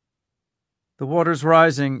 "The water's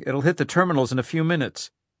rising. It'll hit the terminals in a few minutes."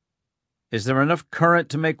 "Is there enough current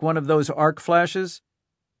to make one of those arc flashes?"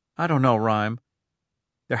 "I don't know, Rhyme."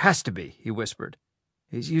 "There has to be," he whispered.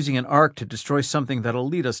 "He's using an arc to destroy something that'll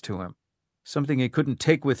lead us to him. Something he couldn't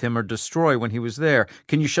take with him or destroy when he was there.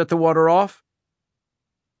 Can you shut the water off?"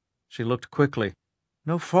 She looked quickly.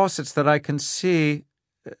 "No faucets that I can see.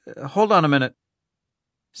 Hold on a minute."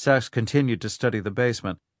 Sachs continued to study the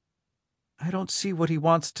basement. "I don't see what he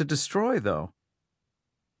wants to destroy, though."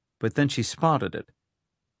 But then she spotted it.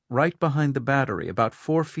 Right behind the battery, about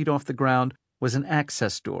 4 feet off the ground, was an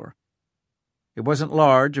access door. It wasn't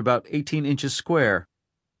large, about 18 inches square.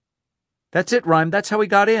 "That's it, Rhyme. That's how he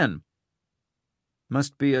got in."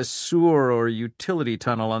 "Must be a sewer or utility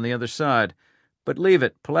tunnel on the other side. But leave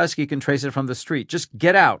it. Pulaski can trace it from the street. Just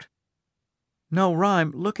get out." "No,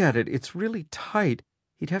 Rhyme, look at it. It's really tight.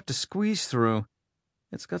 He'd have to squeeze through.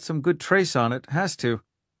 It's got some good trace on it. Has to.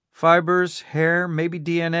 Fibers, hair, maybe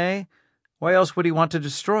DNA. Why else would he want to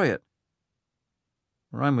destroy it?"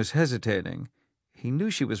 Rhyme was hesitating. He knew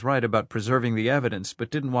she was right about preserving the evidence, but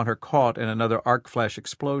didn't want her caught in another arc flash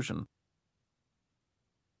explosion.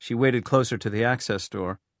 She waded closer to the access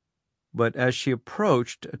door. But as she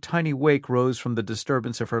approached, a tiny wake rose from the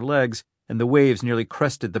disturbance of her legs, and the waves nearly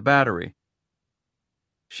crested the battery.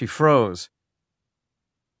 She froze.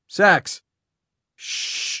 "Sachs!"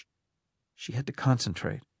 "Shh!" She had to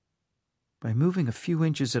concentrate. By moving a few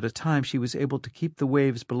inches at a time, she was able to keep the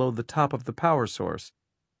waves below the top of the power source.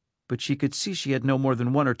 But she could see she had no more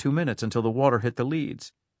than 1 or 2 minutes until the water hit the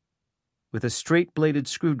leads. With a straight-bladed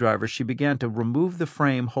screwdriver, she began to remove the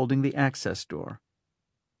frame holding the access door.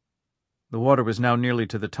 The water was now nearly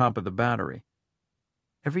to the top of the battery.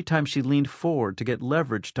 Every time she leaned forward to get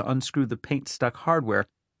leverage to unscrew the paint-stuck hardware,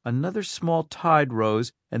 another small tide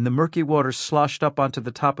rose and the murky water sloshed up onto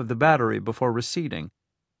the top of the battery before receding.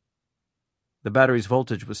 The battery's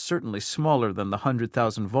voltage was certainly smaller than the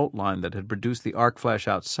 100,000-volt line that had produced the arc flash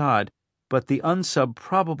outside, but the unsub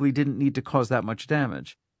probably didn't need to cause that much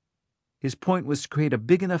damage. His point was to create a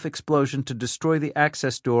big enough explosion to destroy the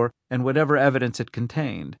access door and whatever evidence it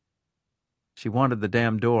contained. She wanted the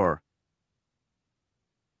damn door.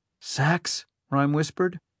 "Sachs?" Rhyme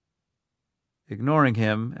whispered. Ignoring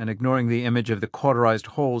him, and ignoring the image of the cauterized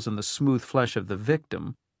holes in the smooth flesh of the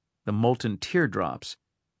victim, the molten teardrops.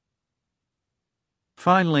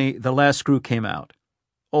 Finally, the last screw came out.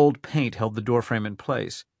 Old paint held the doorframe in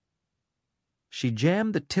place. She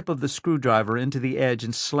jammed the tip of the screwdriver into the edge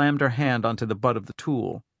and slammed her hand onto the butt of the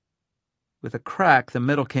tool. With a crack, the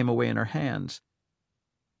metal came away in her hands.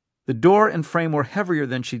 The door and frame were heavier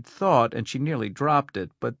than she'd thought, and she nearly dropped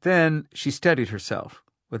it, but then she steadied herself,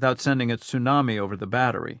 without sending a tsunami over the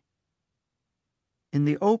battery. In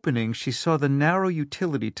the opening, she saw the narrow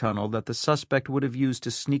utility tunnel that the suspect would have used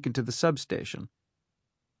to sneak into the substation.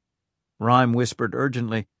 Rhyme whispered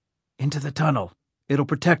urgently, "Into the tunnel. It'll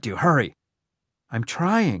protect you. Hurry." "I'm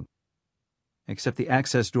trying." Except the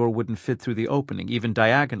access door wouldn't fit through the opening, even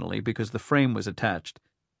diagonally, because the frame was attached.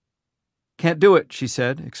 "Can't do it," she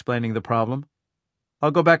said, explaining the problem.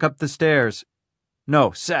 "I'll go back up the stairs."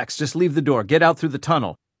 "No, Sachs, just leave the door. Get out through the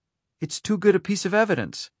tunnel." "It's too good a piece of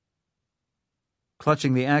evidence."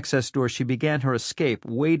 Clutching the access door, she began her escape,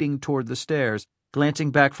 wading toward the stairs,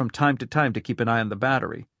 glancing back from time to keep an eye on the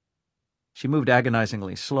battery. She moved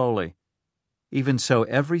agonizingly, slowly. Even so,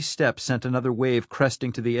 every step sent another wave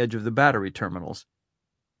cresting to the edge of the battery terminals.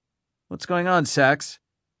 "What's going on, Sachs?"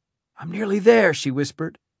 "I'm nearly there," she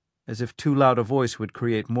whispered, as if too loud a voice would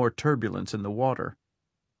create more turbulence in the water.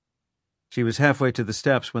 She was halfway to the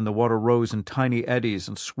steps when the water rose in tiny eddies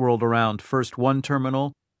and swirled around first one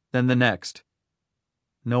terminal, then the next.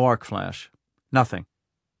 No arc flash. Nothing.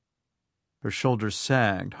 Her shoulders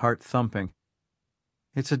sagged, heart thumping.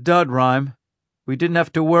 "It's a dud, Rhyme. We didn't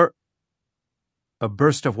have to worry." A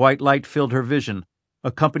burst of white light filled her vision,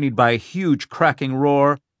 accompanied by a huge cracking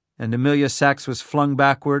roar, and Amelia Sachs was flung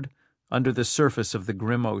backward under the surface of the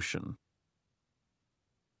grim ocean.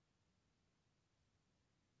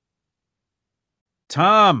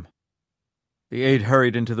 "Tom!" The aide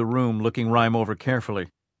hurried into the room, looking Rhyme over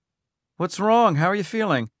carefully. "What's wrong? How are you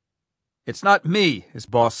feeling?" "It's not me," his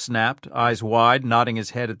boss snapped, eyes wide, nodding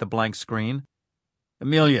his head at the blank screen.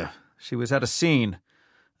 "Amelia. She was at a scene.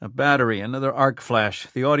 A battery, another arc flash.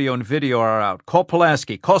 The audio and video are out. Call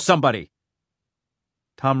Pulaski. Call somebody."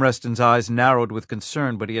 Tom Reston's eyes narrowed with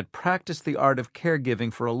concern, but he had practiced the art of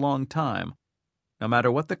caregiving for a long time. No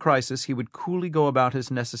matter what the crisis, he would coolly go about his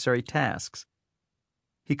necessary tasks.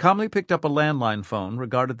 He calmly picked up a landline phone,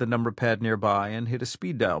 regarded the number pad nearby, and hit a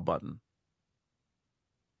speed dial button.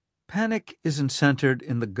 Panic isn't centered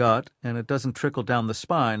in the gut, and it doesn't trickle down the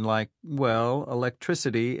spine like, well,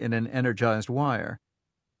 electricity in an energized wire.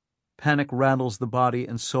 Panic rattles the body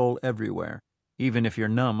and soul everywhere, even if you're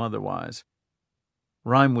numb otherwise.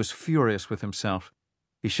 Rhyme was furious with himself.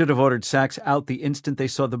 He should have ordered Sachs out the instant they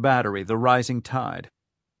saw the battery, the rising tide.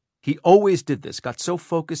 He always did this, got so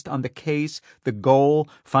focused on the case, the goal,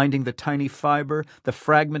 finding the tiny fiber, the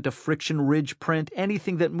fragment of friction ridge print,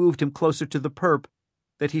 anything that moved him closer to the perp,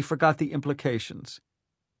 that he forgot the implications.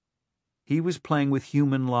 He was playing with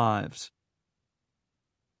human lives.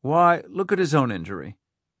 Why, look at his own injury.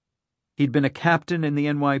 He'd been a captain in the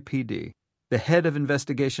NYPD, the head of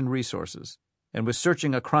investigation resources, and was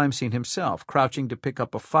searching a crime scene himself, crouching to pick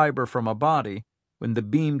up a fiber from a body when the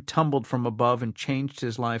beam tumbled from above and changed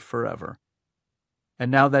his life forever.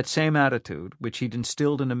 And now that same attitude, which he'd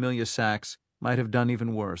instilled in Amelia Sachs, might have done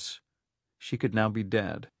even worse. She could now be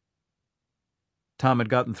dead. Tom had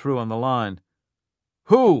gotten through on the line.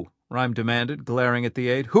 "Who?" Rhyme demanded, glaring at the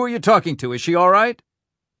aide. "Who are you talking to? Is she all right?"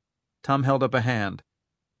 Tom held up a hand.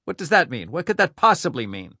 "What does that mean? What could that possibly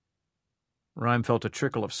mean?" Rhyme felt a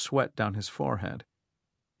trickle of sweat down his forehead.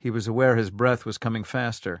 He was aware his breath was coming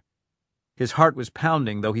faster. His heart was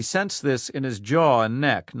pounding, though he sensed this in his jaw and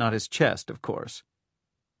neck, not his chest, of course.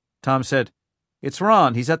 Tom said, "It's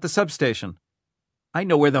Ron. He's at the substation." "I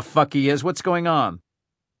know where the fuck he is. What's going on?"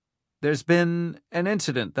 "There's been an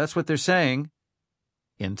incident. That's what they're saying."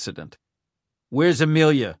 "Incident? Where's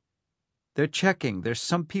Amelia?" "They're checking. There's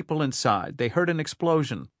some people inside. They heard an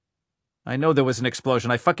explosion." "I know there was an explosion.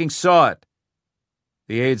 I fucking saw it."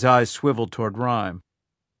 The aide's eyes swiveled toward Rhyme.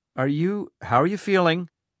 How are you feeling?"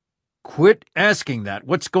 "Quit asking that.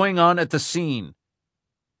 What's going on at the scene?"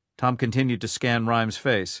 Tom continued to scan Rhyme's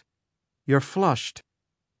face. "You're flushed."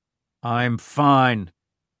 I'm fine,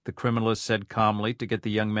 the criminalist said calmly to get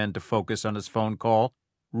the young man to focus on his phone call.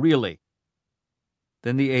 Really.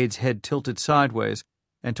 Then the aide's head tilted sideways,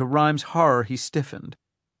 and to Rhyme's horror he stiffened.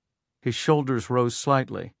 His shoulders rose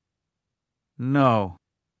slightly. No.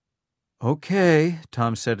 Okay,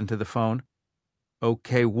 Tom said into the phone.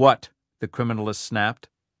 Okay what? The criminalist snapped.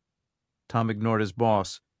 Tom ignored his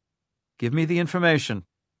boss. Give me the information.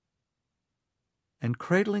 And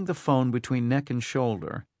cradling the phone between neck and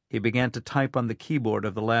shoulder, he began to type on the keyboard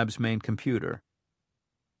of the lab's main computer.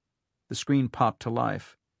 The screen popped to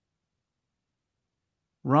life.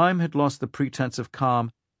 Rhyme had lost the pretense of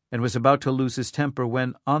calm and was about to lose his temper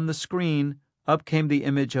when, on the screen, up came the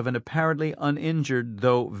image of an apparently uninjured,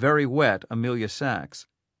 though very wet, Amelia Sachs.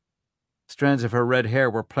 Strands of her red hair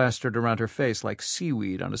were plastered around her face like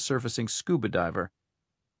seaweed on a surfacing scuba diver.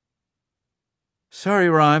 Sorry,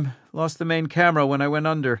 Rhyme. Lost the main camera when I went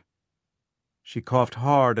under. She coughed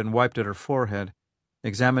hard and wiped at her forehead,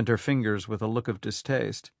 examined her fingers with a look of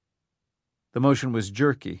distaste. The motion was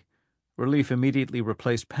jerky. Relief immediately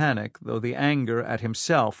replaced panic, though the anger at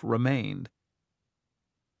himself remained.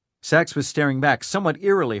 Sachs was staring back, somewhat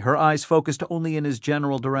eerily, her eyes focused only in his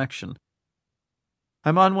general direction.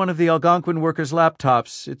 I'm on one of the Algonquin workers'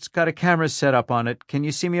 laptops. It's got a camera set up on it. Can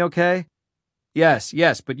you see me okay?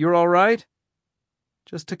 Yes, but you're all right?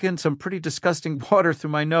 Just took in some pretty disgusting water through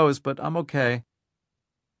my nose, but I'm okay.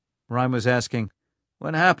 Rhyme was asking,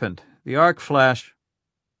 What happened? The arc flash.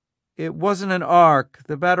 It wasn't an arc.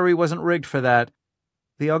 The battery wasn't rigged for that.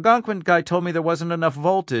 The Algonquin guy told me there wasn't enough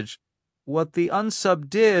voltage. What the unsub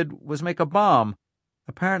did was make a bomb.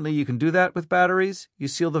 Apparently you can do that with batteries. You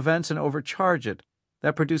seal the vents and overcharge it.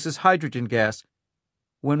 That produces hydrogen gas.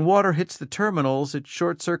 When water hits the terminals, it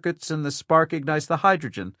short-circuits and the spark ignites the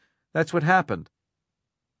hydrogen. That's what happened.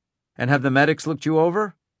 And have the medics looked you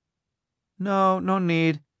over? No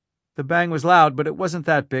need. The bang was loud, but it wasn't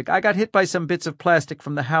that big. I got hit by some bits of plastic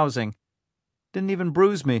from the housing. Didn't even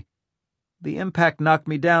bruise me. The impact knocked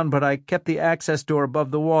me down, but I kept the access door above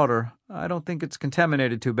the water. I don't think it's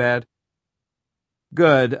contaminated too bad.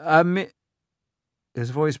 Good. His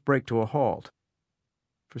voice broke to a halt.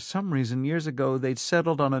 For some reason, years ago, they'd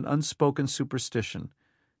settled on an unspoken superstition.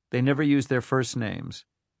 They never used their first names.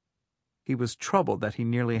 He was troubled that he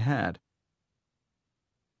nearly had.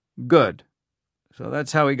 Good. So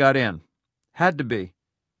that's how he got in. Had to be.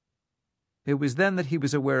 It was then that he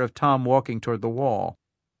was aware of Tom walking toward the wall.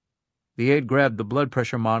 The aide grabbed the blood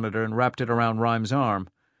pressure monitor and wrapped it around Rhyme's arm.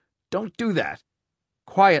 Don't do that.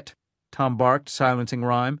 Quiet, Tom barked, silencing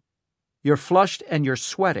Rhyme. You're flushed and you're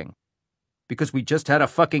sweating. Because we just had a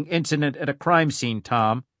fucking incident at a crime scene,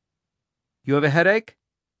 Tom. You have a headache?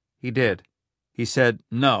 He did. He said,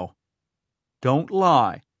 No. Don't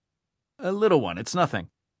lie. A little one, it's nothing.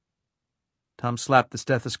 Tom slapped the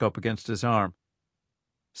stethoscope against his arm.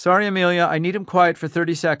 Sorry, Amelia, I need him quiet for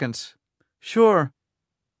 30 seconds. Sure.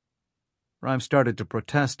 Rhyme started to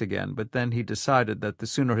protest again, but then he decided that the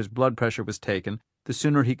sooner his blood pressure was taken, the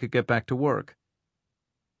sooner he could get back to work.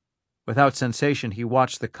 Without sensation, he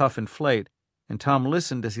watched the cuff inflate, and Tom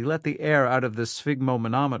listened as he let the air out of the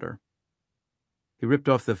sphygmomanometer. He ripped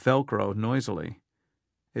off the Velcro noisily.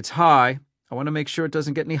 It's high. I want to make sure it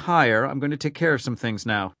doesn't get any higher. I'm going to take care of some things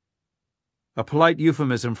now. A polite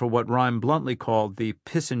euphemism for what Rhyme bluntly called the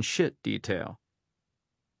piss and shit detail.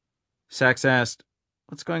 Sachs asked,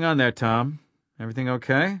 What's going on there, Tom? Everything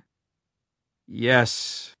okay?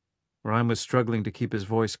 Yes. Rhyme was struggling to keep his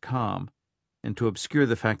voice calm, and to obscure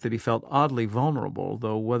the fact that he felt oddly vulnerable,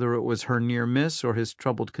 though whether it was her near miss or his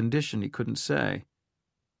troubled condition he couldn't say.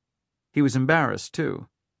 He was embarrassed, too.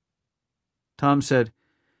 Tom said,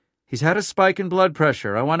 He's had a spike in blood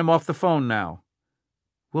pressure. I want him off the phone now.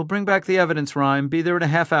 We'll bring back the evidence, Rhyme. Be there in a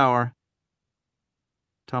half hour.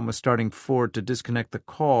 Tom was starting forward to disconnect the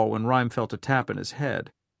call when Rhyme felt a tap in his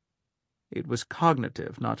head. It was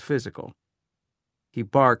cognitive, not physical. He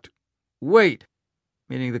barked, Wait!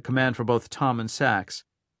 Meaning the command for both Tom and Sachs.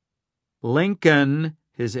 Lincoln,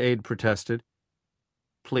 his aide protested.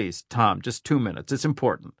 Please, Tom, just 2 minutes. It's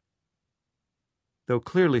important. Though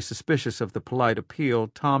clearly suspicious of the polite appeal,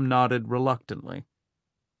 Tom nodded reluctantly.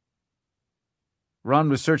 Ron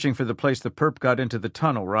was searching for the place the perp got into the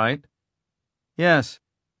tunnel, right? Yes.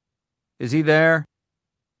 Is he there?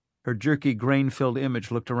 Her jerky, grain-filled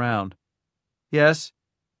image looked around. Yes.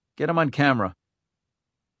 Get him on camera.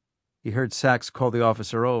 He heard Sachs call the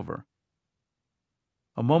officer over.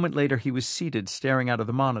 A moment later he was seated, staring out of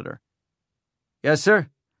the monitor. Yes, sir?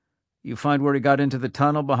 You find where he got into the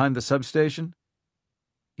tunnel behind the substation?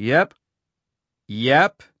 Yep.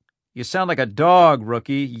 Yep. You sound like a dog,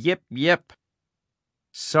 rookie. Yip.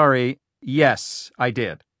 Sorry. Yes, I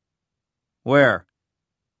did. Where?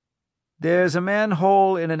 There's a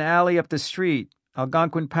manhole in an alley up the street.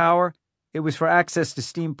 Algonquin Power. It was for access to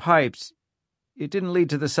steam pipes. It didn't lead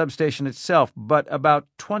to the substation itself, but about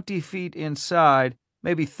 20 feet inside,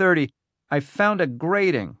 maybe 30, I found a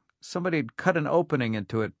grating. Somebody had cut an opening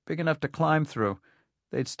into it, big enough to climb through.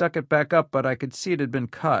 They'd stuck it back up, but I could see it had been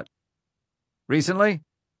cut. Recently?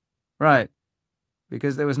 Right.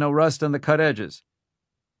 Because there was no rust on the cut edges.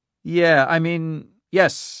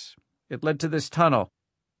 Yes. It led to this tunnel.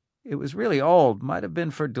 It was really old. Might have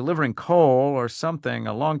been for delivering coal or something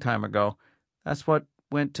a long time ago. That's what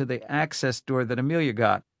went to the access door that Amelia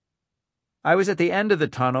got. I was at the end of the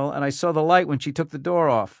tunnel, and I saw the light when she took the door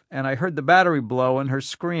off, and I heard the battery blow and her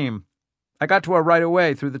scream. I got to her right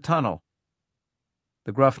away through the tunnel.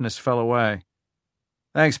 The gruffness fell away.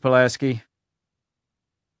 Thanks, Pulaski.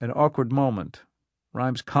 An awkward moment.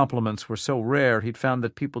 Rhymes' compliments were so rare he'd found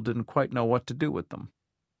that people didn't quite know what to do with them.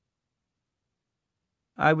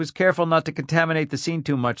 I was careful not to contaminate the scene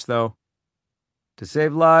too much, though. To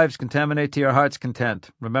save lives, contaminate to your heart's content.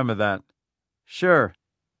 Remember that. Sure.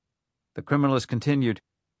 The criminalist continued.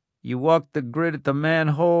 You walked the grid at the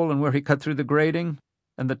manhole and where he cut through the grating?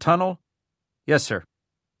 And the tunnel? Yes, sir.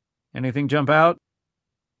 Anything jump out?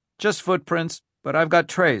 Just footprints, but I've got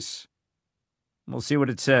trace. We'll see what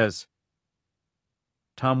it says.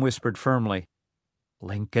 Tom whispered firmly.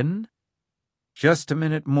 Lincoln? Just a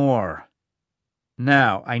minute more.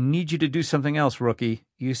 Now, I need you to do something else, rookie.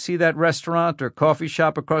 You see that restaurant or coffee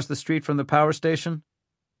shop across the street from the power station?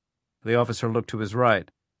 The officer looked to his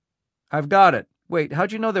right. I've got it. Wait,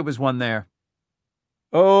 how'd you know there was one there?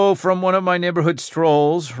 Oh, from one of my neighborhood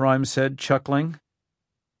strolls, Rhymes said, chuckling.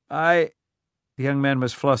 The young man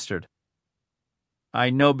was flustered. I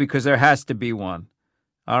know because there has to be one.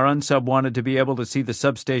 Our unsub wanted to be able to see the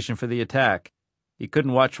substation for the attack. He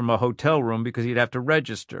couldn't watch from a hotel room because he'd have to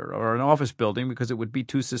register, or an office building because it would be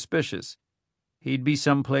too suspicious. He'd be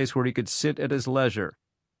someplace where he could sit at his leisure.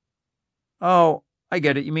 Oh, I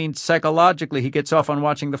get it. You mean psychologically he gets off on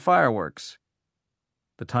watching the fireworks.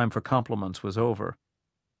 The time for compliments was over.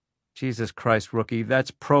 Jesus Christ, rookie,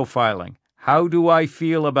 that's profiling. How do I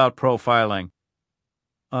feel about profiling?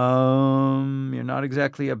 You're not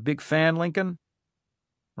exactly a big fan, Lincoln?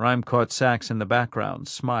 Rhyme caught Sachs in the background,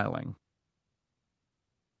 smiling.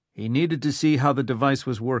 He needed to see how the device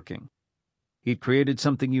was working. He'd created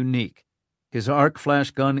something unique. His arc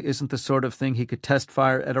flash gun isn't the sort of thing he could test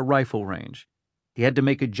fire at a rifle range. He had to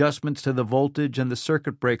make adjustments to the voltage and the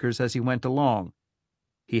circuit breakers as he went along.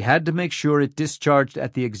 He had to make sure it discharged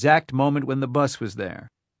at the exact moment when the bus was there.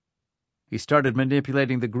 He started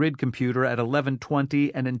manipulating the grid computer at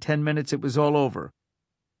 11:20, and in 10 minutes it was all over.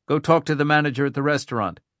 Go talk to the manager at the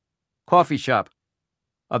restaurant. Coffee shop.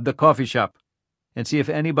 Of the coffee shop. And see if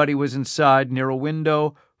anybody was inside near a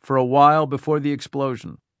window for a while before the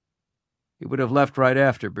explosion. He would have left right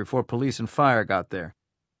after, before police and fire got there.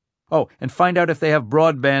 Oh, and find out if they have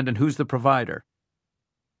broadband and who's the provider.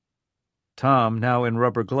 Tom, now in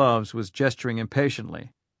rubber gloves, was gesturing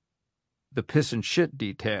impatiently. The piss and shit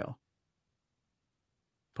detail.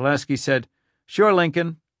 Pulaski said, Sure,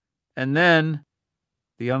 Lincoln. And then...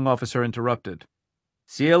 The young officer interrupted.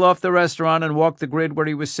 Seal off the restaurant and walk the grid where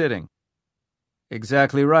he was sitting.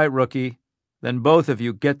 Exactly right, rookie. Then both of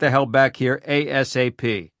you get the hell back here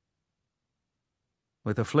ASAP.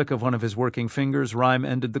 With a flick of one of his working fingers, Rhyme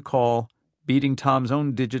ended the call, beating Tom's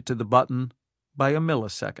own digit to the button by a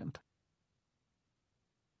millisecond.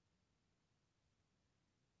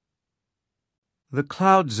 The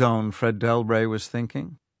cloud zone, Fred Dellray was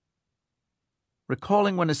thinking.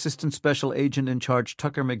 Recalling when Assistant Special Agent in Charge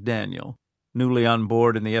Tucker McDaniel, newly on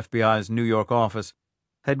board in the FBI's New York office,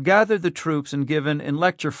 had gathered the troops and given, in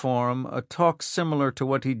lecture form, a talk similar to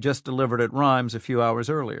what he'd just delivered at Rhymes a few hours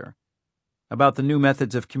earlier, about the new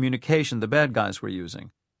methods of communication the bad guys were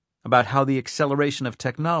using, about how the acceleration of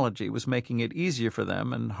technology was making it easier for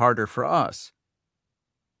them and harder for us.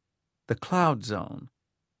 The cloud zone.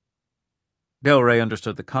 Dellray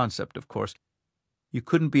understood the concept, of course. You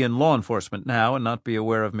couldn't be in law enforcement now and not be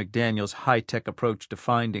aware of McDaniel's high-tech approach to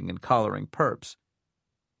finding and collaring perps.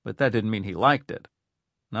 But that didn't mean he liked it.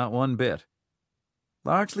 Not one bit.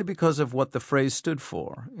 Largely because of what the phrase stood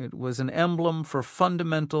for. It was an emblem for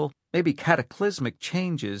fundamental, maybe cataclysmic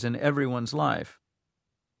changes in everyone's life.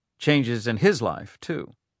 Changes in his life,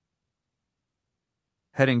 too.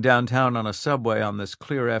 Heading downtown on a subway on this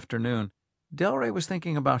clear afternoon, Dellray was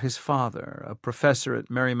thinking about his father, a professor at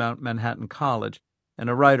Marymount Manhattan College and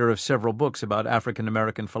a writer of several books about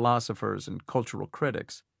African-American philosophers and cultural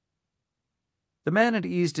critics. The man had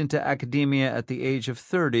eased into academia at the age of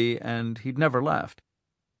 30, and he'd never left.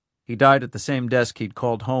 He died at the same desk he'd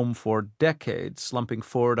called home for decades, slumping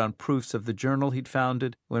forward on proofs of the journal he'd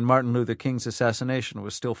founded when Martin Luther King's assassination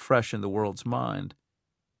was still fresh in the world's mind.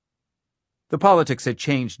 The politics had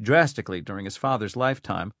changed drastically during his father's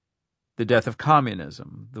lifetime. The death of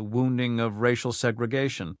communism, the wounding of racial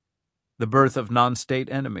segregation, the birth of non-state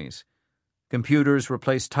enemies. Computers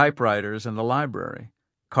replaced typewriters in the library.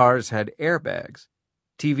 Cars had airbags.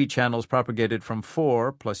 TV channels propagated from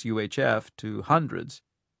 4, plus UHF, to hundreds.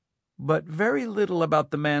 But very little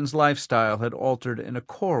about the man's lifestyle had altered in a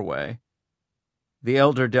core way. The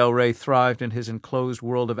elder Dellray thrived in his enclosed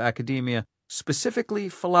world of academia, specifically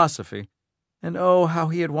philosophy, and oh, how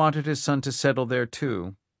he had wanted his son to settle there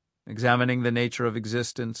too, examining the nature of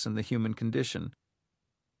existence and the human condition.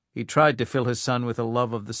 He tried to fill his son with a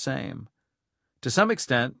love of the same. To some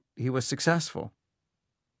extent, he was successful.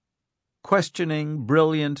 Questioning,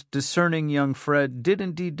 brilliant, discerning young Fred did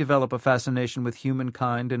indeed develop a fascination with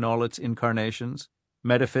humankind in all its incarnations: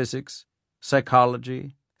 metaphysics,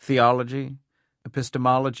 psychology, theology,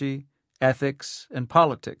 epistemology, ethics, and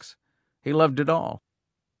politics. He loved it all.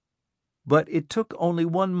 But it took only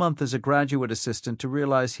 1 month as a graduate assistant to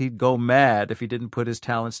realize he'd go mad if he didn't put his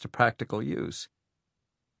talents to practical use.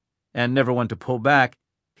 And never one to pull back,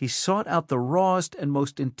 he sought out the rawest and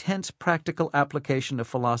most intense practical application of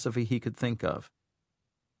philosophy he could think of.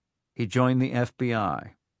 He joined the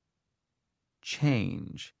FBI.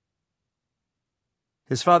 Change.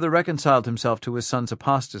 His father reconciled himself to his son's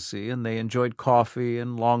apostasy, and they enjoyed coffee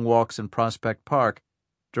and long walks in Prospect Park,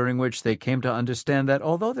 during which they came to understand that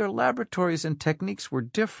although their laboratories and techniques were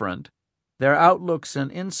different, their outlooks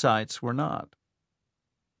and insights were not.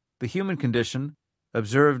 The human condition,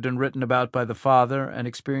 observed and written about by the father and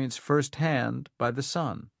experienced firsthand by the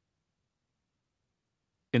son.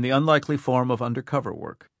 In the unlikely form of undercover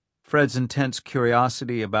work, Fred's intense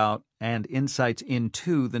curiosity about and insights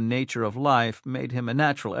into the nature of life made him a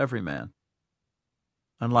natural everyman.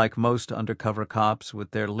 Unlike most undercover cops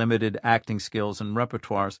with their limited acting skills and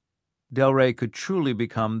repertoires, Dellray could truly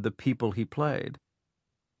become the people he played.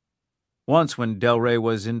 Once, when Dellray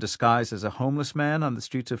was in disguise as a homeless man on the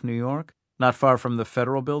streets of New York, not far from the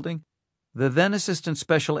Federal Building, the then assistant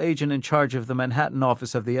special agent in charge of the Manhattan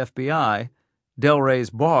office of the FBI, Dellray's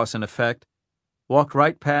boss in effect, walked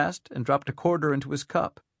right past and dropped a quarter into his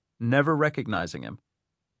cup, never recognizing him.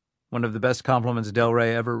 One of the best compliments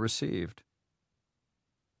Dellray ever received.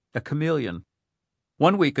 A chameleon.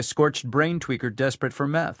 One week a scorched brain tweaker desperate for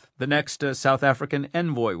meth, the next a South African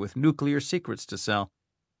envoy with nuclear secrets to sell,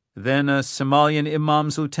 then a Somalian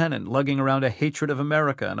imam's lieutenant lugging around a hatred of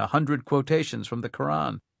America and 100 quotations from the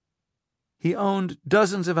Quran. He owned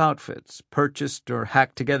dozens of outfits, purchased or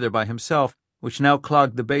hacked together by himself, which now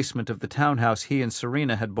clogged the basement of the townhouse he and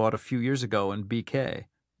Serena had bought a few years ago in BK,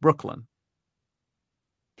 Brooklyn.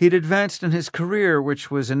 He'd advanced in his career, which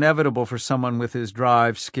was inevitable for someone with his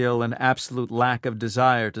drive, skill, and absolute lack of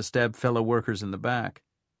desire to stab fellow workers in the back.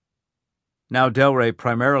 Now Dellray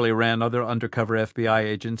primarily ran other undercover FBI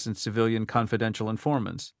agents and civilian confidential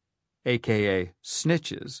informants, a.k.a.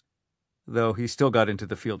 snitches, though he still got into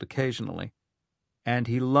the field occasionally, and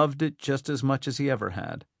he loved it just as much as he ever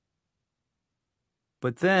had.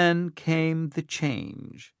 But then came the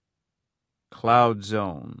change. Cloud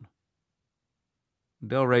Zone.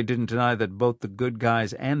 Dellray didn't deny that both the good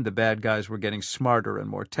guys and the bad guys were getting smarter and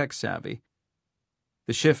more tech-savvy.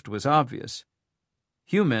 The shift was obvious.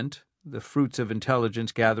 Humint, the fruits of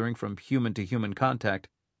intelligence gathering from human-to-human contact,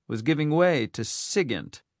 was giving way to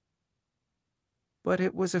SIGINT. But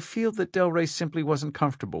it was a field that Dellray simply wasn't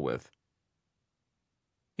comfortable with.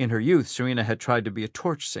 In her youth, Serena had tried to be a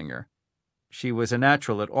torch singer. She was a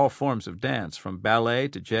natural at all forms of dance, from ballet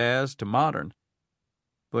to jazz to modern.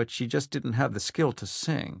 But she just didn't have the skill to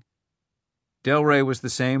sing. Dellray was the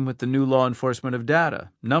same with the new law enforcement of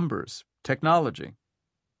data, numbers, technology.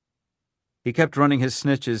 He kept running his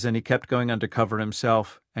snitches and he kept going undercover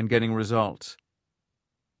himself and getting results.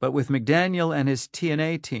 But with McDaniel and his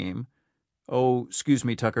TNA team,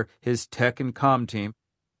 Tucker, his tech and comm team,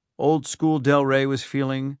 old school Dellray was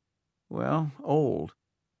feeling, well, old.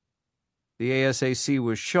 The ASAC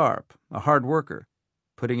was sharp, a hard worker,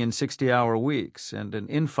 putting in 60-hour weeks, and an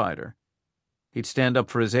infighter. He'd stand up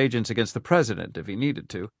for his agents against the president if he needed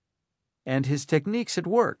to. And his techniques had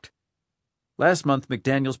worked. Last month,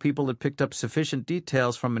 McDaniel's people had picked up sufficient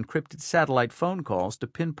details from encrypted satellite phone calls to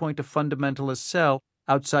pinpoint a fundamentalist cell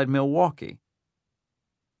outside Milwaukee.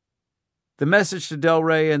 The message to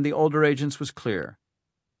Dellray and the older agents was clear.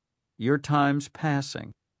 Your time's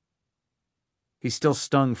passing. He still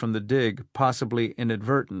stung from the dig, possibly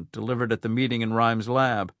inadvertent, delivered at the meeting in Rhymes'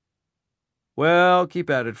 lab. Well, keep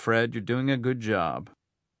at it, Fred. You're doing a good job.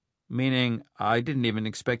 meaning I didn't even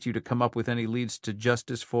expect you to come up with any leads to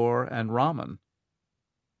Justice 4 and Rahman.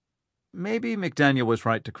 Maybe McDaniel was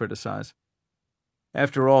right to criticize.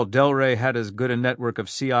 After all, Dellray had as good a network of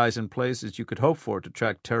CIs in place as you could hope for to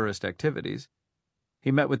track terrorist activities.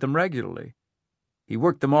 He met with them regularly. He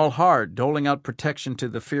worked them all hard, doling out protection to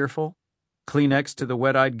the fearful, Kleenex to the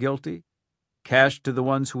wet-eyed guilty, cash to the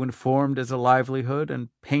ones who informed as a livelihood, and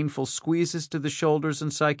painful squeezes to the shoulders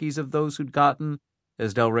and psyches of those who'd gotten,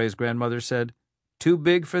 as Dellray's grandmother said, too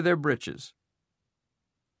big for their britches.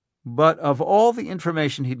 But of all the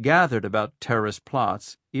information he'd gathered about terrorist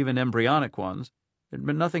plots, even embryonic ones, there'd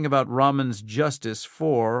been nothing about Rahman's Justice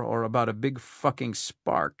 4 or about a big fucking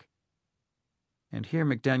spark. And here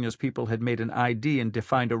McDaniel's people had made an ID and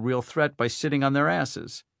defined a real threat by sitting on their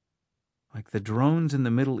asses. Like the drones in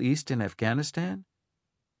the Middle East and Afghanistan?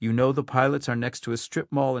 You know the pilots are next to a strip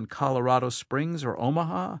mall in Colorado Springs or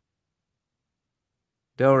Omaha?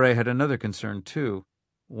 Dellray had another concern, too.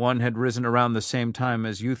 One had risen around the same time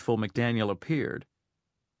as youthful McDaniel appeared.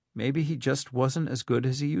 Maybe he just wasn't as good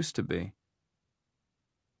as he used to be.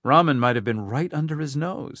 Rahman might have been right under his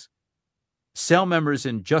nose. Cell members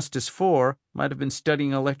in Justice 4 might have been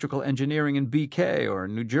studying electrical engineering in BK or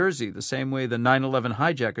New Jersey the same way the 9/11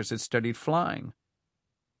 hijackers had studied flying.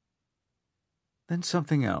 Then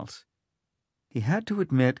something else. He had to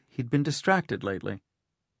admit he'd been distracted lately.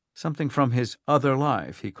 Something from his other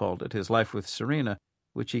life, he called it, his life with Serena,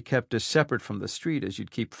 which he kept as separate from the street as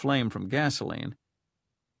you'd keep flame from gasoline.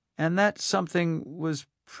 And that something was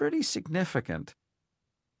pretty significant.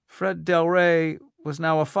 Fred Dellray was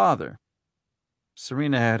now a father.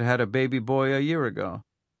 Serena had had a baby boy a year ago.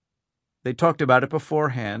 They talked about it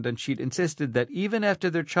beforehand, and she'd insisted that even after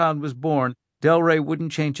their child was born, Dellray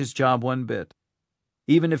wouldn't change his job one bit,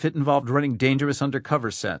 even if it involved running dangerous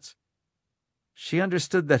undercover sets. She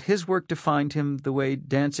understood that his work defined him the way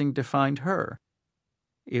dancing defined her.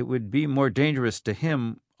 It would be more dangerous to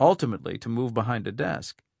him, ultimately, to move behind a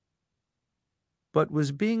desk. But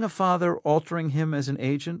was being a father altering him as an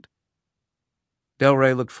agent?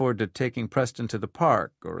 Dellray looked forward to taking Preston to the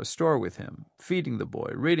park or a store with him, feeding the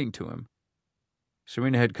boy, reading to him.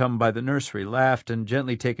 Serena had come by the nursery, laughed, and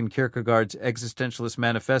gently taken Kierkegaard's existentialist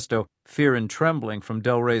manifesto, Fear and Trembling, from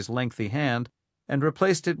Dellray's lengthy hand, and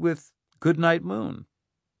replaced it with Goodnight Moon.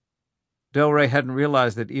 Dellray hadn't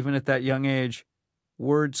realized that even at that young age,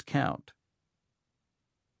 words count.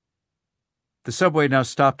 The subway now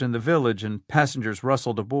stopped in the village, and passengers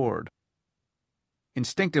rustled aboard.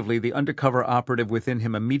 Instinctively, the undercover operative within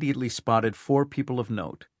him immediately spotted 4 people of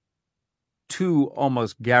note. 2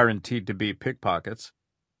 almost guaranteed to be pickpockets,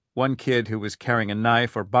 one kid who was carrying a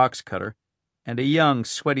knife or box cutter, and a young,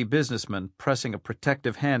 sweaty businessman pressing a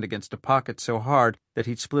protective hand against a pocket so hard that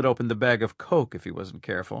he'd split open the bag of coke if he wasn't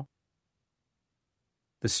careful.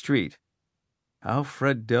 The street. How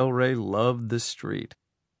Fred Dellray loved the street.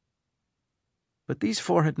 But these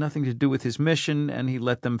 4 had nothing to do with his mission, and he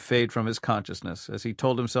let them fade from his consciousness as he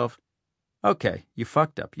told himself, okay, you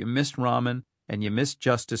fucked up. You missed Rahman, and you missed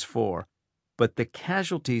Justice 4. But the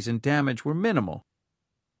casualties and damage were minimal.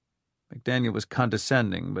 McDaniel was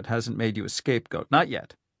condescending, but hasn't made you a scapegoat. Not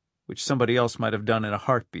yet, which somebody else might have done in a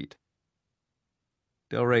heartbeat.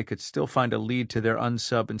 Dellray could still find a lead to their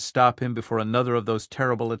unsub and stop him before another of those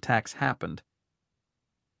terrible attacks happened.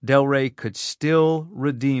 Dellray could still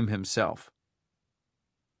redeem himself.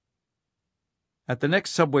 At the next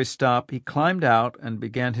subway stop, he climbed out and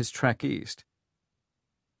began his trek east.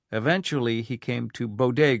 Eventually, he came to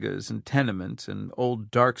bodegas and tenements and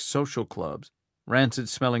old dark social clubs,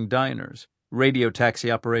 rancid-smelling diners, radio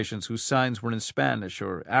taxi operations whose signs were in Spanish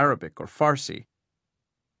or Arabic or Farsi.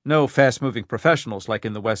 No fast-moving professionals like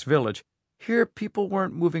in the West Village. Here, people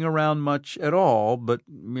weren't moving around much at all, but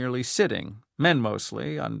merely sitting, men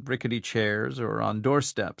mostly, on rickety chairs or on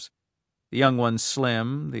doorsteps. The young ones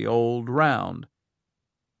slim, the old round.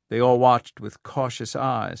 They all watched with cautious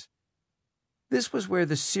eyes. This was where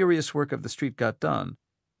the serious work of the street got done.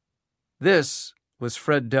 This was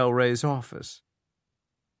Fred Dellray's office.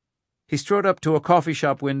 He strode up to a coffee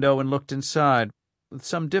shop window and looked inside, with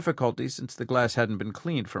some difficulty since the glass hadn't been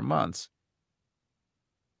cleaned for months.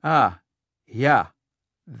 Ah, yeah,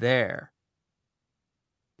 there.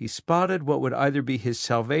 He spotted what would either be his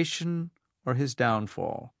salvation or his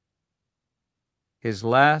downfall. His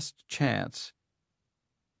last chance.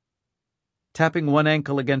 Tapping one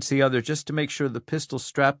ankle against the other just to make sure the pistol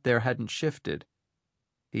strap there hadn't shifted,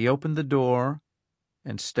 he opened the door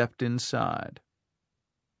and stepped inside.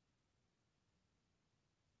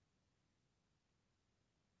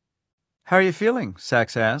 "How are you feeling?"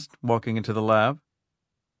 Sachs asked, walking into the lab.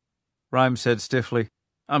 Rhymes said stiffly,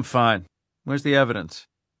 "I'm fine. Where's the evidence?"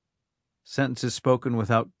 sentences spoken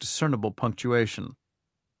without discernible punctuation.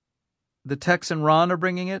 "The Tex and Ron are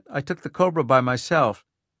bringing it? I took the Cobra by myself."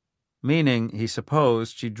 Meaning, he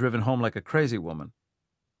supposed, she'd driven home like a crazy woman.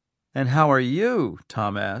 "And how are you?"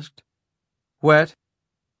 Tom asked. "Wet,"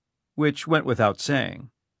 which went without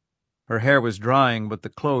saying. Her hair was drying, but the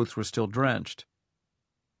clothes were still drenched.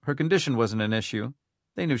 Her condition wasn't an issue.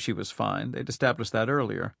 They knew she was fine. They'd established that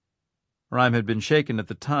earlier. Rhyme had been shaken at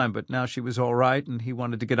the time, but now she was all right, and he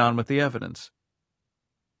wanted to get on with the evidence.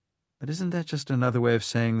 But isn't that just another way of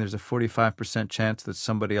saying there's a 45% chance that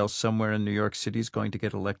somebody else somewhere in New York City is going to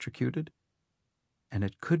get electrocuted? And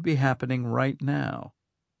it could be happening right now.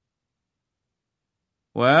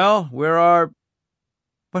 "Well, where are—"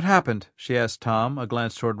 "What happened?" she asked Tom, a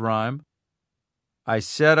glance toward Rhyme. "I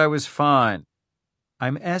said I was fine."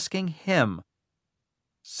 "I'm asking him."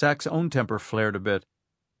 Sachs' own temper flared a bit.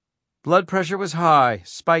 "Blood pressure was high,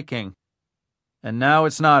 spiking." "And now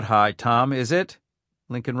it's not high, Tom, is it?"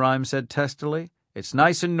 Lincoln Rhyme said testily. "It's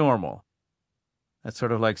nice and normal." That's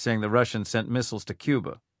sort of like saying the Russians sent missiles to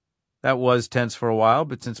Cuba. That was tense for a while,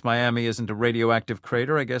 but since Miami isn't a radioactive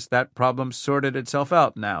crater, I guess that problem sorted itself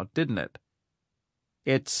out now, didn't it?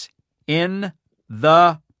 "It's in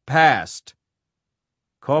the past."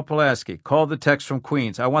 "Call Pulaski. Call the Tex from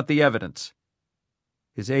Queens. I want the evidence."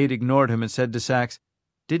 His aide ignored him and said to Sachs,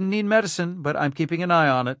 "Didn't need medicine, but I'm keeping an eye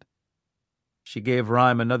on it." She gave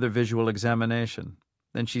Rhyme another visual examination.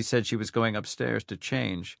 Then she said she was going upstairs to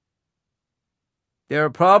change. "There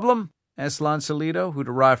a problem?" asked Lancelito, who'd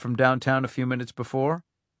arrived from downtown a few minutes before.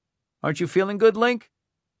 "Aren't you feeling good, Link?"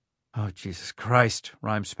 "Oh, Jesus Christ,"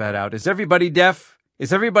 Rhyme spat out. "Is everybody deaf?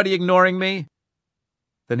 Is everybody ignoring me?"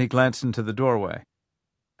 Then he glanced into the doorway.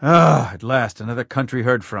 At last, another country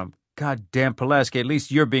heard from. God damn, Pulaski, at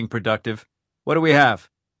least you're being productive. What do we have?"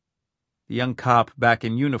 The young cop, back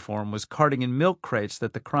in uniform, was carting in milk crates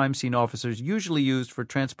that the crime scene officers usually used for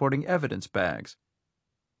transporting evidence bags.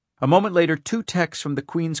 A moment later, 2 techs from the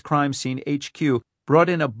Queens crime scene HQ brought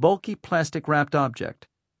in a bulky plastic-wrapped object.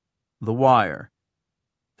 The wire.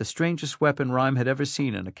 The strangest weapon Rhyme had ever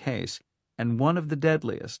seen in a case, and one of the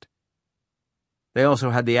deadliest. They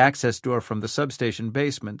also had the access door from the substation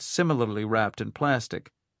basement, similarly wrapped in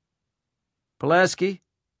plastic. "Pulaski?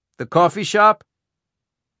 The coffee shop?"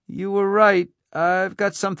 "You were right. I've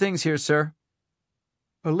got some things here, sir."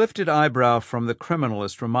 A lifted eyebrow from the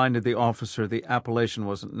criminalist reminded the officer the appellation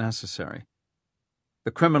wasn't necessary.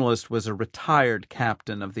 The criminalist was a retired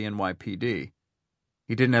captain of the NYPD.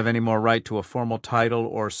 He didn't have any more right to a formal title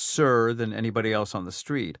or sir than anybody else on the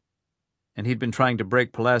street, and he'd been trying to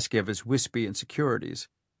break Pulaski of his wispy insecurities.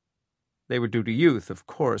 They were due to youth, of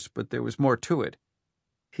course, but there was more to it.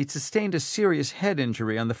 He'd sustained a serious head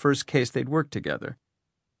injury on the first case they'd worked together.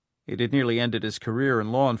 It had nearly ended his career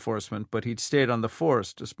in law enforcement, but he'd stayed on the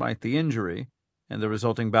force despite the injury and the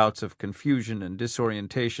resulting bouts of confusion and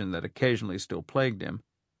disorientation that occasionally still plagued him.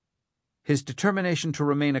 His determination to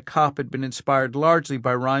remain a cop had been inspired largely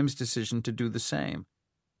by Rhyme's decision to do the same.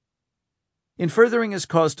 In furthering his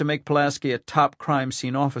cause to make Pulaski a top crime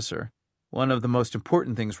scene officer, one of the most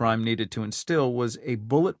important things Rhyme needed to instill was a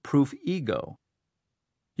bulletproof ego.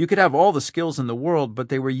 You could have all the skills in the world, but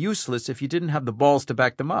they were useless if you didn't have the balls to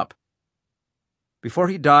back them up. Before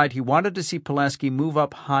he died, he wanted to see Pulaski move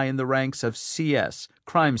up high in the ranks of CS,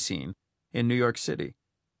 crime scene, in New York City.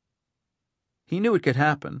 He knew it could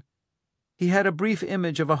happen. He had a brief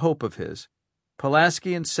image of a hope of his,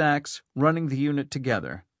 Pulaski and Sachs running the unit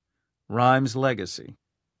together. Rhyme's legacy.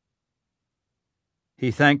 He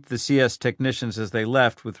thanked the CS technicians as they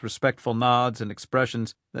left with respectful nods and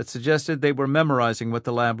expressions that suggested they were memorizing what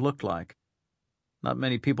the lab looked like. Not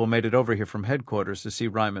many people made it over here from headquarters to see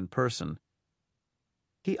Rhyme in person.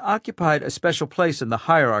 He occupied a special place in the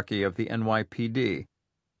hierarchy of the NYPD.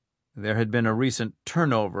 There had been a recent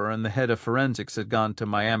turnover, and the head of forensics had gone to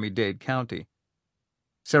Miami-Dade County.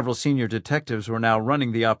 Several senior detectives were now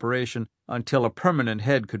running the operation until a permanent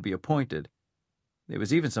head could be appointed. There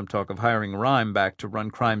was even some talk of hiring Rhyme back to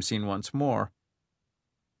run crime scene once more.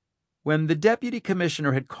 When the deputy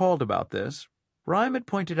commissioner had called about this, Rhyme had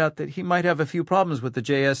pointed out that he might have a few problems with the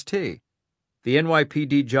JST, the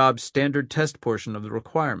NYPD job's standard test portion of the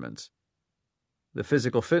requirements. The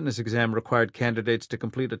physical fitness exam required candidates to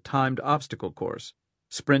complete a timed obstacle course,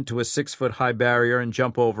 sprint to a 6-foot-high barrier and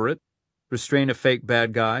jump over it, restrain a fake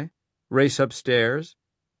bad guy, race upstairs,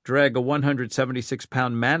 drag a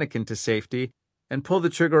 176-pound mannequin to safety, and pull the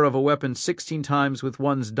trigger of a weapon 16 times with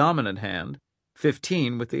one's dominant hand,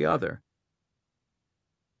 15 with the other.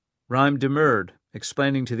 Rhyme demurred,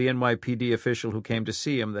 explaining to the NYPD official who came to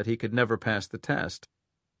see him that he could never pass the test.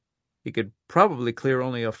 He could probably clear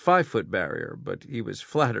only a 5-foot barrier, but he was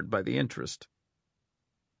flattered by the interest.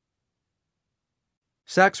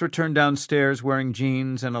 Sachs returned downstairs wearing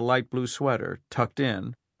jeans and a light blue sweater, tucked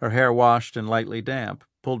in, her hair washed and lightly damp,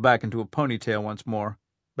 pulled back into a ponytail once more,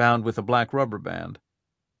 bound with a black rubber band.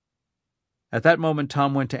 At that moment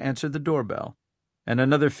Tom went to answer the doorbell, and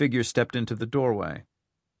another figure stepped into the doorway.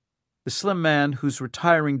 The slim man, whose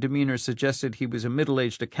retiring demeanor suggested he was a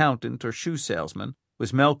middle-aged accountant or shoe salesman,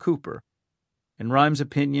 was Mel Cooper, in Rhyme's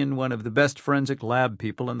opinion one of the best forensic lab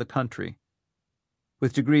people in the country.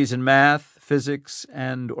 With degrees in math, physics,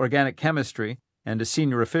 and organic chemistry, and a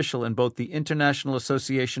senior official in both the International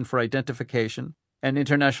Association for Identification and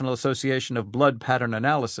International Association of Blood Pattern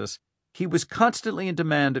Analysis, he was constantly in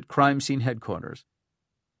demand at crime scene headquarters.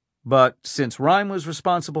 But since Rhyme was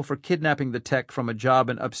responsible for kidnapping the tech from a job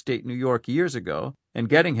in upstate New York years ago and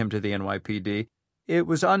getting him to the NYPD, it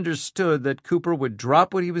was understood that Cooper would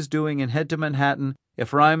drop what he was doing and head to Manhattan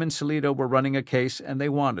if Rhyme and Salido were running a case and they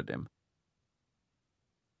wanted him.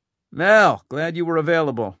 "Mel, glad you were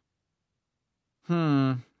available."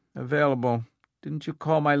 Available. Didn't you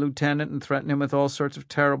call my lieutenant and threaten him with all sorts of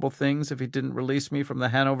terrible things if he didn't release me from the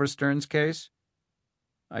Hanover Stearns case?"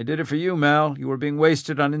 "I did it for you, Mel. You were being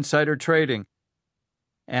wasted on insider trading."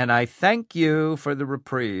 "And I thank you for the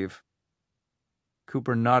reprieve."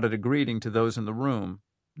 Cooper nodded a greeting to those in the room,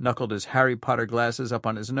 knuckled his Harry Potter glasses up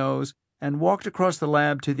on his nose, and walked across the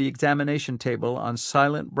lab to the examination table on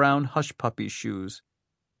silent brown hush-puppy shoes.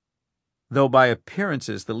 Though by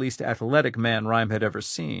appearances the least athletic man Rhyme had ever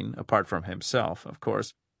seen, apart from himself, of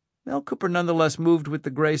course, Mel Cooper nonetheless moved with the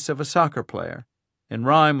grace of a soccer player, and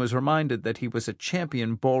Rhyme was reminded that he was a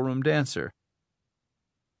champion ballroom dancer.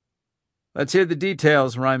 "Let's hear the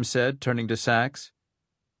details," Rhyme said, turning to Sachs.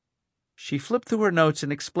 She flipped through her notes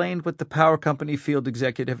and explained what the power company field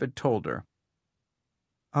executive had told her.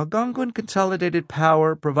 "Algonquin Consolidated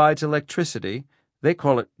Power provides electricity, they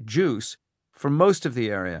call it juice, for most of the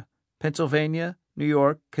area. Pennsylvania, New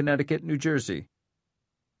York, Connecticut, New Jersey."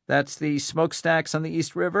 "That's the smokestacks on the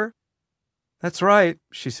East River?" "That's right,"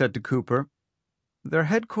 she said to Cooper. "Their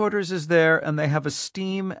headquarters is there, and they have a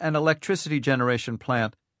steam and electricity generation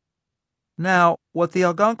plant. Now, what the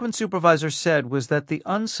Algonquin supervisor said was that the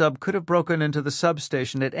unsub could have broken into the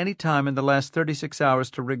substation at any time in the last 36 hours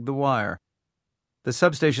to rig the wire. The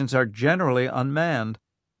substations are generally unmanned.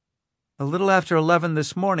 A little after 11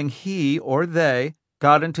 this morning, he, or they,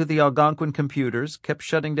 got into the Algonquin computers, kept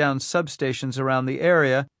shutting down substations around the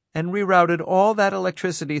area, and rerouted all that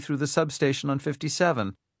electricity through the substation on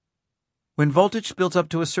 57. When voltage builds up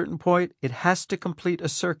to a certain point, it has to complete a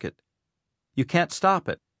circuit. You can't stop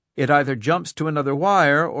it. It either jumps to another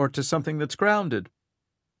wire or to something that's grounded.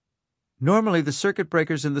 Normally the circuit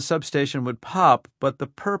breakers in the substation would pop, but the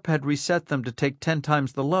perp had reset them to take 10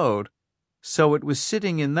 times the load, so it was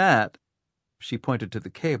sitting in that," she pointed to the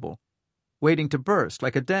cable, "waiting to burst,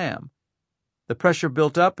 like a dam. The pressure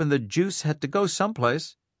built up and the juice had to go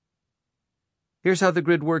someplace. Here's how the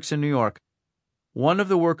grid works in New York. One of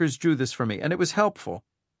the workers drew this for me, and it was helpful."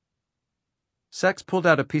 Sachs pulled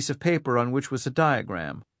out a piece of paper on which was a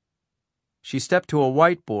diagram. She stepped to a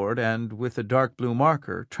whiteboard and, with a dark blue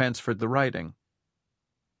marker, transferred the writing.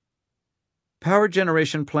 "Power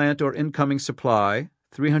generation plant or incoming supply,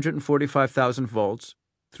 345,000 volts,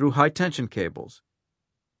 through high-tension cables.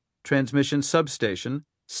 Transmission substation,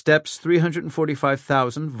 steps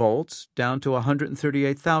 345,000 volts down to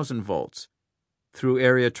 138,000 volts, through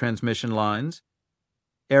area transmission lines.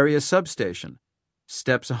 Area substation,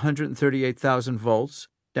 steps 138,000 volts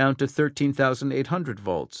down to 13,800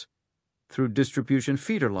 volts, through distribution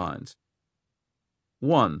feeder lines.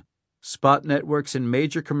 1. Spot networks in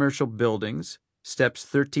major commercial buildings, steps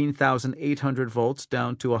 13,800 volts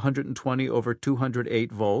down to 120 over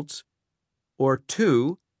 208 volts. Or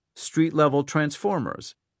 2. Street-level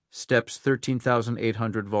transformers, steps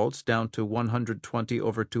 13,800 volts down to 120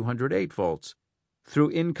 over 208 volts,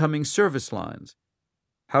 through incoming service lines.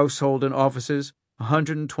 Household and offices,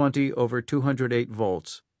 120 over 208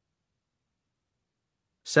 volts.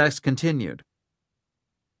 Sachs continued.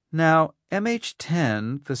 Now,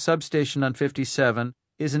 MH10, the substation on 57,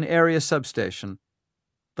 is an area substation.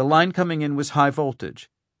 The line coming in was high voltage.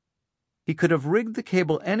 He could have rigged the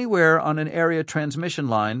cable anywhere on an area transmission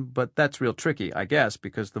line, but that's real tricky, I guess,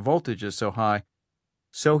 because the voltage is so high.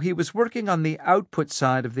 So he was working on the output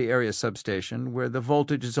side of the area substation, where the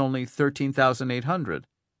voltage is only 13,800.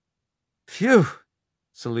 Phew,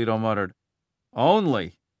 Salido muttered.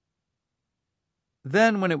 Only.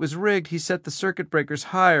 Then, when it was rigged, he set the circuit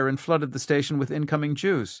breakers higher and flooded the station with incoming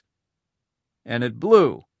juice. And it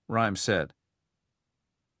blew, Rhyme said.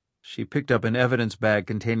 She picked up an evidence bag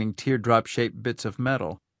containing teardrop-shaped bits of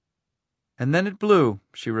metal. "And then it blew,"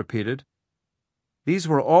 she repeated. "These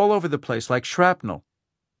were all over the place, like shrapnel."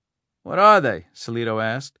 "What are they?" Salito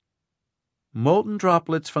asked. "Molten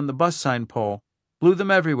droplets from the bus sign pole. Blew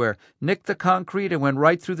them everywhere, nicked the concrete, and went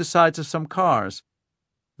right through the sides of some cars.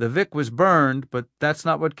 The Vic was burned, but that's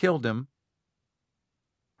not what killed him."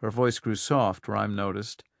 Her voice grew soft, Rhyme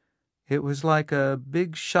noticed. It was like a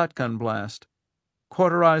big shotgun blast.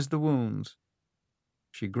 Cauterized the wounds.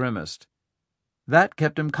 She grimaced. "That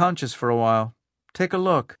kept him conscious for a while. Take a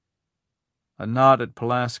look." A nod at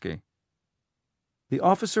Pulaski. The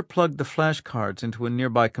officer plugged the flashcards into a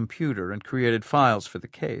nearby computer and created files for the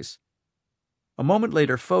case. A moment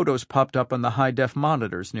later, photos popped up on the high-def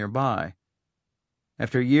monitors nearby.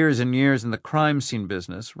 After years and years in the crime scene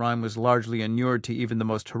business, Rhyme was largely inured to even the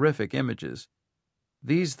most horrific images.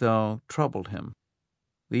 These, though, troubled him.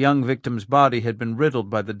 The young victim's body had been riddled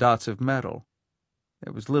by the dots of metal.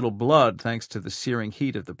 There was little blood, thanks to the searing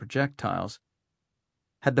heat of the projectiles.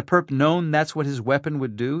 Had the perp known that's what his weapon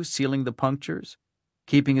would do, sealing the punctures,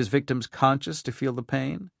 keeping his victims conscious to feel the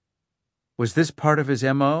pain? Was this part of his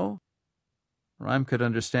M.O.? Rhyme could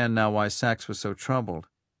understand now why Sachs was so troubled.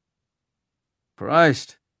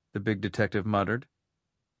 "Christ," the big detective muttered.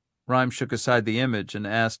 Rhyme shook aside the image and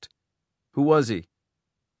asked, "Who was he?"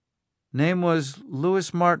 "Name was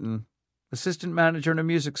Louis Martin, assistant manager in a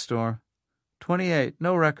music store. 28,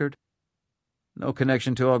 no record." "No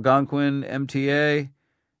connection to Algonquin, MTA?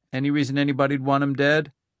 Any reason anybody'd want him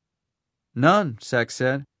dead?" "None," Sachs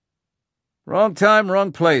said. "Wrong time,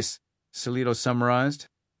 wrong place," Salito summarized.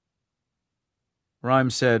 Rhyme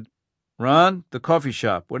said, "Ron, the coffee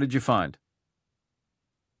shop, what did you find?"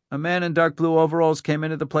 "A man in dark blue overalls came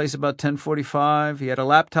into the place about 10:45. He had a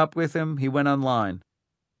laptop with him. He went online."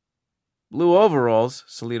 "Blue overalls?"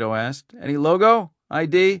 Salito asked. "Any logo?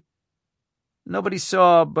 ID?" "Nobody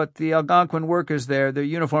saw, but the Algonquin workers there, their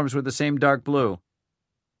uniforms were the same dark blue."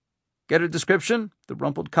 "Get a description?" the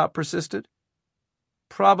rumpled cop persisted.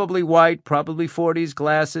 "Probably white, probably 40s,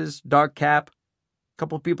 glasses, dark cap.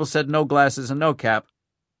 Couple people said no glasses and no cap.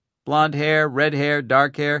 Blonde hair, red hair,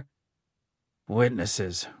 dark hair."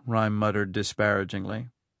 "Witnesses," Rhyme muttered disparagingly.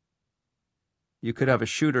 You could have a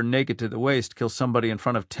shooter naked to the waist kill somebody in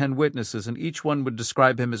front of 10 witnesses, and each one would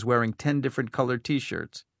describe him as wearing 10 different colored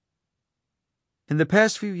T-shirts. In the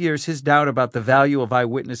past few years, his doubt about the value of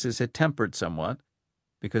eyewitnesses had tempered somewhat,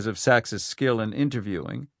 because of Sachs's skill in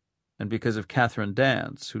interviewing, and because of Catherine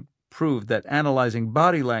Dance, who proved that analyzing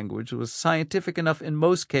body language was scientific enough in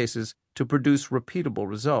most cases to produce repeatable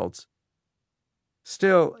results.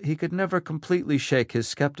 Still, he could never completely shake his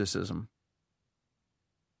skepticism.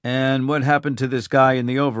 "And what happened to this guy in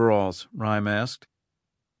the overalls?" Rhyme asked.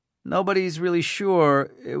 "Nobody's really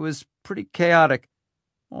sure. It was pretty chaotic.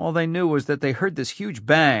 All they knew was that they heard this huge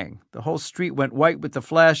bang. The whole street went white with the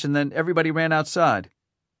flash, and then everybody ran outside.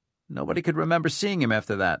 Nobody could remember seeing him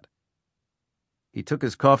after that." "He took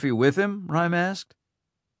his coffee with him?" Rhyme asked.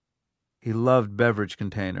 He loved beverage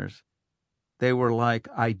containers. They were like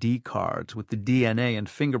ID cards with the DNA and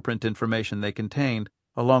fingerprint information they contained,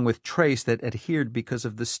 along with trace that adhered because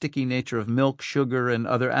of the sticky nature of milk, sugar, and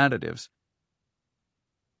other additives.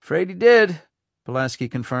 "Afraid he did," Pulaski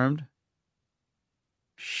confirmed.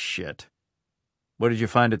 "Shit. What did you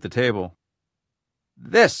find at the table?"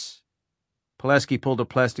 "This." Pulaski pulled a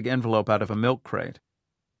plastic envelope out of a milk crate.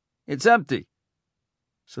 "It's empty."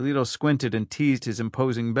 Salito squinted and teased his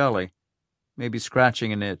imposing belly, maybe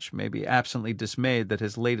scratching an itch, maybe absently dismayed that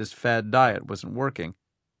his latest fad diet wasn't working.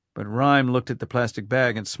 But Rhyme looked at the plastic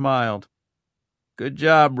bag and smiled. "Good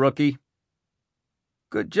job, rookie."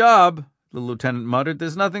 "Good job," the lieutenant muttered.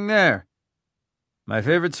 "There's nothing there." "My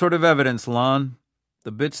favorite sort of evidence, Lon.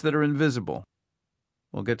 The bits that are invisible."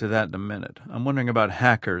 "We'll get to that in a minute. I'm wondering about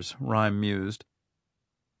hackers," Rhyme mused.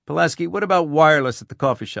 "Pulaski, what about wireless at the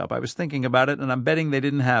coffee shop? I was thinking about it, and I'm betting they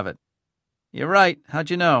didn't have it." "You're right. How'd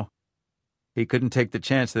you know?" "He couldn't take the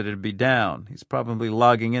chance that it'd be down. He's probably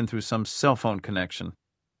logging in through some cell phone connection.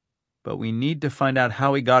 But we need to find out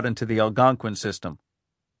how he got into the Algonquin system.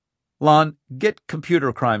 Lon, get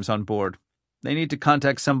computer crimes on board. They need to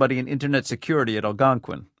contact somebody in internet security at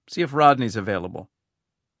Algonquin. See if Rodney's available."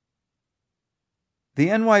 The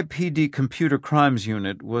NYPD Computer Crimes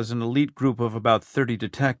Unit was an elite group of about 30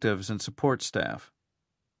 detectives and support staff.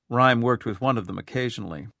 Rhyme worked with one of them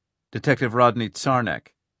occasionally, Detective Rodney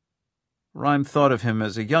Tsarnek. Rhyme thought of him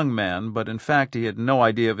as a young man, but in fact he had no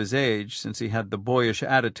idea of his age since he had the boyish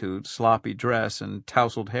attitude, sloppy dress, and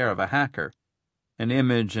tousled hair of a hacker, an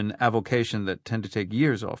image and avocation that tend to take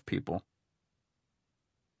years off people.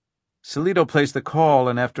 Salido placed the call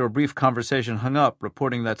and after a brief conversation hung up,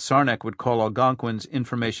 reporting that Sarnek would call Algonquin's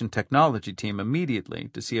information technology team immediately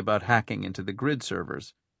to see about hacking into the grid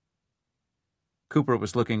servers. Cooper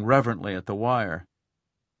was looking reverently at the wire.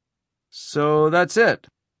 "So that's it."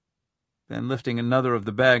 Then, lifting another of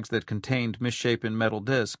the bags that contained misshapen metal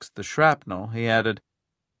discs, the shrapnel, he added,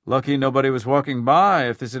 "Lucky nobody was walking by.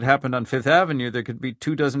 If this had happened on Fifth Avenue, there could be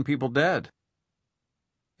 24 people dead."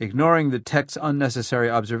 Ignoring the tech's unnecessary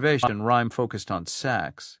observation, Rhyme focused on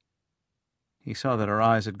Sachs. He saw that her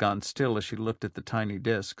eyes had gone still as she looked at the tiny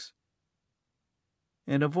discs.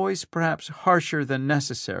 In a voice perhaps harsher than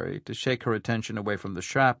necessary to shake her attention away from the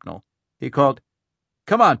shrapnel, he called,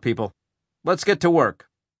 "Come on, people. Let's get to work."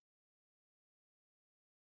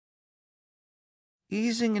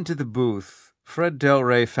 Easing into the booth, Fred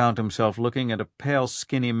Dellray found himself looking at a pale,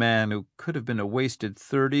 skinny man who could have been a wasted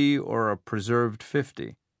 30 or a preserved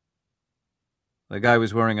 50. The guy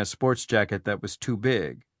was wearing a sports jacket that was too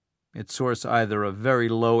big, its source either a very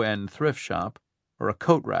low-end thrift shop or a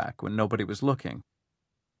coat rack when nobody was looking.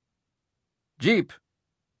 "Jeep."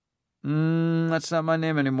 That's not my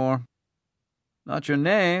name anymore." "Not your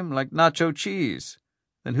name, like nacho cheese.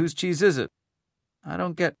 Then whose cheese is it?" "I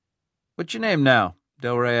don't get—" "What's your name now?"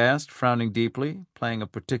 Dellray asked, frowning deeply, playing a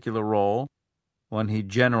particular role, one he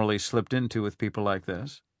generally slipped into with people like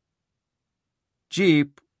this.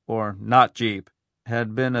 Jeep, or not Jeep,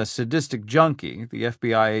 had been a sadistic junkie the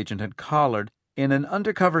FBI agent had collared in an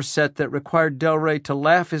undercover set that required Dellray to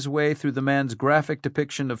laugh his way through the man's graphic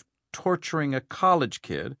depiction of torturing a college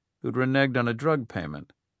kid who'd reneged on a drug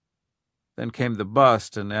payment. Then came the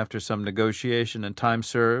bust, and after some negotiation and time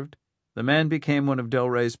served, the man became one of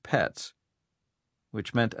Dellray's pets,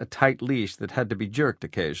 which meant a tight leash that had to be jerked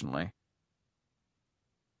occasionally.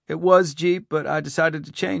 "It was Jeep, but I decided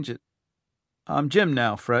to change it. I'm Jim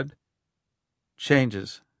now, Fred."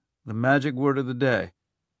 Changes. The magic word of the day.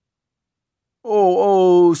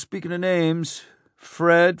 Oh, speaking of names,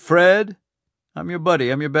 Fred? I'm your buddy,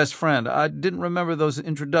 I'm your best friend. I didn't remember those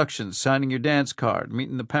introductions, signing your dance card,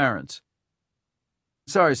 meeting the parents."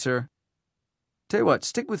 "Sorry, sir." "Tell you what,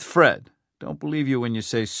 stick with Fred. Don't believe you when you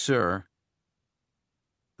say sir."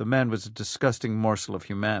 The man was a disgusting morsel of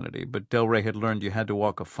humanity, but Dellray had learned you had to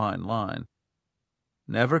walk a fine line.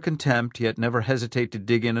 Never contempt, yet never hesitate to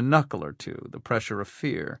dig in a knuckle or two, the pressure of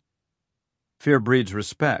fear. Fear breeds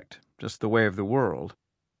respect, just the way of the world.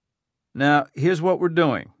 "Now, here's what we're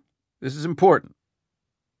doing. This is important.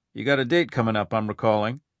 You got a date coming up, I'm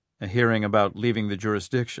recalling, a hearing about leaving the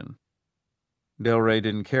jurisdiction." Dellray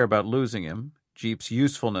didn't care about losing him. Jeep's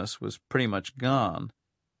usefulness was pretty much gone.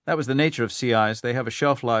 That was the nature of CIs. They have a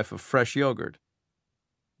shelf life of fresh yogurt.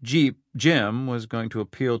 Jeep, Jim, was going to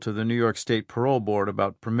appeal to the New York State Parole Board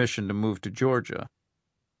about permission to move to Georgia,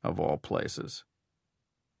 of all places.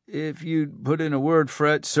 "If you'd put in a word,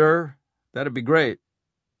 Fred, sir, that'd be great."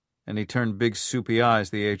 And he turned big soupy eyes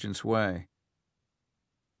the agent's way.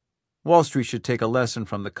 Wall Street should take a lesson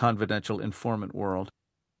from the confidential informant world.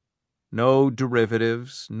 No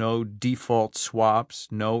derivatives, no default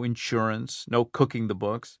swaps, no insurance, no cooking the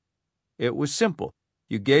books. It was simple.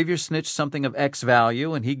 You gave your snitch something of X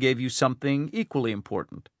value, and he gave you something equally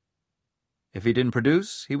important. If he didn't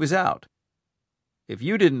produce, he was out. If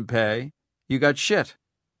you didn't pay, you got shit.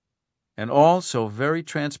 And all so very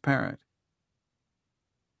transparent.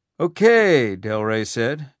 "Okay," Dellray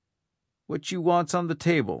said. "What you want's on the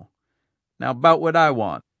table. Now about what I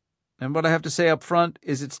want. And what I have to say up front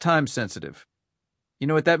is it's time sensitive. You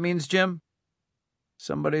know what that means, Jim?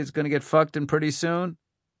 Somebody's going to get fucked in pretty soon?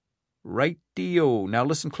 Right-de-o. Now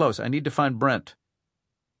listen close. I need to find Brent."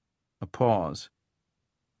 A pause.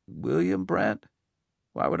 "William Brent?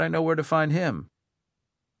 Why would I know where to find him?"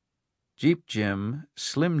 Jeep Jim,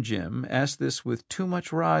 Slim Jim, asked this with too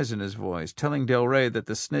much rise in his voice, telling Dellray that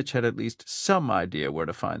the snitch had at least some idea where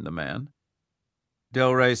to find the man.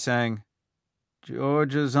 Dellray sang,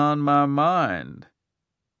 "Georgia's on my mind."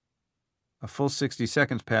 A full 60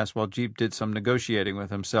 seconds passed while Jeep did some negotiating with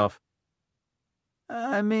himself.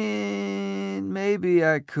 "I mean, maybe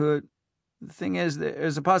I could. The thing is,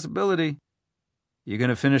 there's a possibility." "You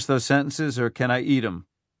gonna finish those sentences, or can I eat 'em?"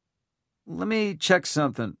 "Let me check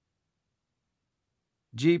something."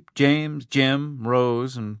 Jeep Jim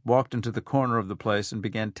rose and walked into the corner of the place and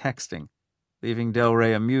began texting, leaving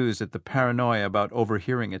Dellray amused at the paranoia about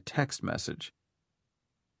overhearing a text message.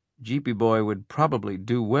 Jeepy boy would probably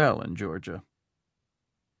do well in Georgia.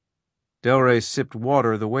 Dellray sipped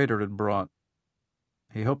water the waiter had brought.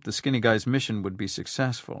 He hoped the skinny guy's mission would be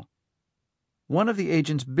successful. One of the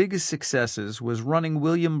agent's biggest successes was running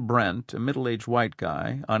William Brent, a middle-aged white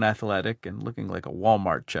guy, unathletic and looking like a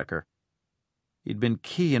Walmart checker. He'd been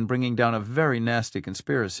key in bringing down a very nasty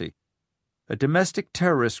conspiracy. A domestic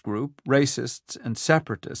terrorist group, racists and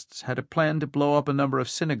separatists, had a plan to blow up a number of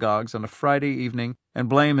synagogues on a Friday evening and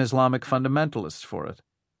blame Islamic fundamentalists for it.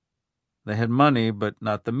 They had money, but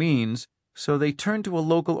not the means, so they turned to a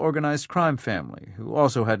local organized crime family, who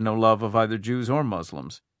also had no love of either Jews or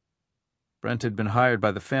Muslims. Brent had been hired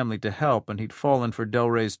by the family to help, and he'd fallen for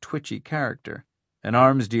Dellray's twitchy character, an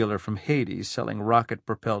arms dealer from Hades selling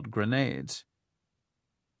rocket-propelled grenades.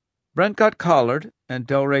 Brent got collared, and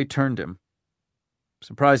Dellray turned him.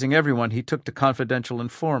 Surprising everyone, he took to confidential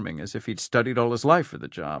informing, as if he'd studied all his life for the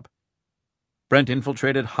job. Brent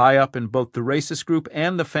infiltrated high up in both the racist group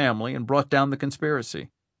and the family and brought down the conspiracy.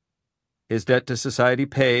 His debt to society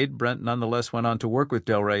paid, Brent nonetheless went on to work with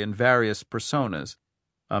Dellray in various personas: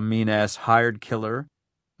 a mean-ass hired killer,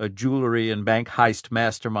 a jewelry and bank heist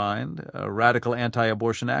mastermind, a radical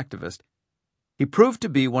anti-abortion activist. He proved to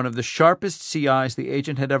be one of the sharpest CIs the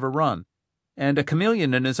agent had ever run, and a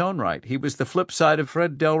chameleon in his own right. He was the flip side of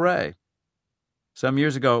Fred Dellray. Some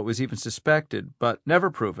years ago it was even suspected, but never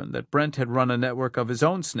proven, that Brent had run a network of his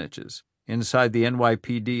own snitches inside the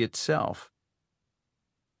NYPD itself.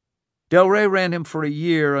 Dellray ran him for a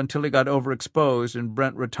year until he got overexposed and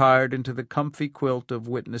Brent retired into the comfy quilt of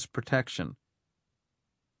witness protection.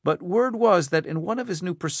 But word was that in one of his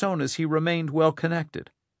new personas he remained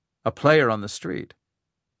well-connected, a player on the street.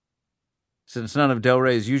 Since none of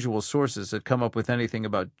Dellray's usual sources had come up with anything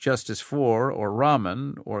about Justice 4 or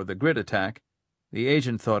Ramen or the grid attack, the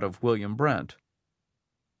agent thought of William Brent.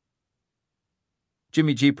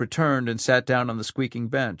 Jimmy Jeep returned and sat down on the squeaking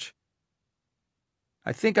bench.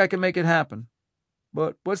 "I think I can make it happen.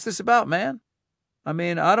 But what's this about, man? I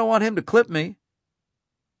mean, I don't want him to clip me."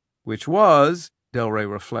 Which was, Dellray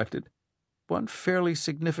reflected, one fairly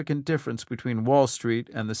significant difference between Wall Street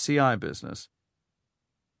and the CI business.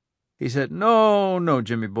 He said, No,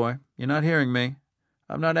 Jimmy boy, you're not hearing me.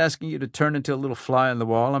 I'm not asking you to turn into a little fly on the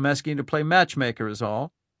wall. I'm asking you to play matchmaker is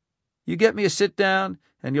all. You get me a sit-down,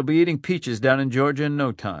 and you'll be eating peaches down in Georgia in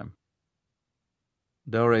no time."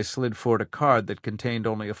 Dellray slid forward a card that contained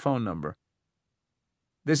only a phone number.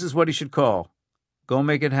 "This is what he should call. Go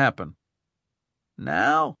make it happen."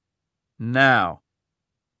 "Now?" "Now."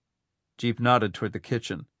 Jeep nodded toward the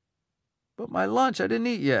kitchen. "But my lunch, I didn't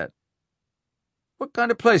eat yet." "What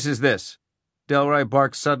kind of place is this?" Dellray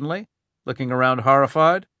barked suddenly, looking around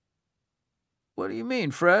horrified. "What do you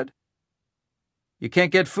mean, Fred? You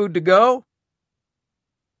can't get food to go?"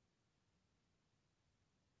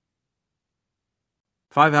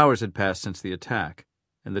 "5 hours had passed since the attack,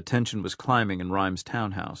 and the tension was climbing in Rhymes'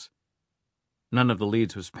 townhouse. None of the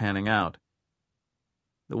leads was panning out.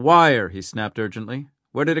 "The wire," he snapped urgently.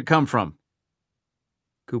 "Where did it come from?"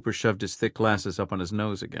 Cooper shoved his thick glasses up on his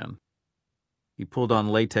nose again. He pulled on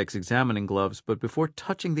latex examining gloves, but before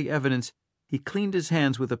touching the evidence, he cleaned his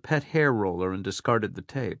hands with a pet hair roller and discarded the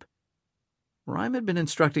tape. Rhyme had been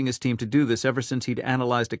instructing his team to do this ever since he'd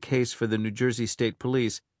analyzed a case for the New Jersey State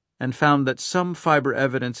Police and found that some fiber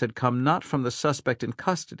evidence had come not from the suspect in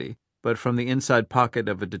custody, but from the inside pocket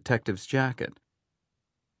of a detective's jacket.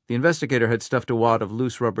 The investigator had stuffed a wad of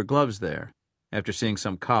loose rubber gloves there, after seeing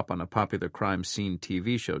some cop on a popular crime scene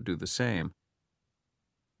TV show do the same.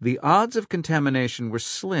 The odds of contamination were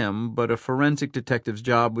slim, but a forensic detective's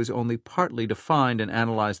job was only partly to find and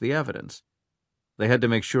analyze the evidence. They had to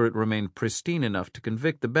make sure it remained pristine enough to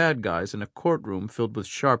convict the bad guys in a courtroom filled with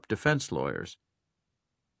sharp defense lawyers.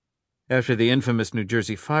 After the infamous New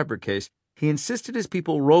Jersey fiber case, he insisted his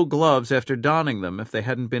people roll gloves after donning them if they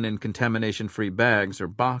hadn't been in contamination-free bags or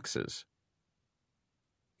boxes.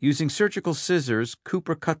 Using surgical scissors,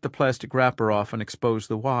 Cooper cut the plastic wrapper off and exposed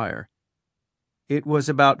the wire. It was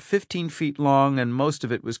about 15 feet long, and most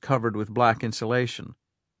of it was covered with black insulation.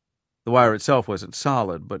 The wire itself wasn't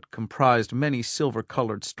solid, but comprised many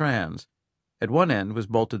silver-colored strands. At one end was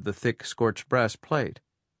bolted the thick, scorched brass plate.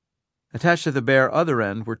 Attached to the bare other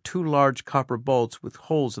end were 2 large copper bolts with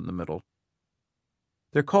holes in the middle.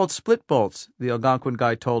 "They're called split bolts," the Algonquin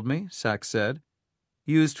guy told me, Sachs said.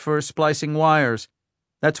 "Used for splicing wires.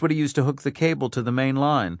 That's what he used to hook the cable to the main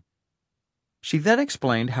line." She then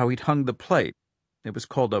explained how he'd hung the plate. It was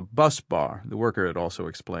called a bus bar, the worker had also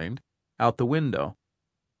explained, out the window.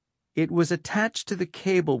 It was attached to the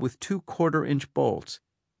cable with 2 quarter-inch bolts.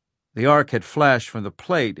 The arc had flashed from the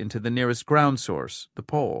plate into the nearest ground source, the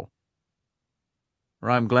pole.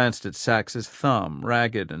 Rhyme glanced at Sax's thumb,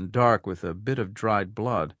 ragged and dark with a bit of dried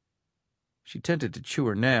blood. She tended to chew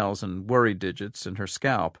her nails and worry digits in her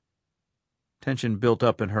scalp. Tension built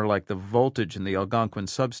up in her like the voltage in the Algonquin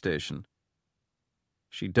substation.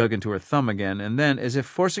 She dug into her thumb again, and then, as if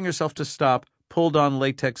forcing herself to stop, pulled on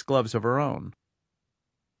latex gloves of her own.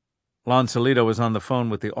 Lon Solito was on the phone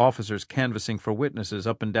with the officers canvassing for witnesses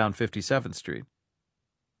up and down 57th Street.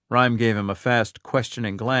 Rhyme gave him a fast,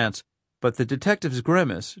 questioning glance, but the detective's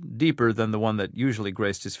grimace, deeper than the one that usually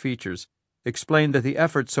graced his features, explained that the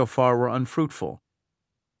efforts so far were unfruitful.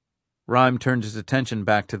 Rhyme turned his attention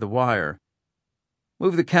back to the wire.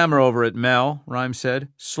 "Move the camera over it, Mel," Rhyme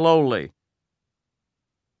said. "Slowly."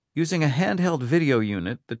 Using a handheld video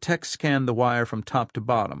unit, the tech scanned the wire from top to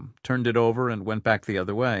bottom, turned it over, and went back the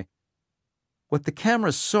other way. What the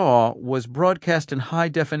camera saw was broadcast in high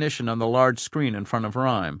definition on the large screen in front of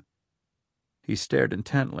Rhyme. He stared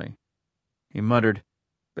intently. He muttered,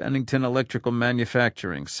 "Bennington Electrical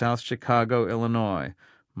Manufacturing, South Chicago, Illinois.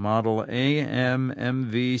 Model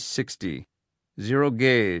AMMV60. Zero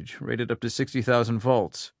gauge, rated up to 60,000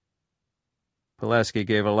 volts. Pulaski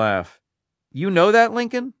gave a laugh. "You know that,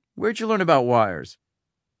 Lincoln? Where'd you learn about wires?"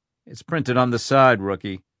 "It's printed on the side,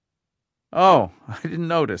 rookie." "Oh, I didn't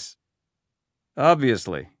notice."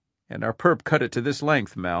 "Obviously. And our perp cut it to this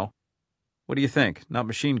length, Mel. What do you think? Not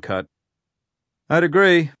machine cut." "I'd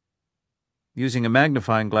agree." Using a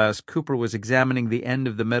magnifying glass, Cooper was examining the end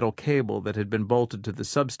of the metal cable that had been bolted to the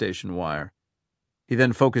substation wire. He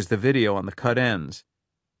then focused the video on the cut ends.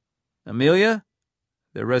 "Amelia?"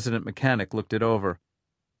 Their resident mechanic looked it over.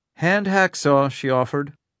 "Hand hacksaw," she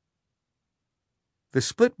offered. The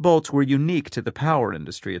split bolts were unique to the power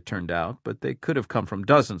industry, it turned out, but they could have come from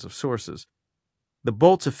dozens of sources. The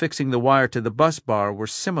bolts affixing the wire to the bus bar were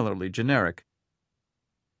similarly generic.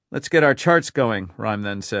 "Let's get our charts going," Rhyme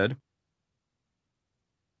then said.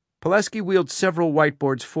 Pulaski wheeled several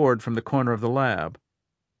whiteboards forward from the corner of the lab.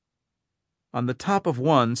 On the top of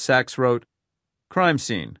one, Sachs wrote, "Crime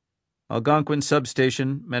scene, Algonquin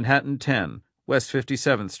Substation, Manhattan 10, West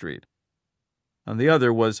 57th Street." On the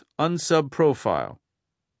other was unsub profile.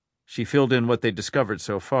 She filled in what they'd discovered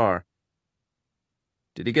so far.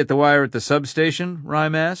 "Did he get the wire at the substation?"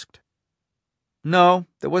 Rhyme asked. "No,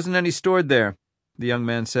 there wasn't any stored there," the young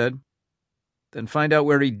man said. "Then find out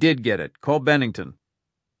where he did get it. Call Bennington."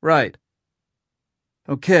 "Right."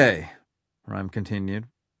 "Okay," Rhyme continued.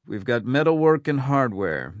 "We've got metalwork and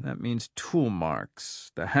hardware. That means tool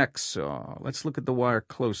marks. The hacksaw. Let's look at the wire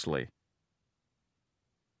closely."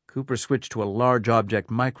 Cooper switched to a large object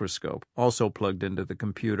microscope, also plugged into the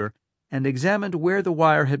computer, and examined where the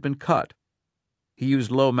wire had been cut. He used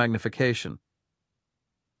low magnification.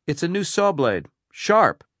 "It's a new saw blade.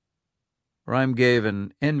 Sharp." Rhyme gave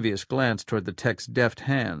an envious glance toward the tech's deft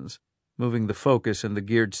hands, moving the focus in the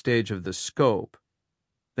geared stage of the scope.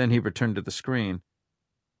 Then he returned to the screen.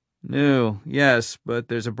 "New, yes, but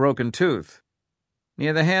there's a broken tooth.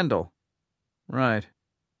 Near the handle." "Right."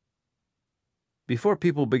 Before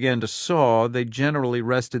people began to saw, they generally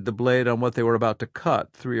rested the blade on what they were about to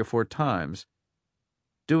cut 3 or 4 times.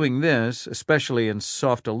 Doing this, especially in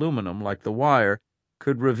soft aluminum like the wire,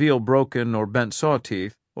 could reveal broken or bent saw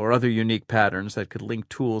teeth or other unique patterns that could link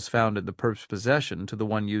tools found in the perp's possession to the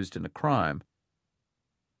one used in a crime.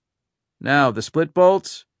 "Now, the split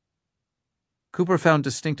bolts?" Cooper found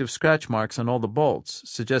distinctive scratch marks on all the bolts,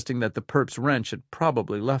 suggesting that the perp's wrench had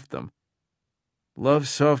probably left them. "Love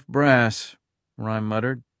soft brass," Rhyme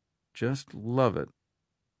muttered. "Just love it."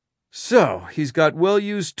 "So, he's got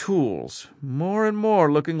well-used tools, more and more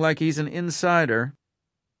looking like he's an insider."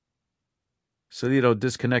 Solito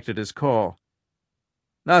disconnected his call.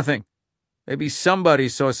 "Nothing. Maybe somebody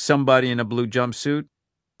saw somebody in a blue jumpsuit,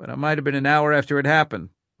 but it might have been an hour after it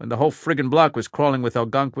happened, when the whole friggin' block was crawling with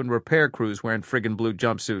Algonquin repair crews wearing friggin' blue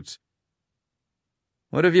jumpsuits."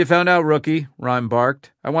 "What have you found out, rookie?" Rhyme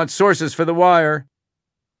barked. "I want sources for the wire."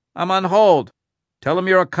 "I'm on hold. Tell him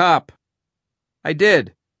you're a cop." "I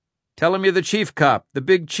did. Tell him you're the chief cop, the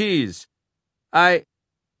big cheese." But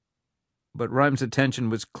Rhyme's attention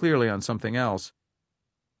was clearly on something else.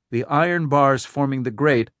 The iron bars forming the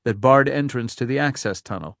grate that barred entrance to the access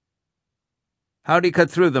tunnel. "How'd he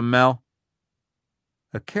cut through them, Mel?"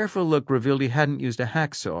 A careful look revealed he hadn't used a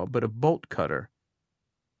hacksaw, but a bolt cutter.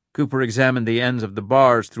 Cooper examined the ends of the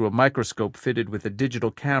bars through a microscope fitted with a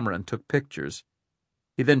digital camera and took pictures.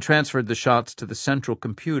 He then transferred the shots to the central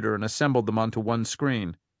computer and assembled them onto one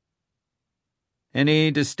screen.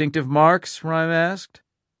 "Any distinctive marks?" Rhyme asked.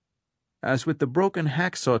 As with the broken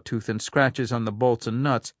hacksaw tooth and scratches on the bolts and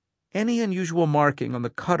nuts, any unusual marking on the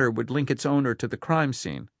cutter would link its owner to the crime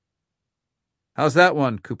scene. "How's that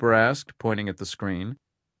one?" Cooper asked, pointing at the screen.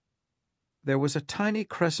 There was a tiny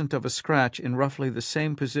crescent of a scratch in roughly the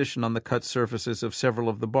same position on the cut surfaces of several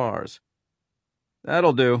of the bars.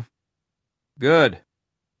 "That'll do." "Good."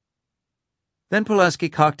 Then Pulaski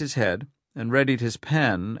cocked his head and readied his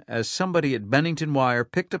pen as somebody at Bennington Wire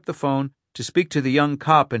picked up the phone to speak to the young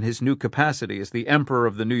cop in his new capacity as the emperor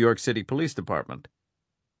of the New York City Police Department.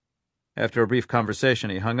 After a brief conversation,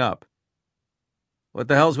 he hung up. "What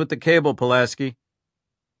the hell's with the cable, Pulaski?"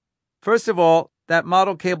 "First of all, that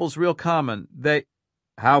model cable's real common.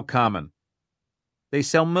 How common?" "They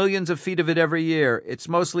sell millions of feet of it every year. It's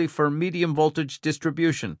mostly for medium voltage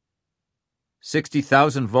distribution."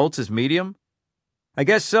 60,000 volts is medium? "I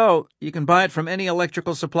guess so. You can buy it from any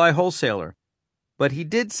electrical supply wholesaler. But he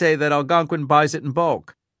did say that Algonquin buys it in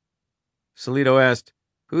bulk." Salito asked,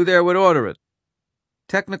 "Who there would order it?"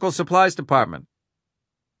 "Technical Supplies Department."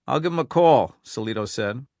 "I'll give him a call," Salito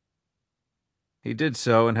said. He did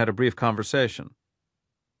so and had a brief conversation.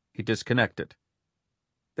 He disconnected.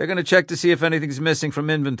 "They're going to check to see if anything's missing from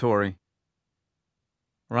inventory."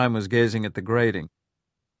 Rhyme was gazing at the grating.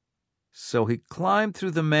 So he climbed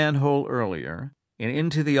through the manhole earlier and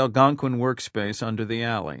into the Algonquin workspace under the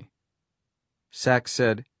alley. Sachs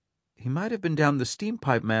said he might have been down the steam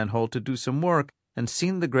pipe manhole to do some work and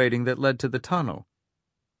seen the grating that led to the tunnel.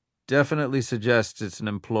 Definitely suggests it's an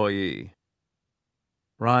employee.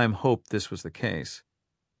 Rhyme hoped this was the case.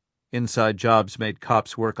 Inside jobs made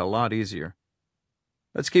cops work a lot easier.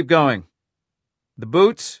 "Let's keep going." "The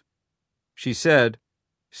boots?" She said,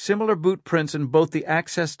 "Similar boot prints in both the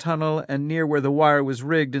access tunnel and near where the wire was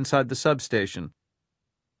rigged inside the substation."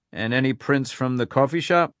 "And any prints from the coffee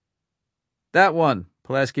shop?" "That one,"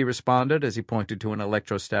 Pulaski responded as he pointed to an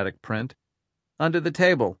electrostatic print. "Under the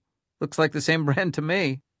table. Looks like the same brand to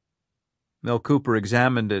me." Mel Cooper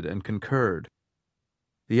examined it and concurred.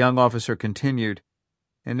 The young officer continued,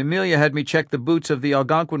 "And Amelia had me check the boots of the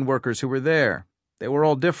Algonquin workers who were there. They were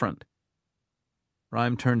all different."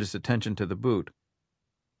 Rhyme turned his attention to the boot.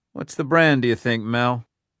 "What's the brand, do you think, Mel?"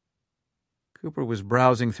 Cooper was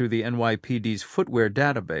browsing through the NYPD's footwear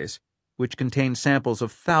database, which contained samples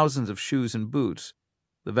of thousands of shoes and boots,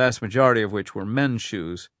 the vast majority of which were men's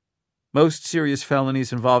shoes. Most serious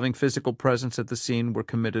felonies involving physical presence at the scene were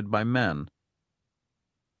committed by men.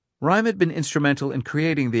 Rhyme had been instrumental in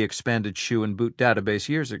creating the expanded shoe and boot database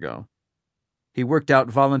years ago. He worked out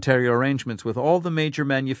voluntary arrangements with all the major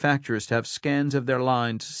manufacturers to have scans of their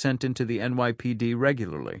lines sent into the NYPD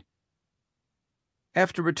regularly.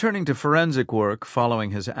 After returning to forensic work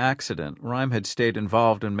following his accident, Rhyme had stayed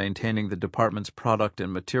involved in maintaining the department's product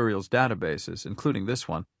and materials databases, including this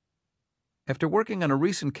one. After working on a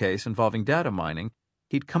recent case involving data mining,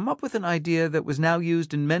 he'd come up with an idea that was now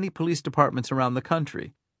used in many police departments around the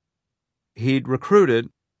country. He'd bullied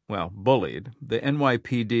the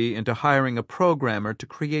NYPD into hiring a programmer to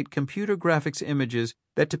create computer graphics images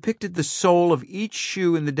that depicted the sole of each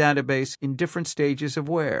shoe in the database in different stages of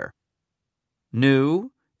wear.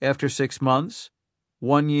 New, after 6 months,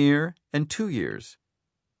 1 year, and 2 years.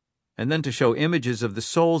 And then to show images of the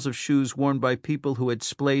soles of shoes worn by people who had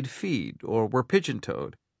splayed feet or were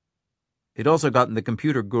pigeon-toed. He'd also gotten the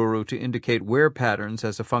computer guru to indicate wear patterns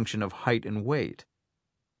as a function of height and weight.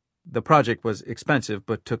 The project was expensive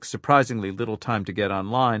but took surprisingly little time to get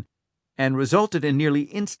online and resulted in nearly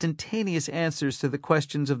instantaneous answers to the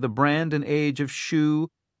questions of the brand and age of shoe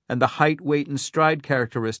and the height, weight, and stride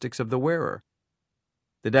characteristics of the wearer.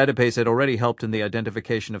 The database had already helped in the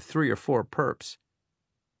identification of 3 or 4 perps.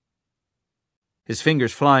 His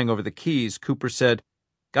fingers flying over the keys, Cooper said,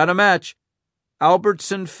 "Got a match.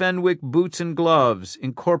 Albertson Fenwick Boots and Gloves,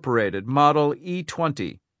 Incorporated, model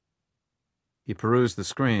E20. He perused the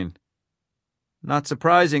screen. "Not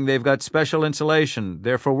surprising they've got special insulation.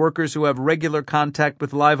 They're for workers who have regular contact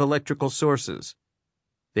with live electrical sources.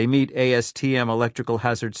 They meet ASTM Electrical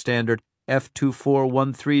Hazard Standard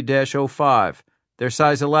F2413-05. They're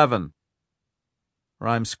size 11.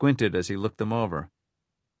 Rhyme squinted as he looked them over.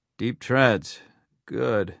 Deep treads.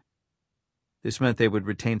 Good. This meant they would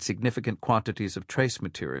retain significant quantities of trace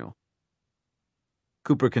material.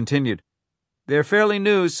 Cooper continued, "They're fairly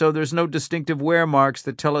new, so there's no distinctive wear marks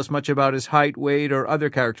that tell us much about his height, weight, or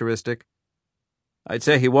other characteristic. I'd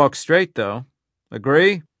say he walks straight, though.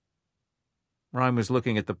 Agree?" Rhyme was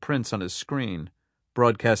looking at the prints on his screen,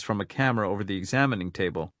 broadcast from a camera over the examining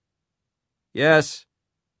table. "Yes."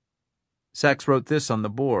 Sachs wrote this on the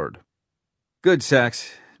board. "Good,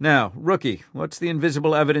 Sachs. Now, Rookie, what's the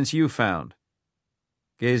invisible evidence you found?"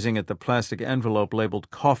 Gazing at the plastic envelope labeled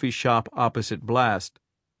 "Coffee Shop Opposite Blast,"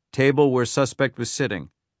 table where suspect was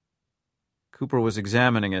sitting. Cooper was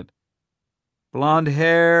examining it. "Blonde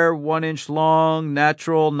hair, 1 inch long,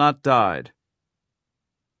 natural, not dyed."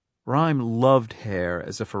 Rhyme loved hair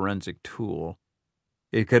as a forensic tool.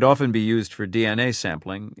 It could often be used for DNA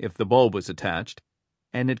sampling if the bulb was attached,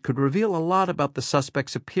 and it could reveal a lot about the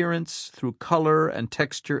suspect's appearance through color and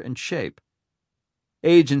texture and shape.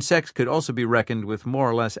 Age and sex could also be reckoned with more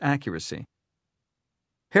or less accuracy.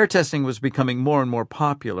 Hair testing was becoming more and more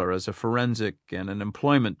popular as a forensic and an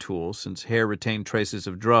employment tool since hair retained traces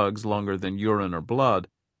of drugs longer than urine or blood.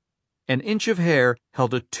 An inch of hair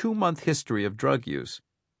held a 2-month history of drug use.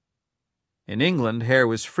 In England, hair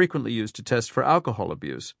was frequently used to test for alcohol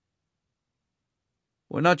abuse.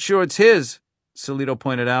 "We're not sure it's his," Solito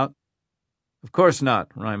pointed out. "Of course not,"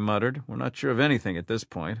 Rhyme muttered. "We're not sure of anything at this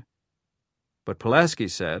point." But Pulaski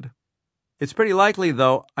said, "It's pretty likely,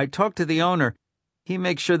 though. I talked to the owner. He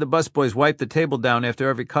makes sure the busboys wipe the table down after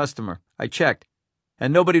every customer. I checked.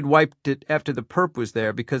 And nobody'd wiped it after the perp was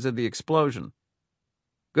there because of the explosion."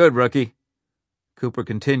 "Good, rookie." Cooper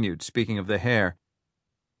continued, speaking of the hair.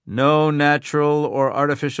 "No natural or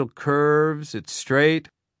artificial curves. It's straight.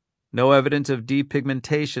 No evidence of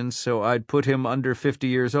depigmentation, so I'd put him under 50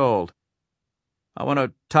 years old. I want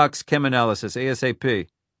a tox chem analysis ASAP.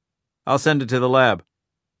 I'll send it to the lab."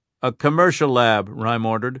 "A commercial lab," Rhyme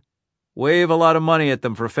ordered. "Wave a lot of money at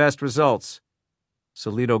them for fast results."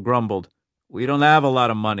 Solito grumbled. "We don't have a lot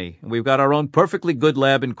of money, and we've got our own perfectly good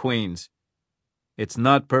lab in Queens." "It's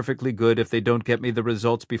not perfectly good if they don't get me the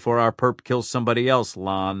results before our perp kills somebody else,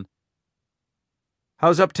 Lon."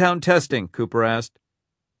 "How's uptown testing?" Cooper asked.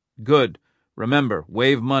 "Good. Remember,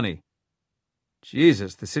 wave money."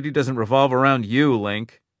 "Jesus, the city doesn't revolve around you,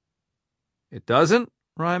 Link." "It doesn't?"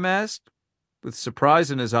 Rhyme asked, with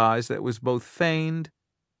surprise in his eyes that was both feigned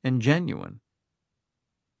and genuine.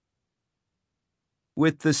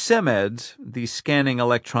 With the SEMEDs, the scanning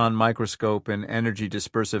electron microscope and energy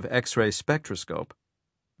dispersive X-ray spectroscope,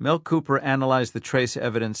 Mel Cooper analyzed the trace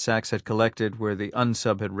evidence Sachs had collected where the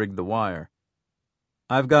unsub had rigged the wire.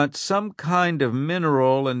 "I've got some kind of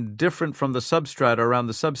mineral and different from the substrata around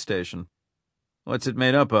the substation." "What's it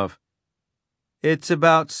made up of?" "It's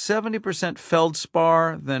about 70%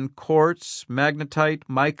 feldspar, then quartz, magnetite,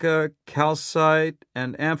 mica, calcite,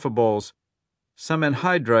 and amphiboles. Some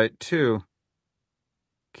anhydrite, too.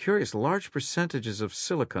 Curious large percentages of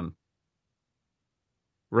silicon."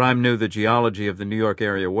 Rhyme knew the geology of the New York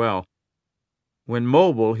area well. When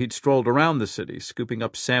mobile, he'd strolled around the city, scooping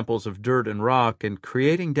up samples of dirt and rock and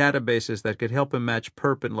creating databases that could help him match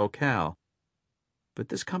perp and locale. But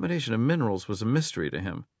this combination of minerals was a mystery to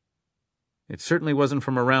him. It certainly wasn't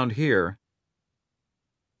from around here.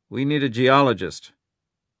 "We need a geologist."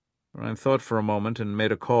 Rhyme thought for a moment and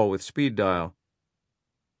made a call with speed dial.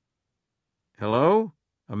 "Hello?"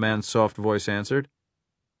 a man's soft voice answered.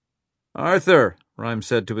 "Arthur," Rhyme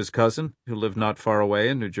said to his cousin, who lived not far away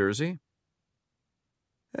in New Jersey.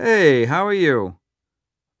 "Hey, how are you?"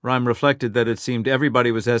 Rhyme reflected that it seemed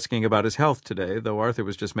everybody was asking about his health today, though Arthur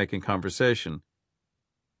was just making conversation.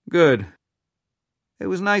 "Good. It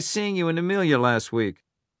was nice seeing you and Amelia last week."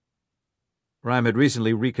 Rhyme had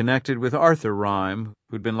recently reconnected with Arthur Rhyme,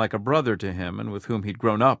 who'd been like a brother to him and with whom he'd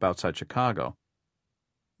grown up outside Chicago.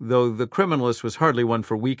 Though the criminalist was hardly one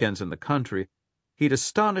for weekends in the country, he'd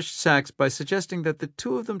astonished Sachs by suggesting that the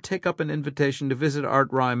two of them take up an invitation to visit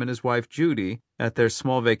Art Rhyme and his wife Judy at their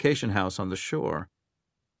small vacation house on the shore.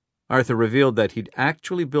 Arthur revealed that he'd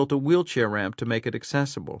actually built a wheelchair ramp to make it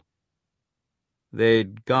accessible.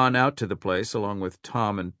 They'd gone out to the place along with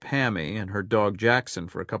Tom and Pammy and her dog Jackson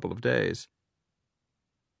for a couple of days.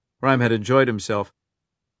 Rhyme had enjoyed himself.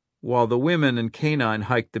 While the women and Canine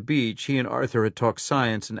hiked the beach, he and Arthur had talked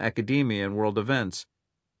science and academia and world events,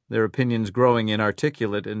 their opinions growing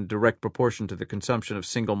inarticulate in direct proportion to the consumption of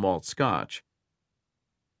single malt scotch.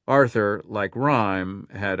 Arthur, like Rhyme,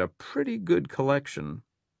 had a pretty good collection.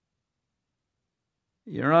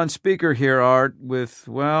 "You're on speaker here, Art, with,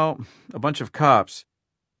 well, a bunch of cops.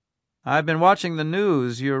 I've been watching the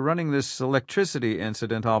news. You're running this electricity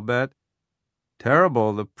incident, I'll bet.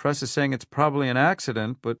 Terrible. The press is saying it's probably an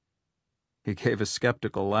accident, but—" He gave a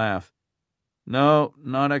skeptical laugh. "No,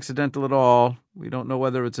 not accidental at all. We don't know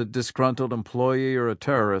whether it's a disgruntled employee or a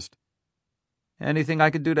terrorist." "Anything I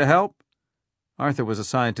could do to help?" Arthur was a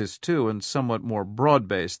scientist, too, and somewhat more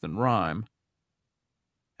broad-based than Rhyme.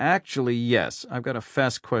 "Actually, yes. I've got a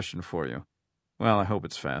fast question for you. Well, I hope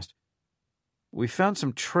it's fast. We found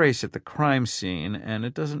some trace at the crime scene, and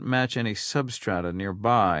it doesn't match any substrata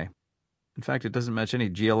nearby. In fact, it doesn't match any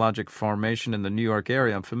geologic formation in the New York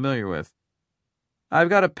area I'm familiar with. I've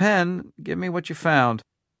got a pen. Give me what you found."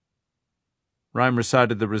 Rhyme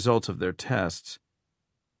recited the results of their tests.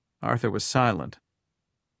 Arthur was silent.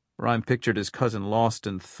 Rhyme pictured his cousin lost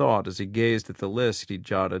in thought as he gazed at the list he'd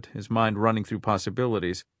jotted, his mind running through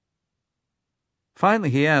possibilities.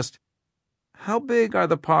 Finally he asked, "How big are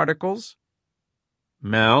the particles?"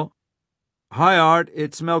 "Mel?" "Hi, Art.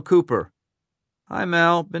 It's Mel Cooper." "Hi,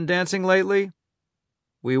 Mel. Been dancing lately?"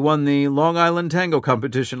 We won the Long Island Tango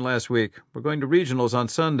competition last week. We're going to regionals on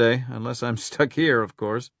Sunday, unless I'm stuck here, of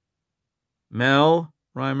course. Mel,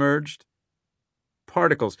 Rhyme urged.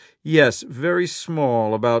 Particles. Yes, very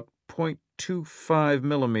small, about 0.25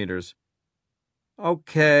 millimeters.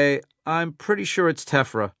 Okay, I'm pretty sure it's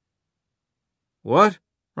tephra. What?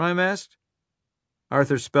 Rhyme asked.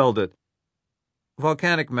 Arthur spelled it.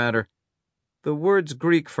 Volcanic matter. The word's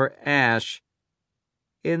Greek for ash.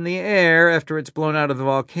 In the air, after it's blown out of the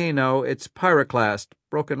volcano, it's pyroclast,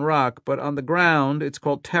 broken rock, but on the ground it's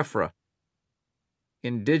called tephra.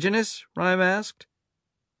 Indigenous? Rhyme asked.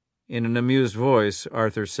 In an amused voice,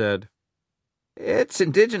 Arthur said, It's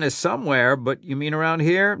indigenous somewhere, but you mean around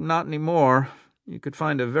here? Not anymore. You could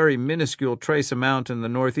find a very minuscule trace amount in the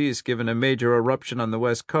northeast given a major eruption on the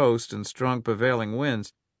west coast and strong prevailing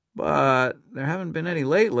winds. But there haven't been any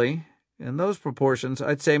lately. In those proportions,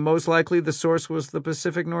 I'd say most likely the source was the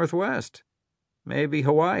Pacific Northwest. Maybe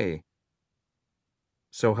Hawaii.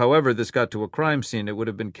 So however this got to a crime scene, it would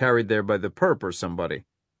have been carried there by the perp or somebody.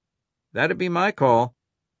 That'd be my call.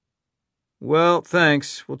 Well,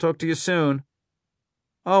 thanks. We'll talk to you soon.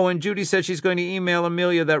 Oh, and Judy said she's going to email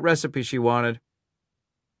Amelia that recipe she wanted.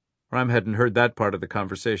 Rhyme hadn't heard that part of the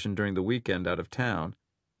conversation during the weekend out of town.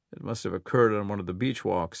 It must have occurred on one of the beach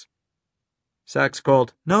walks. Sachs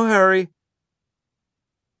called, No hurry.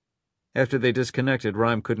 After they disconnected,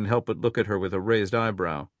 Rhyme couldn't help but look at her with a raised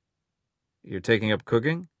eyebrow. You're taking up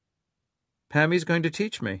cooking? Pammy's going to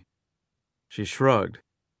teach me. She shrugged.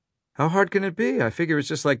 How hard can it be? I figure it's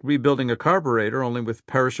just like rebuilding a carburetor, only with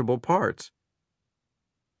perishable parts.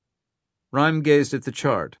 Rhyme gazed at the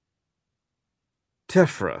chart.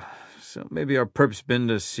 Tephra. So maybe our perp's been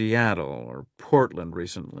to Seattle or Portland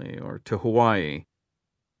recently, or to Hawaii.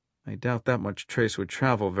 I doubt that much trace would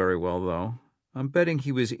travel very well, though. I'm betting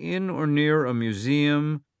he was in or near a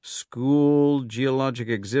museum, school, geologic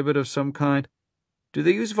exhibit of some kind. Do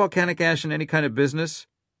they use volcanic ash in any kind of business?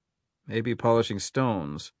 Maybe polishing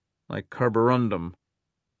stones, like carborundum.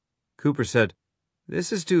 Cooper said,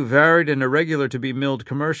 This is too varied and irregular to be milled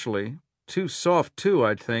commercially. Too soft, too,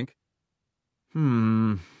 I'd think.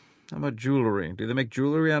 How about jewelry? Do they make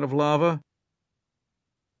jewelry out of lava?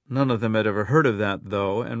 None of them had ever heard of that,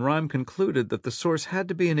 though, and Rhyme concluded that the source had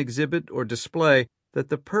to be an exhibit or display that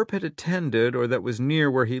the perp had attended or that was near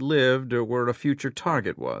where he lived or where a future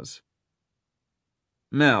target was.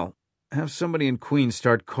 Mel, have somebody in Queens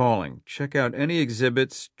start calling. Check out any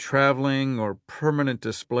exhibits, traveling, or permanent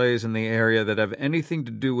displays in the area that have anything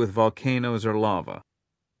to do with volcanoes or lava.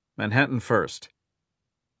 Manhattan first.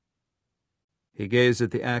 He gazed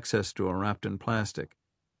at the access door wrapped in plastic.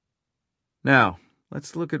 Now,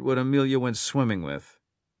 let's look at what Amelia went swimming with.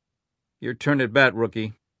 Your turn at bat,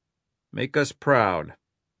 rookie. Make us proud.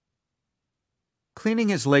 Cleaning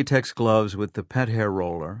his latex gloves with the pet hair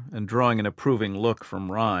roller and drawing an approving look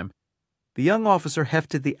from Rhyme, the young officer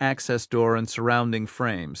hefted the access door and surrounding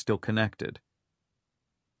frame, still connected.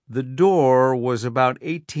 The door was about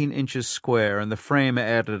 18 inches square, and the frame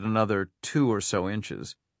added another 2 or so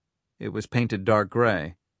inches. It was painted dark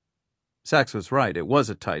gray. Sachs was right, it was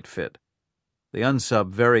a tight fit. The unsub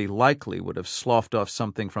very likely would have sloughed off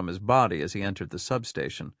something from his body as he entered the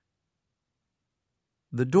substation.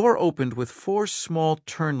 The door opened with 4 small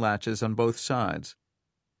turn latches on both sides.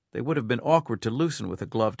 They would have been awkward to loosen with a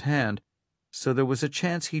gloved hand, so there was a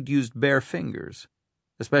chance he'd used bare fingers,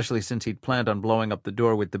 especially since he'd planned on blowing up the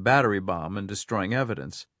door with the battery bomb and destroying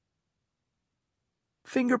evidence.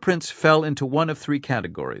 Fingerprints fell into one of 3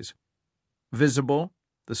 categories. Visible,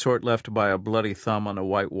 the sort left by a bloody thumb on a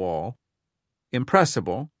white wall.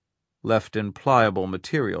 Impressible, left in pliable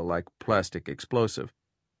material like plastic explosive.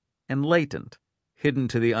 And latent, hidden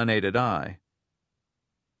to the unaided eye.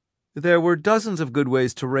 There were dozens of good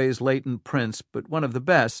ways to raise latent prints, but one of the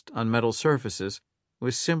best, on metal surfaces,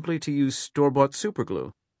 was simply to use store-bought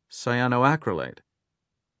superglue, cyanoacrylate.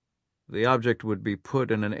 The object would be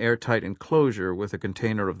put in an airtight enclosure with a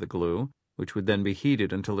container of the glue, which would then be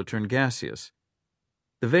heated until it turned gaseous.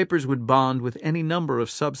 The vapors would bond with any number of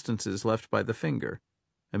substances left by the finger,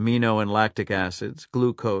 amino and lactic acids,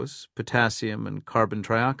 glucose, potassium, and carbon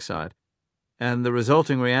trioxide, and the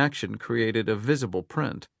resulting reaction created a visible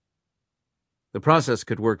print. The process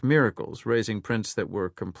could work miracles, raising prints that were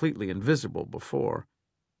completely invisible before.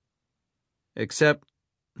 Except,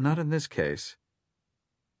 not in this case.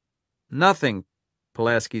 Nothing,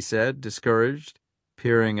 Pulaski said, discouraged,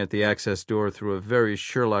 peering at the access door through a very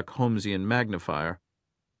Sherlock Holmesian magnifier.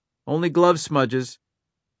 Only glove smudges.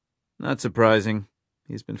 Not surprising.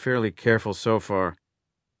 He's been fairly careful so far.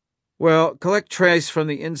 Well, collect trace from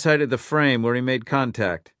the inside of the frame where he made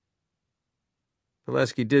contact.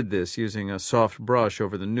 Pulaski did this using a soft brush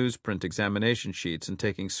over the newsprint examination sheets and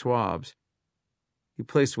taking swabs. He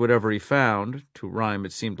placed whatever he found, to Rhyme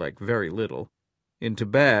it seemed like very little, into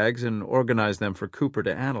bags and organized them for Cooper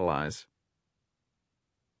to analyze.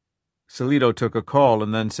 Salito took a call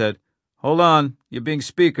and then said, "Hold on, you're being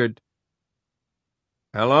speakered."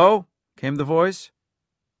 "Hello?" came the voice.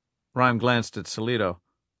 Rhyme glanced at Salito.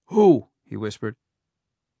 "Who?" he whispered.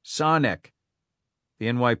 "Sonic, the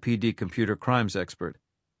NYPD computer crimes expert."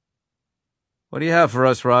 "What do you have for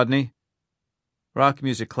us, Rodney?" Rock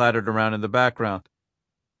music clattered around in the background.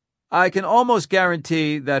 "I can almost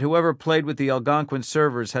guarantee that whoever played with the Algonquin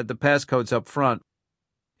servers had the passcodes up front.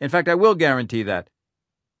 In fact, I will guarantee that.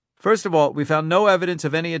 First of all, we found no evidence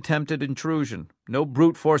of any attempted intrusion. No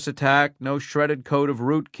brute force attack, no shredded code of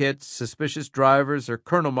rootkits, suspicious drivers, or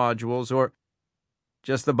kernel modules, or...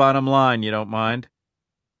 Just the bottom line, you don't mind?"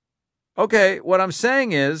 "Okay, what I'm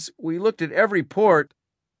saying is, we looked at every port."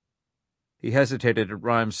 He hesitated at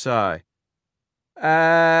Rhyme's sigh.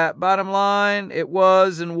 Bottom line, it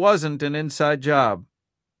was and wasn't an inside job."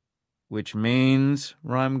 "Which means,"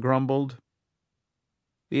 Rhyme grumbled.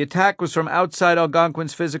 "The attack was from outside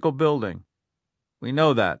Algonquin's physical building. We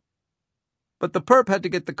know that. But the perp had to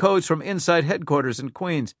get the codes from inside headquarters in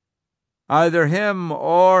Queens. Either him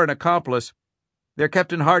or an accomplice. They're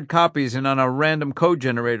kept in hard copies and on a random code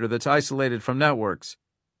generator that's isolated from networks."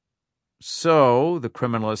 "So," the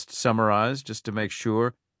criminalist summarized, just to make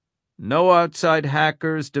sure, "no outside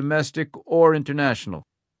hackers, domestic or international."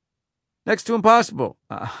 "Next to impossible.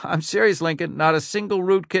 I'm serious, Lincoln. Not a single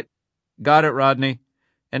rootkit." "Got it, Rodney.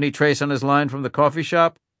 Any trace on his line from the coffee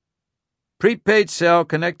shop?" "Prepaid cell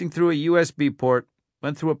connecting through a USB port.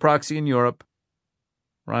 Went through a proxy in Europe."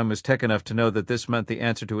 Rhyme was tech enough to know that this meant the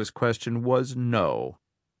answer to his question was no.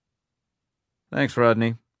 "Thanks,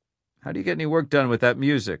 Rodney. How do you get any work done with that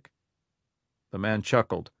music?" The man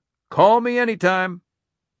chuckled. "Call me anytime."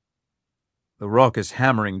 The raucous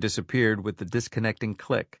hammering disappeared with the disconnecting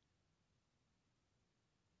click.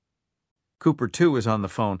 Cooper, too, was on the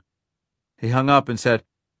phone. He hung up and said,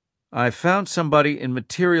 "I found somebody in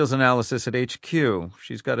materials analysis at HQ.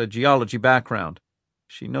 She's got a geology background.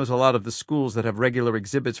 She knows a lot of the schools that have regular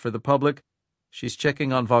exhibits for the public. She's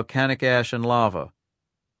checking on volcanic ash and lava."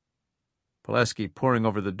 Pulaski, poring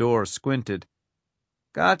over the door, squinted.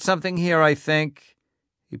 "Got something here, I think."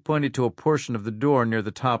 He pointed to a portion of the door near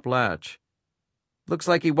the top latch. "Looks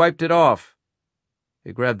like he wiped it off."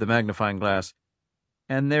 He grabbed the magnifying glass.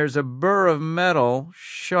 "And there's a burr of metal,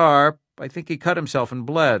 sharp. I think he cut himself and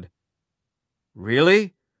bled."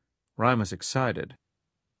 "Really?" Rhyme was excited.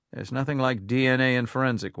 There's nothing like DNA in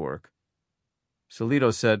forensic work.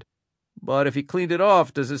 Salito said, "But if he cleaned it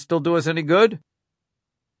off, does it still do us any good?"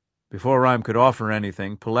 Before Rhyme could offer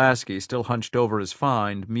anything, Pulaski, still hunched over his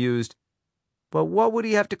find, mused, "But what would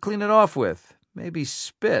he have to clean it off with? Maybe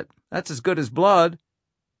spit. That's as good as blood."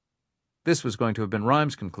 This was going to have been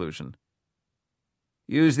Rhyme's conclusion.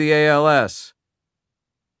 "Use the ALS."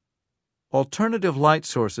 Alternative light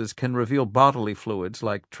sources can reveal bodily fluids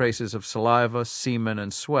like traces of saliva, semen,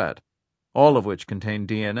 and sweat, all of which contain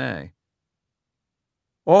DNA.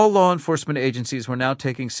 All law enforcement agencies were now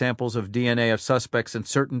taking samples of DNA of suspects in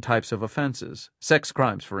certain types of offenses, sex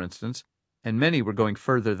crimes, for instance, and many were going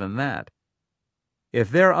further than that.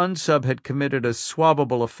 If their unsub had committed a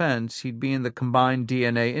swabbable offense, he'd be in the Combined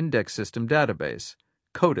DNA Index System database,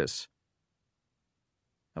 CODIS.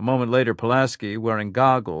 A moment later, Pulaski, wearing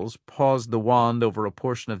goggles, paused the wand over a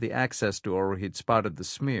portion of the access door where he'd spotted the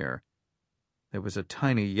smear. There was a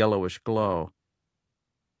tiny yellowish glow.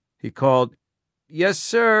 He called, "Yes,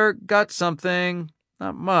 sir, got something.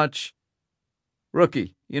 Not much."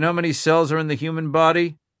 "Rookie, you know how many cells are in the human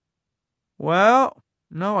body?" "Well,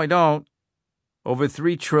 no, I don't." "Over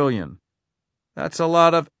 3 trillion. That's a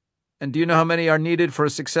lot of... And do you know how many are needed for a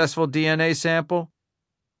successful DNA sample?"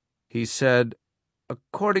 He said,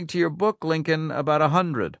 "According to your book, Lincoln, about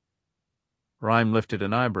 100. Rhyme lifted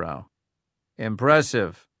an eyebrow.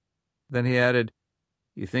 "Impressive." Then he added,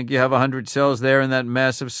 "You think you have 100 cells there in that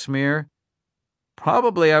massive smear?"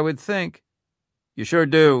 "Probably, I would think." "You sure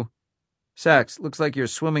do. Sachs, looks like your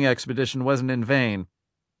swimming expedition wasn't in vain.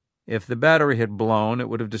 If the battery had blown, it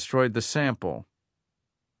would have destroyed the sample."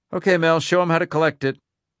 "Okay, Mel, show him how to collect it."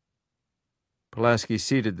 Pulaski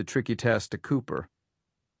ceded the tricky task to Cooper.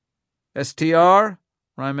 "STR?"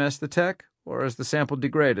 Rhyme asked the tech, "or is the sample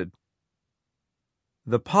degraded?"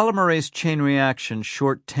 The polymerase chain reaction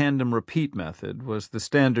short tandem repeat method was the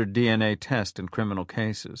standard DNA test in criminal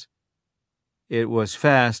cases. It was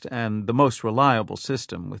fast and the most reliable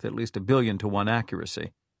system, with at least 1 billion to 1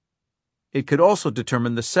 accuracy. It could also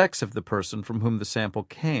determine the sex of the person from whom the sample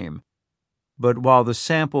came, But while the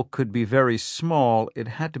sample could be very small, it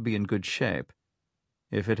had to be in good shape.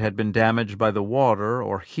 If it had been damaged by the water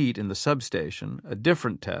or heat in the substation, a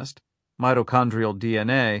different test, mitochondrial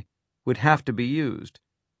DNA, would have to be used,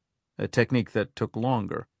 a technique that took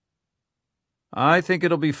longer. "I think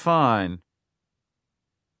it'll be fine."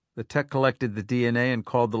 The tech collected the DNA and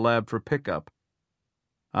called the lab for pickup.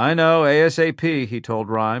 "I know, ASAP," he told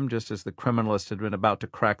Rhyme, just as the criminalist had been about to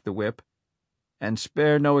crack the whip. "And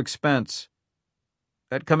spare no expense."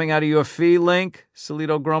 "That coming out of your fee, Link?"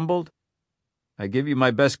 Solito grumbled. "I give you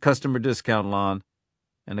my best customer discount, Lon.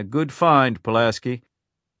 And a good find, Pulaski."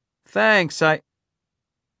 "Thanks,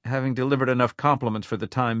 Having delivered enough compliments for the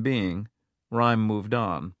time being, Rhyme moved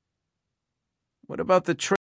on. "What about the